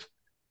afterwards.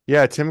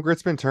 Yeah, Tim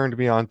Gritzman turned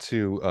me on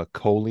to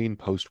choline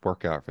post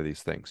workout for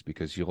these things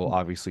because you'll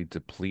obviously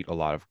deplete a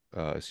lot of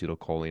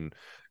acetylcholine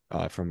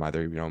from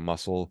either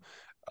muscle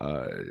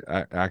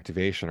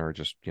activation or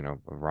just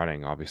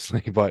running,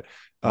 obviously. But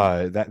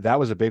that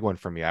was a big one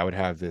for me. I would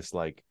have this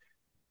like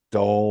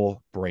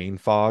dull brain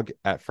fog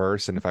at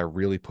first, and if I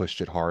really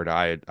pushed it hard,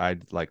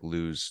 I'd like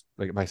lose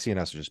like my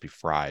CNS would just be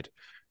fried.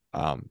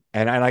 And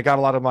I got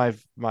a lot of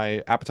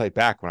my appetite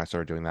back when I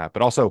started doing that,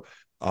 but also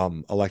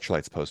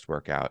electrolytes post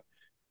workout.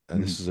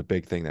 And this Mhm. is a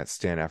big thing that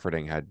Stan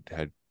Efferding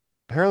had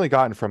apparently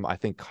gotten from I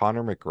think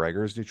Conor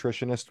McGregor's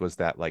nutritionist was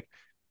that like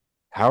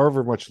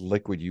however much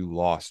liquid you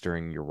lost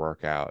during your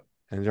workout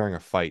and during a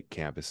fight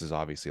camp, this is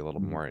obviously a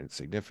little Mhm. more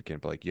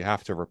insignificant, but like you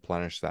have to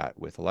replenish that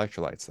with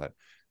electrolytes,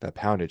 that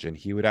poundage. And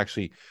he would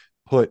actually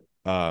put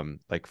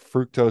like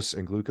fructose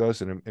and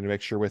glucose in a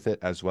mixture with it,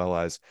 as well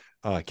as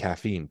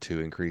caffeine to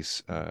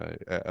increase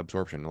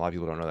absorption. A lot of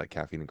people don't know that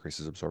caffeine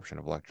increases absorption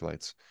of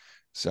electrolytes.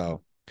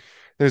 So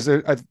there's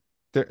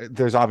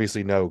there's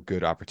obviously no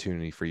good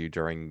opportunity for you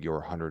during your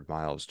 100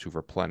 miles to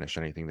replenish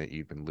anything that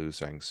you've been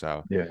losing.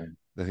 So Yeah.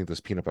 I think those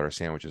peanut butter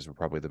sandwiches were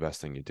probably the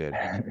best thing you did.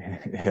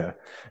 Yeah,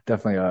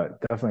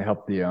 definitely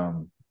help the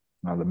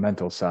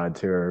mental side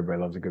too.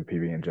 Everybody loves a good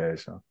PB&J.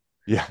 So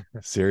Yeah,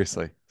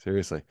 seriously.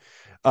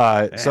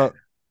 man. So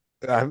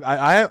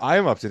I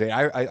am up to date.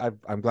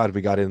 I'm glad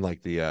we got in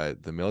like the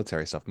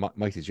military stuff.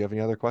 Mike, did you have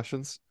any other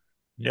questions?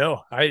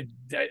 No, I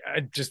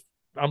just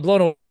I'm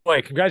blown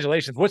boy,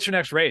 congratulations. What's your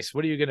next race?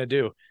 What are you going to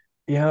do?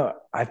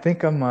 I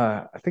think I'm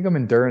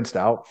enduranced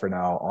out for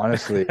now.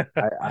 Honestly,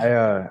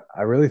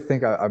 I really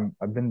think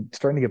I've been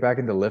starting to get back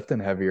into lifting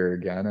heavier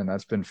again, and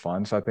that's been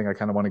fun. So I think I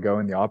kind of want to go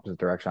in the opposite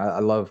direction. I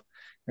love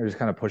just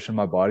kind of pushing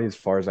my body as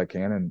far as I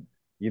can in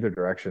either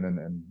direction,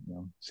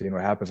 and seeing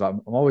what happens.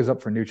 I'm always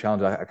up for new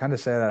challenges. I kind of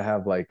say that I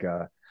have like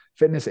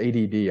fitness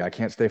ADD. I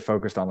can't stay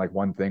focused on like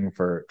one thing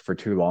for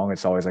too long.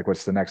 It's always like,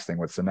 what's the next thing?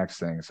 What's the next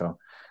thing? So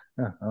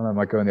yeah, I don't know. I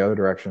might go in the other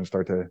direction and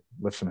start to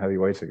lift some heavy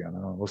weights again. I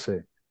don't know. We'll see.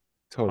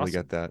 Totally Awesome.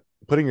 get that.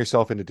 Putting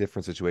yourself into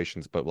different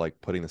situations, but like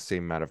putting the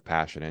same amount of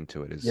passion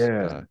into it is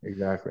Yeah,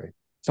 exactly.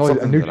 It's always a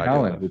something new that I do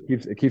challenge.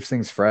 love. It keeps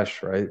things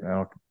fresh, right? I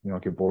don't you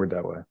don't get bored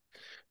that way.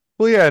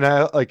 Well, yeah, and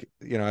I like,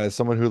 as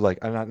someone who like,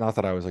 I'm not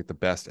that I was like the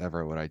best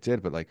ever at what I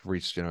did, but like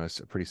reached, a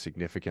pretty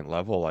significant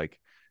level, like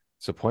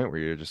it's a point where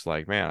you're just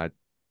like, man,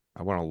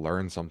 I want to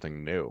learn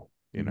something new.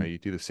 Mhm. You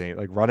do the same,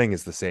 like running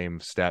is the same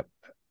step.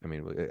 I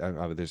mean,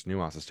 there's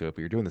nuances to it,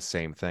 but you're doing the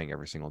same thing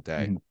every single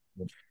day.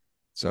 Mhm.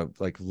 So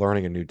like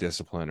learning a new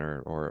discipline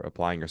or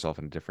applying yourself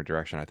in a different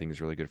direction, I think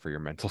is really good for your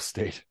mental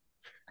state.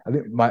 I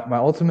think my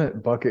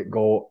ultimate bucket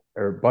goal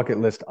or bucket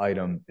list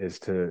item is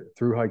to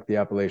through hike the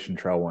Appalachian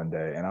Trail one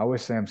day. And I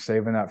always say I'm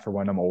saving that for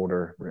when I'm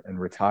older and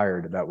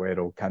retired. That way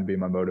it'll kind of be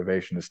my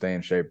motivation to stay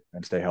in shape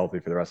and stay healthy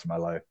for the rest of my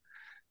life.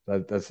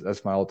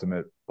 That's my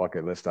ultimate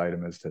bucket list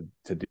item is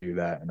to do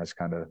that. And that's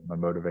kind of my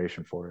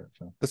motivation for it.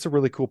 So That's a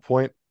really cool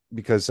point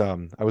because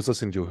I was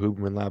listening to a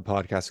Huberman Lab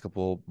podcast a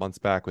couple months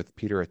back with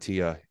Peter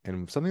Attia,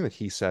 and something that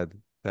he said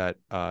that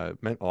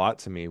meant a lot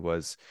to me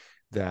was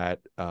that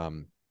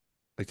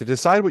like to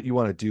decide what you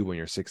want to do when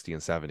you're 60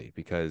 and 70,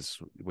 because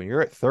when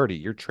you're at 30,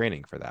 you're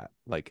training for that.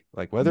 Like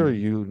whether Mhm.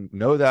 you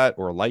know that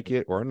or like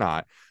it or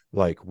not,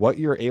 like what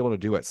you're able to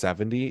do at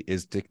 70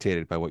 is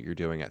dictated by what you're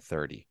doing at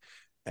 30.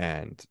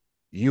 And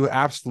you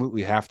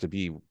absolutely have to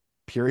be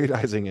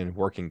periodizing and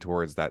working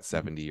towards that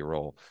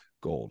 70-year-old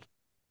goal.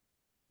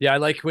 Yeah, I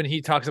like when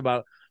he talks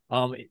about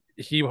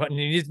he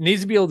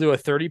needs to be able to do a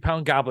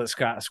 30-pound goblet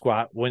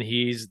squat when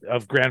he's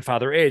of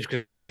grandfather age,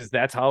 because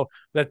that's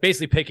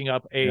basically picking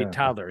up a Yeah.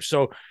 toddler.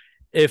 So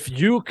if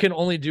you can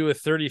only do a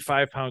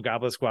 35-pound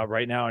goblet squat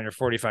right now and you're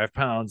 45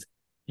 pounds,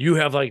 you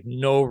have like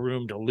no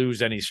room to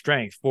lose any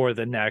strength for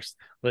the next,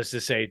 let's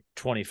just say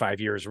 25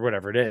 years or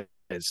whatever it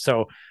is.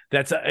 So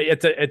it's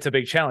a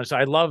big challenge. So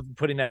I love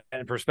putting that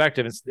in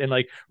perspective and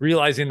like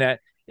realizing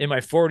that in my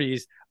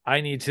 40s,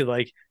 I need to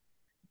like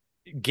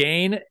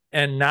gain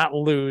and not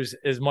lose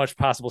as much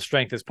possible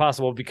strength as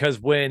possible, because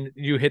when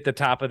you hit the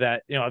top of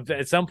that,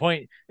 at some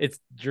point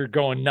you're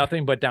going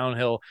nothing but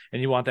downhill, and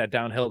you want that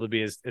downhill to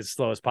be as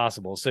slow as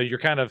possible. So you're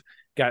kind of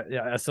got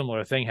a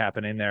similar thing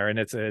happening there, and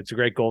it's a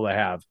great goal to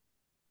have.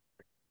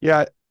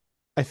 Yeah,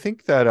 I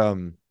think that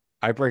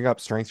I bring up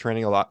strength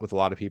training a lot with a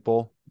lot of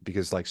people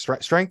because like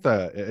strength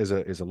is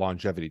a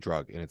longevity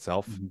drug in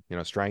itself.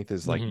 Mhm. Strength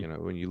is like,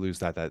 Mm-hmm. when you lose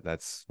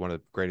that's one of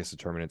the greatest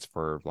determinants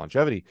for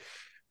longevity.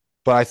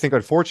 But I think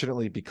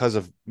unfortunately, because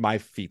of my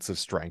feats of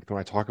strength, when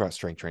I talk about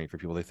strength training for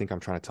people, they think I'm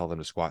trying to tell them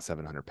to squat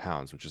 700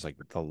 pounds, which is like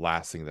the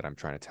last thing that I'm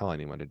trying to tell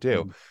anyone to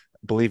do. Mhm.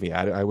 Believe me,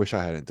 I wish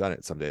I hadn't done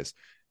it some days.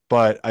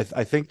 But I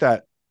think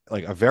that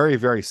like a very,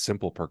 very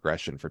simple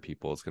progression for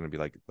people is going to be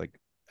like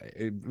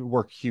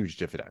work huge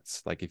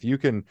dividends. Like if you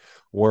can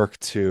work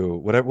to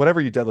whatever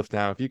you deadlift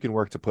now, if you can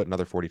work to put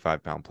another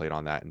 45-pound plate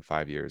on that in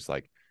 5 years,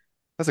 like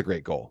that's a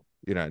great goal,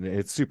 and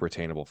it's super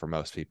attainable for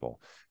most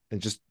people.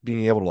 And just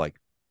being able to like,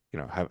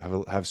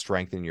 have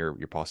strength in your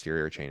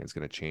posterior chain is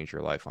going to change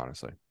your life,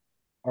 honestly.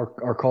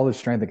 Our college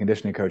strength and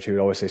conditioning coach, he would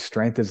always say,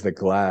 "Strength is the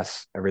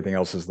glass, everything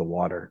else is the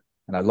water."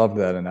 And I love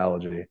that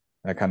analogy.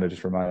 That kind of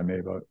just reminded me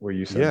about what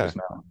you said Yeah. just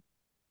now.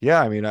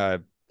 Yeah. I mean,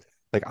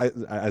 like I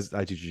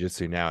do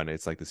jujitsu now, and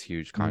it's like this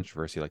huge Mhm.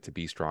 controversy, like to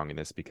be strong in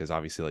this, because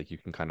obviously like you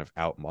can kind of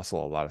out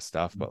muscle a lot of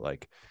stuff, Mhm. but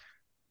like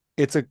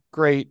it's a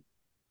great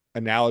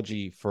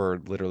analogy for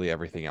literally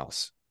everything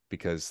else,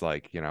 because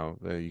like you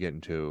get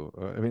into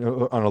I mean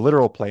on a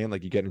literal plane,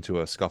 like you get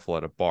into a scuffle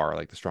at a bar,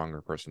 like the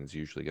stronger person is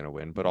usually going to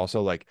win, but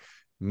also like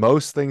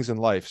most things in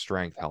life,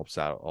 strength helps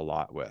out a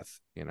lot with,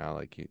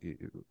 like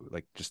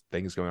like just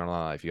things going on in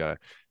life. You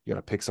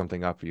gotta pick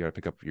something up, you gotta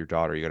pick up your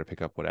daughter, you gotta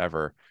pick up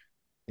whatever.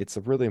 It's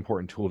a really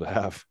important tool to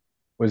have.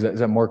 Is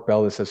that Mark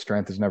Bell that says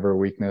strength is never a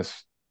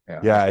weakness?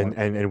 Yeah, Yeah, that's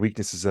one. and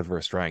weakness is ever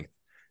a strength.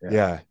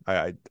 Yeah,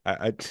 Yeah,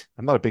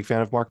 I'm not a big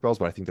fan of Mark Bell's,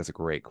 but I think that's a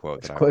great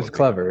quote that I it's would read.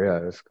 clever.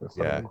 Yeah, it's a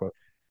clever Yeah. quote.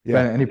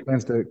 Yeah. Ben, any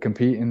plans to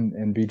compete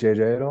in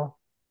BJJ at all?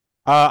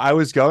 I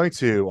was going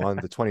to on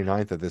the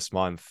 29th of this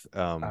month,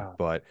 Ah,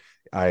 but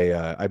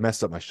I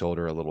messed up my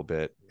shoulder a little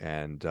bit,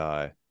 and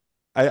I,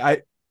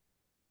 I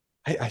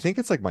I think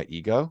it's like my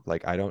ego.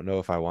 Like I don't know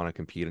if I want to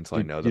compete until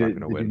I know that I'm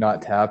going to did you win.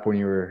 not tap when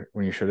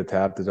you should have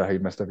tapped? Is that how you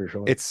messed up your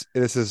shoulder?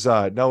 This is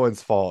no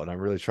one's fault, and I'm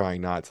really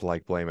trying not to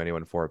like blame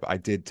anyone for it. But I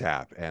did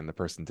tap, and the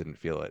person didn't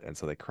feel it, and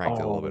so they cranked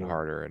it a little bit Oh,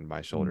 harder, and my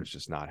mm, shoulder's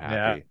just not Yeah,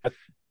 happy.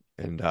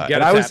 And you and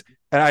gotta I was tap.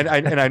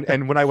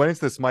 And when I went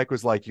into this, Mike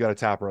was like, "You got to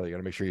tap early. You got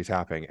to make sure you're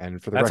tapping."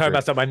 And for the That's how I record,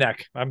 messed up my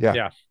neck.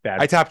 Yeah,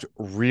 bad. I tapped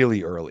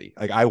really early.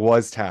 Like I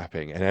was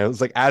tapping, and it was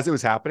like as it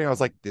was happening, I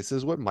was like, "This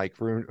is what Mike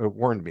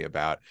warned me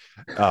about."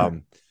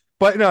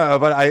 But no,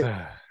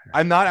 but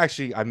I'm not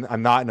actually.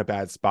 I'm not in a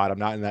bad spot. I'm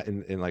not in that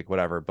in like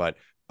whatever. But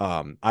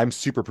I'm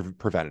super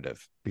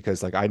preventative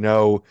because like I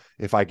know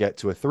if I get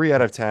to a 3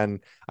 out of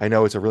 10, I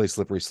know it's a really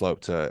slippery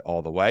slope to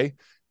all the way.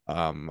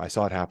 I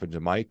saw it happen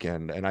to Mike,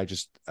 and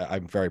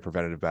I'm very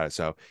preventative about it.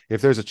 So if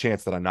there's a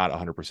chance that I'm not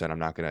 100%, I'm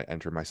not going to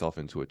enter myself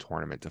into a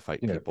tournament to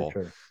fight people.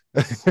 Sure.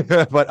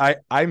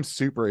 But I'm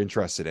super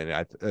interested in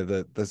it.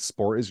 The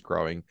sport is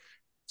growing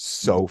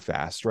so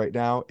fast right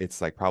now.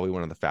 It's like probably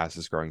one of the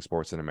fastest growing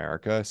sports in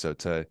America. So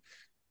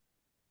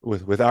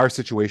with our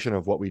situation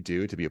of what we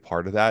do, to be a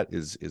part of that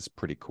is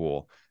pretty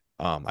cool.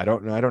 I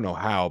don't know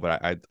how,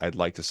 but I'd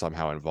like to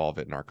somehow involve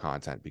it in our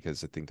content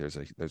because I think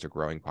there's a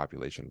growing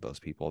population of those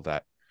people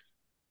that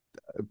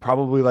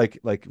probably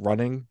like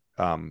running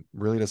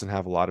really doesn't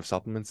have a lot of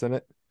supplements in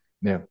it.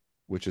 Yeah,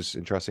 which is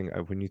interesting.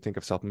 When you think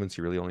of supplements,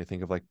 you really only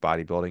think of like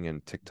bodybuilding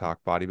and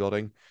TikTok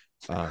bodybuilding.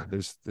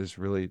 There's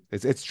really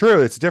it's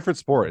true. It's a different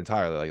sport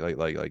entirely,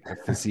 like a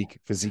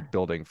physique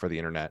building for the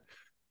internet.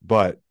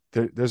 But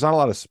there's not a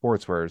lot of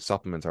sports where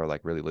supplements are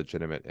like really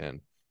legitimate, and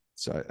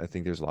so I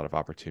think there's a lot of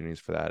opportunities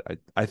for that.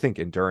 I think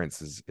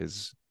endurance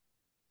is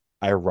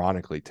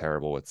ironically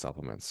terrible with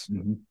supplements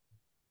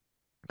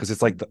because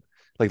it's like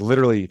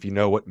literally, if you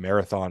know what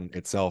marathon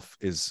itself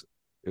is,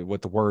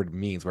 what the word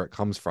means, where it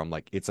comes from,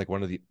 like it's like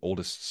one of the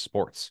oldest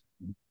sports.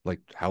 Like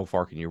how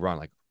far can you run?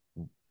 Like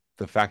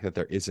the fact that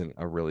there isn't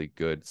a really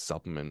good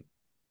supplement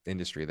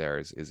industry there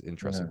is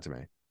interesting to me.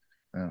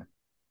 Yeah.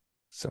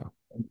 So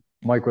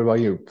Mike, what about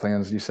you?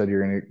 Plans? You said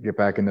you're going to get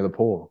back into the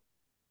pool.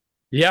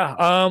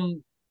 Yeah.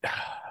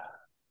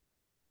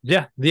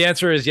 Yeah, the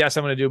answer is yes.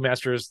 I'm going to do a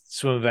master's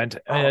swim event.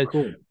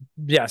 Cool.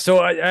 Yeah, so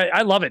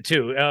I love it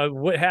too.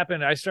 What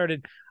happened?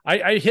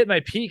 I hit my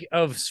peak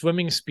of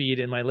swimming speed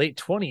in my late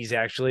 20s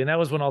actually, and that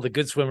was when all the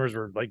good swimmers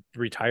were like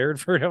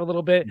retired for a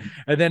little bit.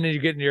 And then you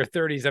get into your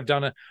 30s. I've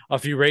done a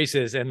few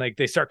races, and like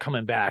they start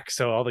coming back.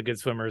 So all the good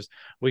swimmers,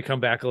 we come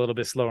back a little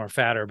bit slower and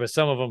fatter, but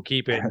some of them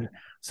keep it. And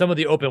some of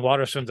the open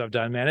water swims I've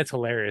done, man, it's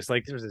hilarious.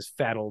 Like there's this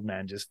fat old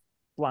man just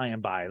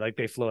flying by, like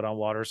they float on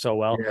water so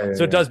well.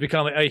 So it does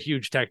become a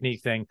huge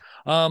technique thing.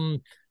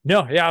 It's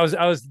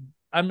a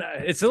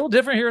little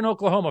different here in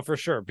Oklahoma for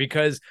sure,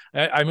 because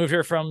I moved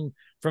here from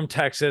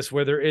Texas,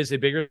 where there is a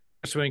bigger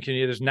swimming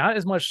community. There's not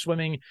as much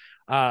swimming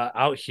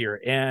out here,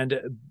 and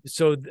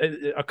so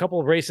a couple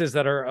of races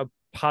that are a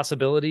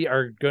possibility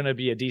are going to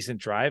be a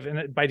decent drive,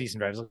 and by decent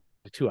drive, it's like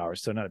 2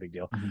 hours, so not a big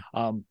deal.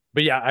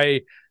 But yeah,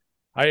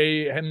 I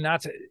am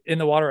not in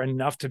the water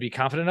enough to be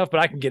confident enough, but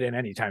I can get in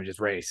anytime,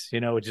 just race,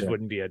 it just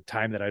wouldn't be a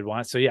time that I'd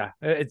want. So yeah,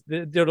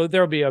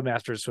 there'll be a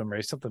master's swim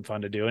race, something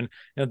fun to do. And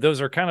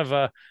those are kind of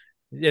I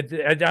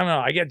don't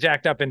know, I get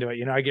jacked up into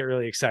it. I get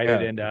really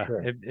excited, and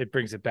it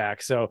brings it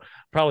back. So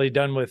probably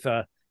done with,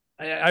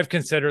 I've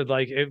considered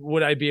like,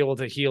 would I be able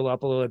to heal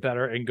up a little bit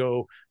better and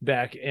go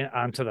back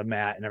onto the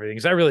mat and everything?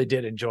 Cause I really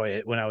did enjoy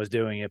it when I was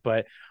doing it.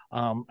 But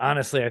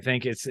honestly, I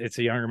think it's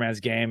a younger man's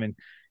game, and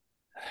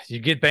you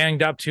get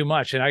banged up too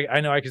much. And I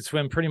know I could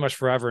swim pretty much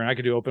forever, and I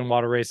could do open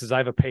water races. I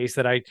have a pace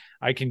that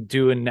I can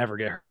do and never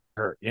get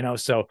hurt,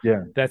 so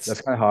yeah,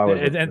 that's kind of how I was.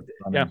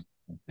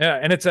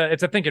 And it's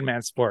a thinking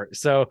man's sport.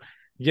 So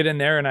you get in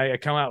there, and I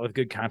come out with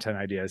good content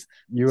ideas.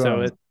 You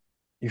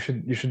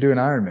should do an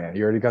Ironman.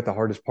 You already got the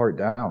hardest part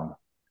down.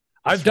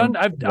 I've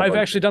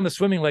actually done the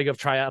swimming leg of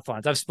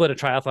triathlons. I've split a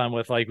triathlon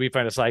with, like, we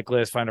find a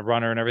cyclist, find a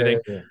runner and everything.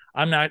 Yeah.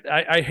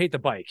 I hate the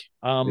bike.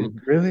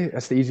 Really?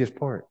 That's the easiest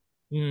part.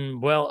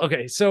 Well,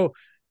 okay. So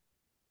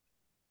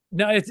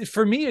no, it's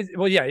for me.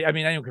 Well, yeah. I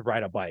mean, I could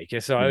ride a bike.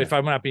 So if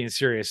I'm not being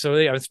serious, so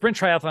yeah, sprint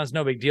triathlon's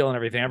no big deal and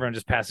everything. Everyone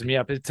just passes me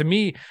up. To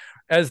me,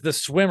 as the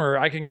swimmer,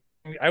 I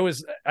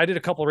did a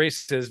couple of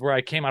races where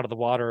I came out of the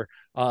water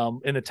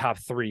in the top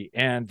 3,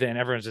 and then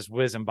everyone's just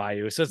whizzing by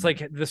you. So it's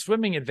like the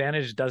swimming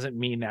advantage doesn't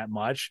mean that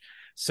much.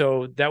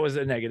 So that was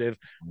a negative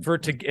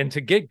to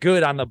get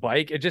good on the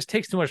bike. It just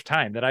takes too much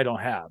time that I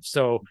don't have.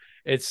 So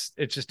it's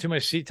just too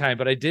much seat time.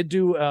 But I did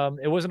do,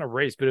 it wasn't a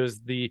race, but it was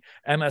the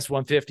MS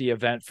 150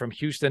 event from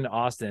Houston to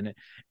Austin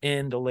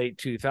in the late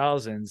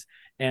 2000s.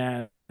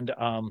 And,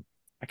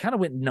 I kind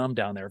of went numb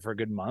down there for a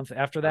good month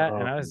after that.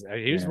 And I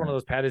used one of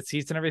those padded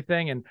seats and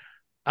everything. And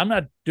I'm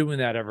not doing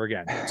that ever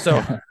again.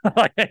 So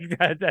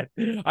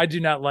I do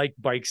not like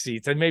bike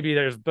seats. And maybe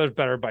there's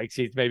better bike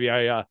seats. Maybe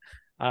I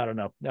don't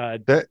know. I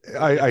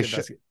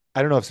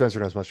don't know if Spencer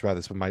knows much about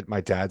this, but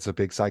my dad's a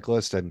big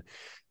cyclist, and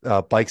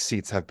bike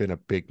seats have been a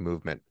big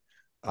movement.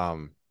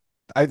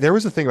 There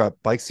was a thing about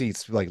bike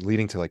seats like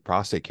leading to like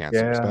prostate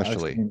cancer,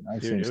 especially.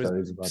 I've seen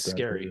studies about that.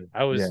 Scary.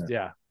 I was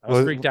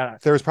freaked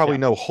out. There was probably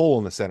no hole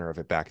in the center of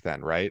it back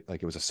then, right?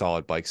 Like it was a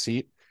solid bike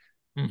seat.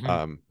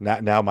 Now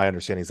my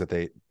understanding is that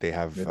they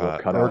have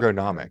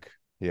ergonomic.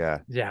 Yeah.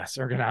 Yes,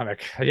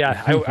 ergonomic.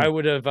 Yeah, I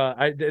would have.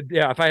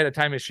 If I had a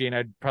time machine,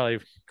 I'd probably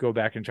go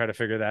back and try to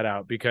figure that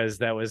out, because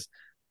that was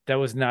that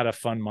was not a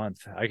fun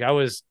month. Like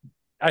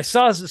I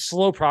saw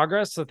slow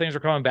progress, so things were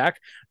coming back,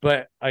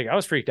 but like I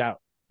was freaked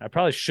out. I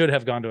probably should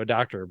have gone to a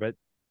doctor, but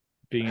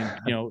being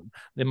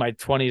in my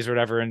 20s or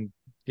whatever, and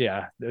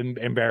yeah,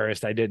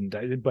 embarrassed I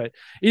didn't. But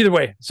either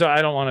way, so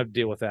I don't want to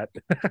deal with that.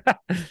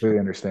 Really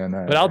understand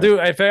that. But I'll do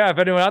if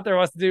anyone out there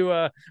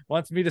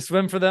wants me to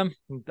swim for them,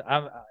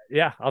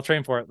 I'll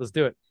train for it. Let's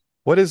do it.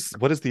 What is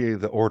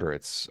the order?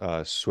 It's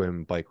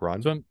swim, bike,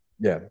 run. Swim,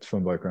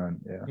 bike, run.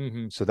 Yeah.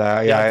 Mm-hmm. So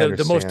that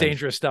the most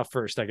dangerous stuff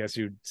first, I guess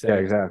you'd say. Yeah,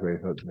 exactly.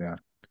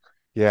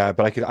 Yeah,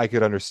 but I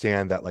could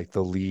understand that like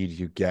the lead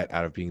you get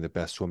out of being the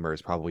best swimmer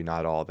is probably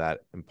not all that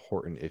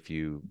important if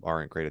you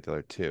aren't great at the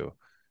other two.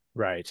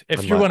 Right.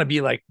 If you want to be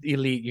like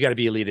elite, you got to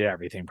be elite at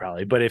everything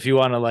probably. But if you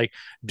want to like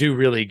do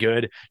really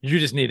good, you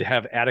just need to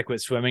have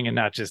adequate swimming and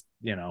not just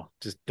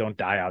don't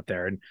die out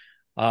there,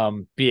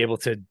 and be able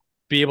to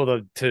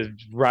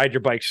ride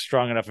your bike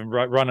strong enough and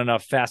run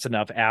enough fast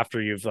enough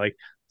after you've like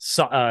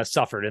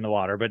suffered in the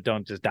water, but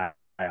don't just die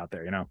out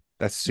there,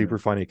 That's super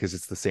funny because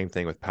it's the same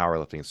thing with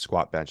powerlifting,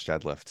 squat, bench,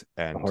 deadlift,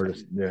 and the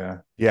hardest.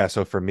 Yeah.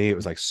 So for me, it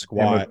was like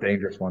squat, the most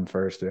dangerous one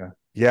first. Yeah.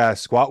 Yeah.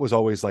 Squat was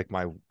always like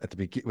at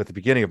the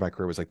beginning of my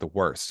career was like the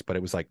worst, but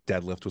it was like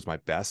deadlift was my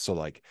best. So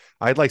like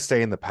I'd like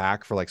stay in the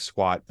pack for like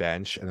squat,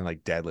 bench, and then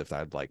like deadlift,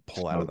 I'd like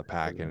pull out of the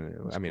pack.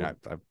 And I mean, I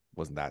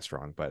wasn't that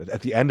strong, but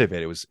at the end of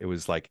it, it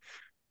was like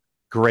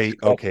great.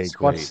 Okay,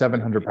 squat great.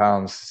 700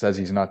 pounds says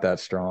he's not that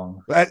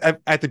strong.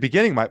 At the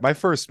beginning, my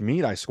first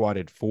meet, I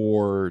squatted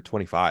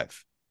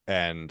 425.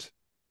 And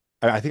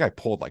I think I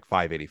pulled like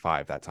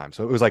 585 that time.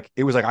 So it was like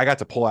I got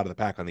to pull out of the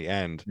pack on the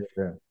end.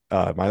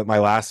 Yeah. My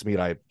last meet,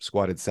 I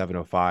squatted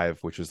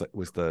 705, which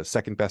was the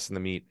second best in the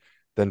meet,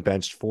 then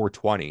benched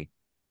 420,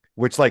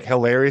 which like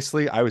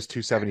hilariously, I was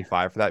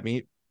 275 for that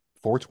meet.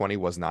 420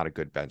 was not a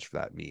good bench for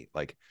that meet.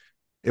 Like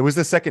it was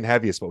the second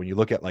heaviest, but when you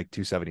look at like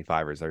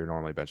 275ers, they're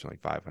normally benching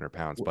like 500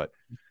 pounds. But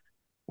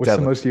what's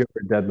the most you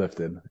ever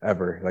deadlifted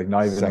ever? Like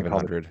not even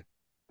 700.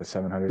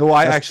 700. No,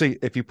 I actually,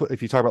 if you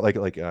talk about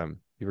like you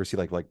ever see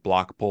like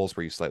block pulls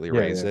where you slightly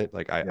raise it,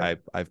 like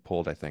I've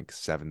pulled I think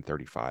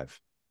 735,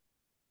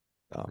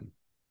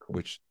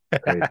 which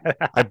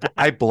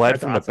I bled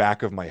from the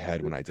back of my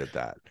head when I did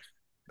that,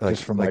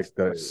 just from like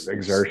the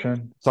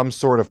exertion. Some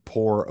sort of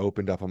pore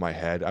opened up on my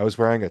head. I was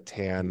wearing a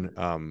tan.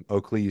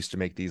 Oakley used to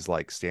make these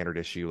like standard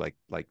issue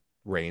like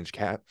range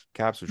caps,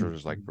 which were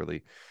just like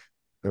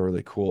they're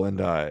really cool. And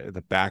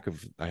the back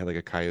of I had like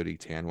a coyote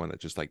tan one that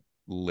just like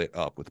lit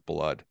up with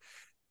blood.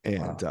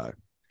 And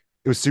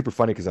it was super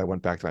funny because I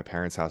went back to my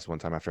parents' house one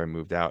time after I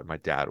moved out, and my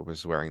dad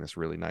was wearing this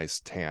really nice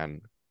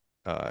tan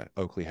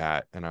Oakley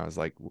hat, and I was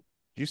like, did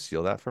you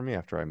steal that from me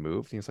after I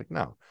moved? And he was like,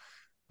 no.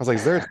 I was like,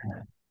 is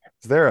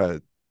there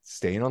a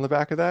stain on the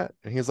back of that?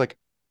 And he was like,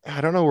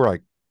 I don't know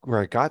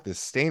where I got this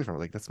stain from.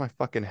 Like, that's my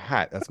fucking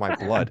hat, that's my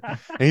blood.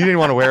 And he didn't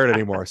want to wear it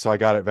anymore, so I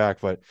got it back.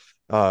 But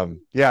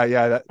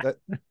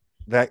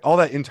that all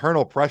that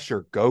internal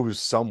pressure goes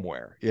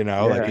somewhere,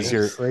 like because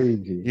you're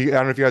crazy. I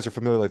don't know if you guys are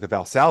familiar with like the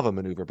Valsalva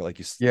maneuver, but like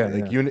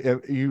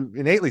you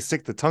innately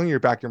stick the tongue in your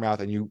back of your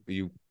mouth and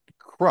you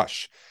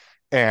crush,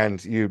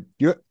 and you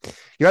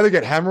either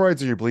get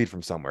hemorrhoids or you bleed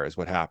from somewhere is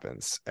what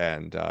happens.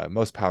 And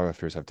most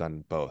powerlifters have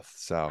done both.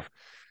 So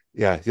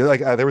yeah,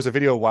 like there was a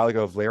video a while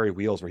ago of Larry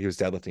Wheels where he was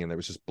deadlifting and there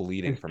was just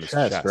bleeding from his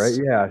chest. Right?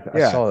 Yeah,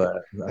 I saw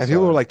that. And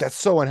people were like, "That's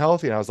so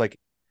unhealthy," and I was like,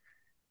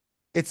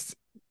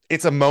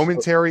 It's a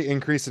momentary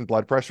increase in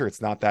blood pressure. It's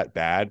not that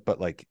bad,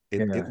 but like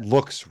it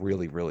looks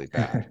really, really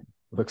bad.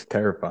 It looks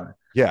terrifying.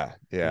 Yeah.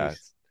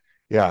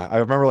 I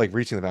remember like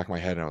reaching the back of my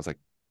head and I was like,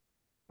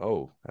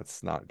 "Oh,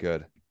 that's not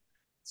good."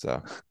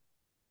 So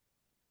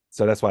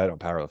that's why I don't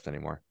powerlift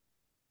anymore.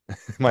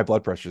 My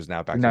blood pressure is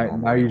now back to normal.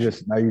 Now you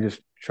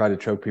just try to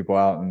choke people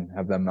out and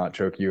have them not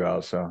choke you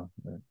out. So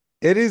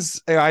it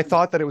is. I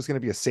thought that it was going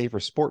to be a safer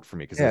sport for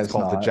me because it's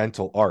called the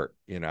gentle art.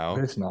 But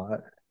it's not.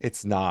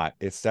 It's not.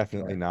 It's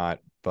definitely not.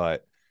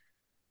 But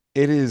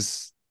it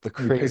is the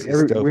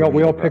craziest.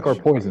 We all pick our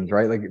poisons,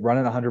 right? Like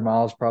running 100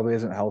 miles probably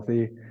isn't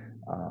healthy.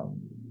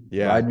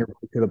 Riding your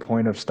bike to the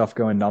point of stuff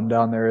going numb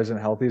down there isn't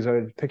healthy.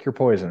 So pick your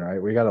poison, right?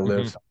 We got to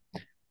live.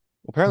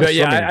 Well,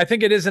 apparently, I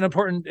think it is an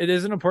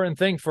important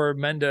thing for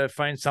men to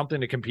find something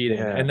to compete in,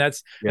 and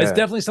that's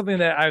definitely something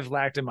that I've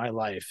lacked in my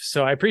life.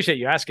 So I appreciate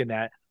you asking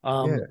that,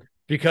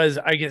 because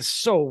I get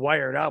so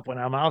wired up when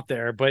I'm out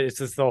there. But it's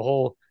just the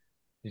whole.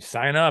 You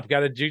sign up,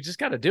 you just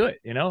got to do it,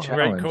 Challenge,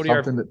 right? Cody,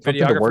 our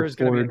videographer, is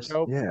going to be a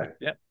show.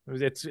 Yeah.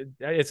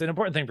 It's an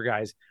important thing for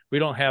guys. We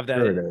don't have that.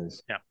 Sure it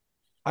is. Yeah.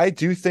 I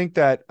do think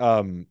that,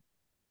 and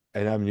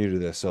I'm new to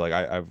this, so like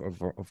I've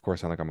of course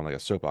sound like I'm on like a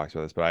soapbox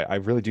with this, but I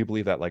really do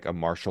believe that like a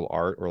martial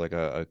art or like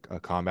a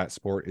combat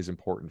sport is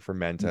important for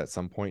men to at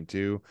some point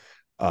do.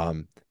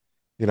 I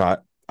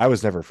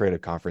was never afraid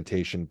of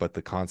confrontation, but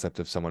the concept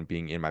of someone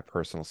being in my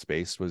personal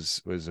space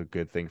was a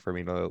good thing for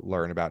me to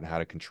learn about and how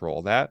to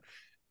control that.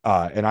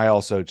 And I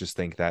also just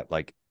think that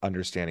like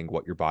understanding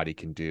what your body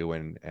can do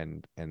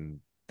and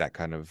that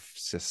kind of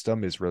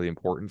system is really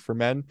important for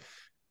men.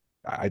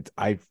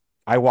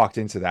 I walked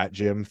into that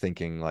gym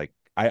thinking like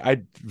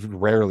I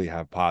rarely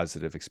have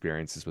positive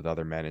experiences with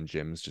other men in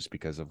gyms just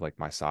because of like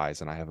my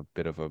size, and I have a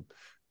bit of a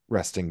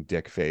resting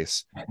dick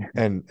face,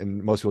 and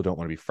most people don't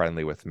want to be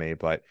friendly with me,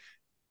 but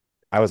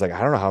I was like,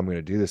 I don't know how I'm going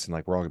to do this, and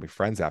like we're all gonna be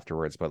friends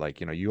afterwards, but like,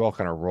 you know, you all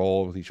kind of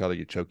roll with each other,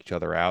 you choke each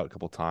other out a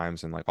couple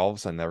times, and like all of a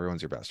sudden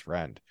everyone's your best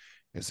friend.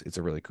 It's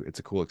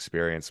a cool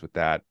experience with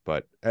that,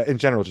 but in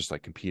general, just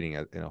like competing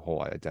in a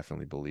whole, I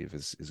definitely believe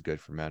is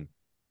good for men.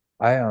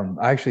 I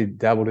actually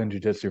dabbled in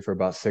jujitsu for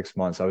about 6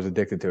 months. I was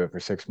addicted to it for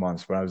 6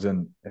 months when I was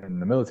in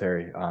the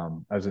military. I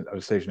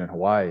was stationed in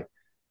Hawaii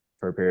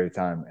for a period of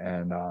time,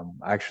 and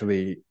I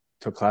actually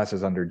took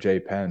classes under Jay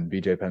Penn.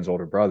 BJ Penn's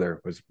older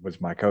brother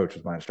was my coach,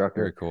 was my Very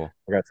instructor. cool.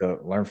 I got to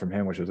learn from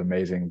him, which was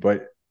amazing.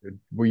 But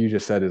what you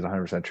just said is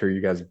 100% true.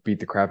 You guys beat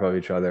the crap out of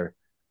each other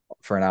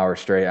for an hour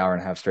straight, hour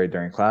and a half straight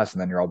during class, and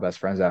then you're all best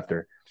friends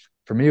after.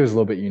 For me, it was a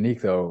little bit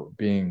unique though,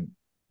 being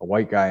a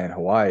white guy in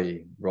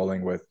Hawaii,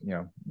 rolling with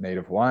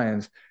native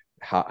Hawaiians.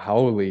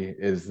 Haole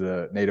is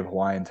the native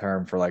Hawaiian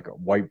term for like a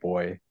white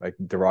boy, like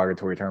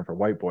derogatory term for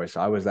white boy.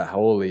 So I was that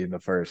Haole in the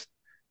first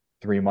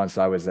 3 months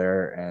I was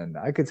there, and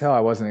I could tell I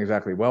wasn't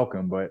exactly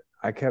welcome, but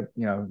I kept,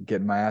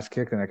 getting my ass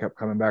kicked, and I kept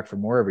coming back for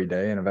more every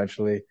day. And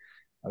eventually,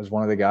 I was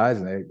one of the guys,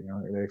 and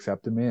they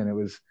accepted me, and it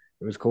was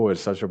cool. It's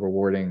such a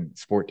rewarding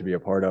sport to be a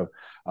part of.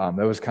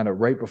 That was kind of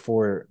right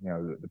before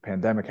the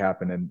pandemic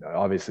happened, and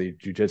obviously,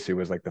 jujitsu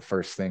was like the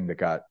first thing that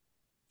got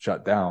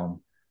shut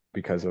down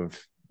because of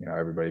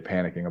everybody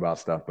panicking about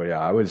stuff. But yeah,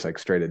 I was like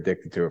straight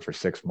addicted to it for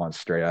 6 months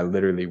straight. I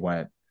literally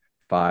went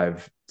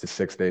 5 to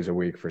 6 days a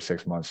week for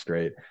 6 months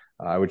straight.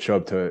 I would show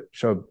up,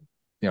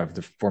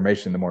 the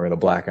formation, the more of the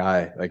black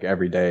eye, like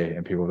every day.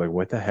 And people were like,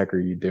 what the heck are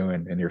you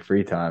doing in your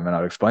free time? And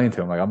I'd explain to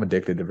them, like, I'm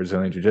addicted to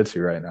Brazilian Jiu Jitsu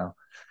right now.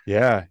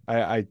 Yeah,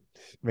 I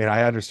mean,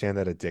 I understand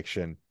that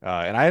addiction,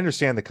 and I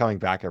understand the coming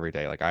back every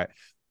day. Like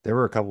there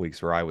were a couple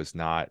weeks where I was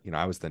not,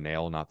 I was the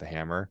nail, not the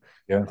hammer.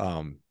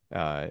 Yeah.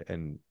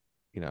 And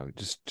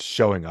just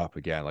showing up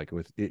again, like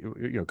with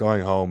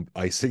going home,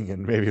 icing,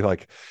 and maybe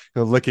like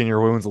licking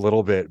your wounds a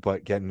little bit,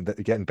 but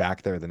getting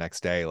back there the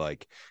next day.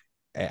 Like,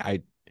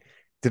 I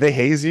did they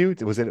haze you?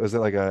 Was it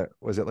like a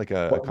Well, it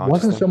conscious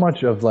wasn't so thing?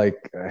 much of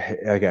like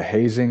a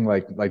hazing,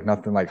 like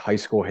nothing like high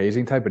school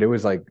hazing type, but it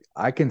was like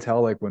I can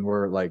tell like when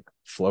we're like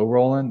flow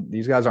rolling,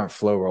 these guys aren't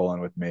flow rolling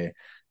with me.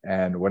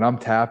 And when I'm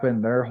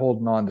tapping, they're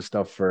holding on to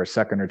stuff for a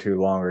second or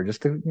two longer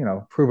just to,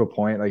 prove a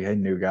point, like, hey,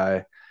 new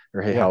guy,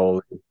 or hey, Yeah. how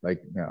old?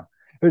 Like,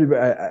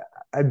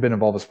 I'd been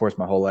involved with sports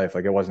my whole life.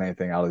 Like it wasn't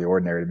anything out of the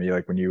ordinary to me.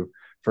 Like when you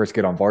first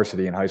get on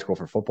varsity in high school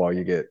for football,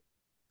 you get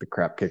the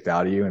crap kicked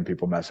out of you and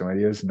people messing with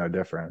you is no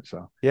different.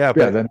 So Yeah, yeah,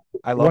 but then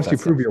I love once that you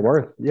prove stuff.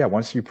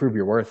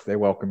 your worth, they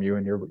welcome you,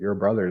 and you're a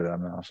brother to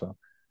them now. So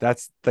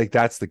That's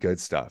the good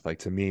stuff. Like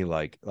to me,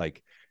 like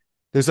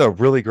there's a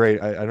really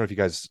great. I don't know if you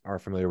guys are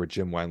familiar with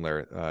Jim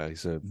Wendler.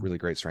 He's a really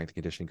great strength and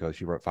conditioning coach.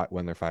 He wrote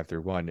Wendler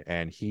 5-1,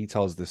 and he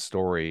tells this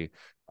story.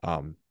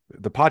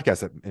 The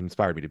podcast that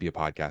inspired me to be a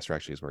podcaster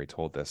actually is where he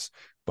told this.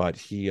 But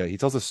he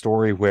tells a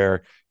story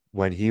where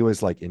when he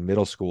was like in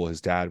middle school,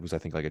 his dad was, I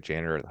think, like a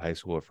janitor at the high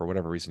school. For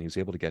whatever reason, he was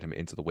able to get him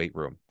into the weight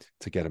room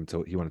to get him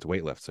to. He wanted to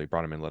weight lift, so he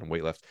brought him in, let him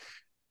weight lift.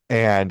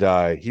 And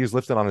he was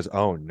lifting on his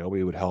own.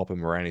 Nobody would help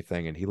him or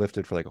anything. And he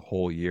lifted for like a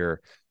whole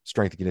year.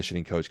 Strength and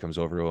conditioning coach comes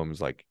over to him,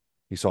 was like,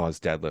 he saw his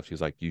deadlift. He was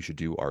like, you should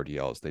do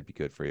RDLs. They'd be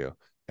good for you.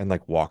 And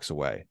like walks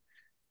away.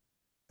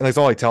 And that's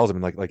all he tells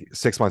him. And like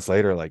 6 months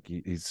later, like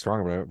he's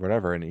strong or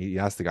whatever. And he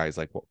asked the guy, he's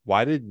like,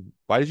 why did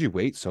you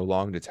wait so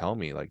long to tell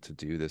me like to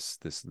do this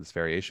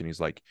variation?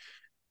 He's like,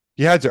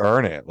 you had to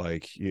earn it.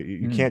 Like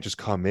you mm, can't just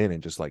come in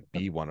and just like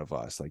be one of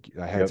us. Like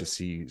I had to yep.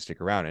 see you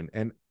stick around.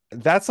 And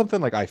that's something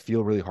like I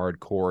feel really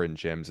hardcore in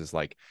gyms is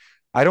like,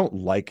 I don't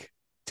like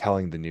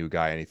telling the new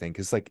guy anything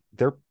because like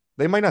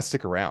they might not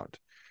stick around.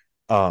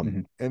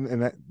 Hmm.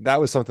 And that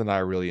was something that I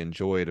really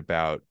enjoyed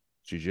about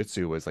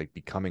jujitsu, was like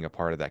becoming a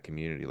part of that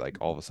community. Like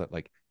all of a sudden,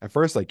 like at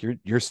first, like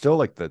you're still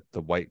like the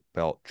white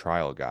belt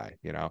trial guy,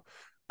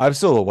 I'm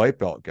still a white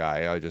belt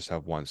guy. I just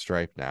have one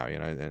stripe now,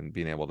 and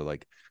being able to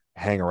like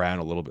hang around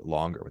a little bit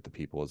longer with the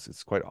people is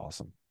it's quite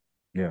awesome.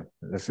 Yeah,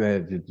 that's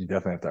it. You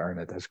definitely have to earn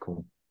it. That's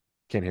cool.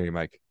 Can't hear you,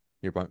 Mike.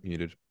 You're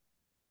muted.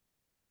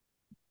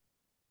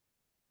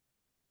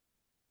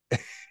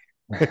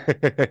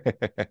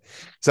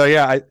 So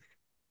yeah,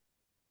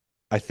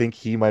 I think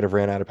he might have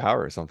ran out of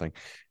power or something.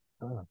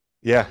 Oh.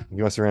 Yeah, he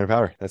must have ran out of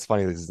power. That's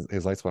funny.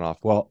 His lights went off.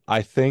 Well,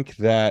 I think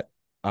that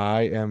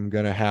I am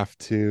gonna have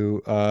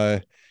to.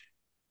 Do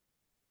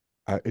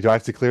I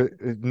have to clear?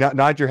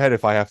 Nod your head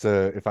if I have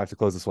to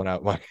close this one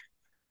out, Mike.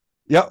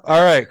 Yep.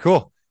 All right.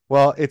 Cool.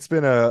 Well, it's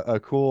been a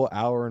cool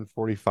hour and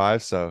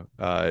 45. So,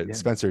 Yeah.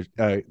 Spencer,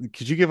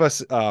 could you give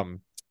us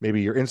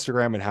maybe your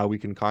Instagram and how we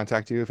can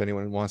contact you if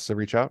anyone wants to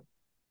reach out?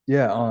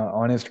 Yeah,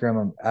 on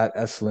Instagram, I'm at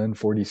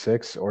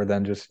slin46, or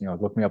then just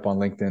look me up on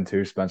LinkedIn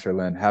too, Spencer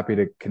Lynn. Happy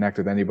to connect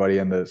with anybody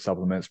in the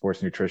supplement,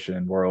 sports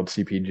nutrition world,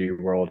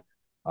 CPG world.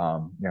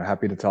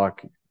 Happy to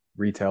talk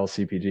retail,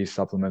 CPG,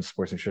 supplements,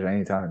 sports nutrition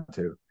anytime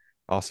too.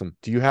 Awesome.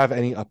 Do you have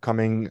any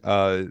upcoming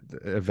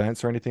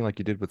events or anything like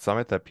you did with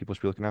Summit that people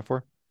should be looking out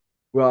for?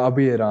 Well,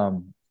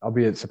 I'll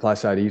be at Supply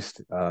Side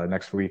East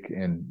next week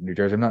in New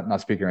Jersey. I'm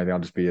not speaking or anything. I'll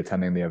just be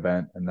attending the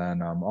event, and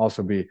then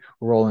also be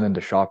rolling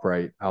into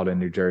ShopRite out in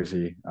New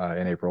Jersey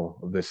in April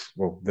of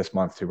this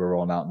month too. We're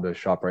rolling out into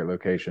ShopRite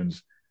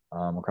locations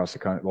across the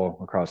country, well,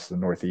 across the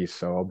Northeast.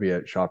 So I'll be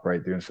at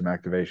ShopRite doing some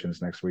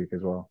activations next week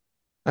as well.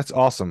 That's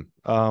awesome.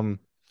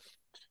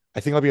 I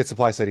think I'll be at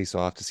Supply City, so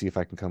I'll have to see if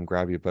I can come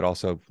grab you. But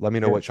also, let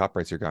me know what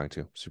ShopRites you're going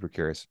to. Super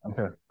curious.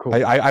 Okay, cool.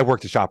 I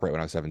worked at ShopRite when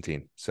I was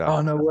 17. So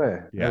oh, no way.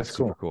 Yeah, that's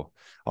super cool.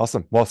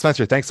 Awesome. Well,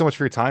 Spencer, thanks so much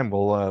for your time.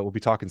 We'll be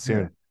talking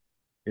soon.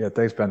 Yeah,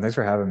 thanks, Ben. Thanks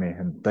for having me,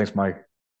 and thanks, Mike.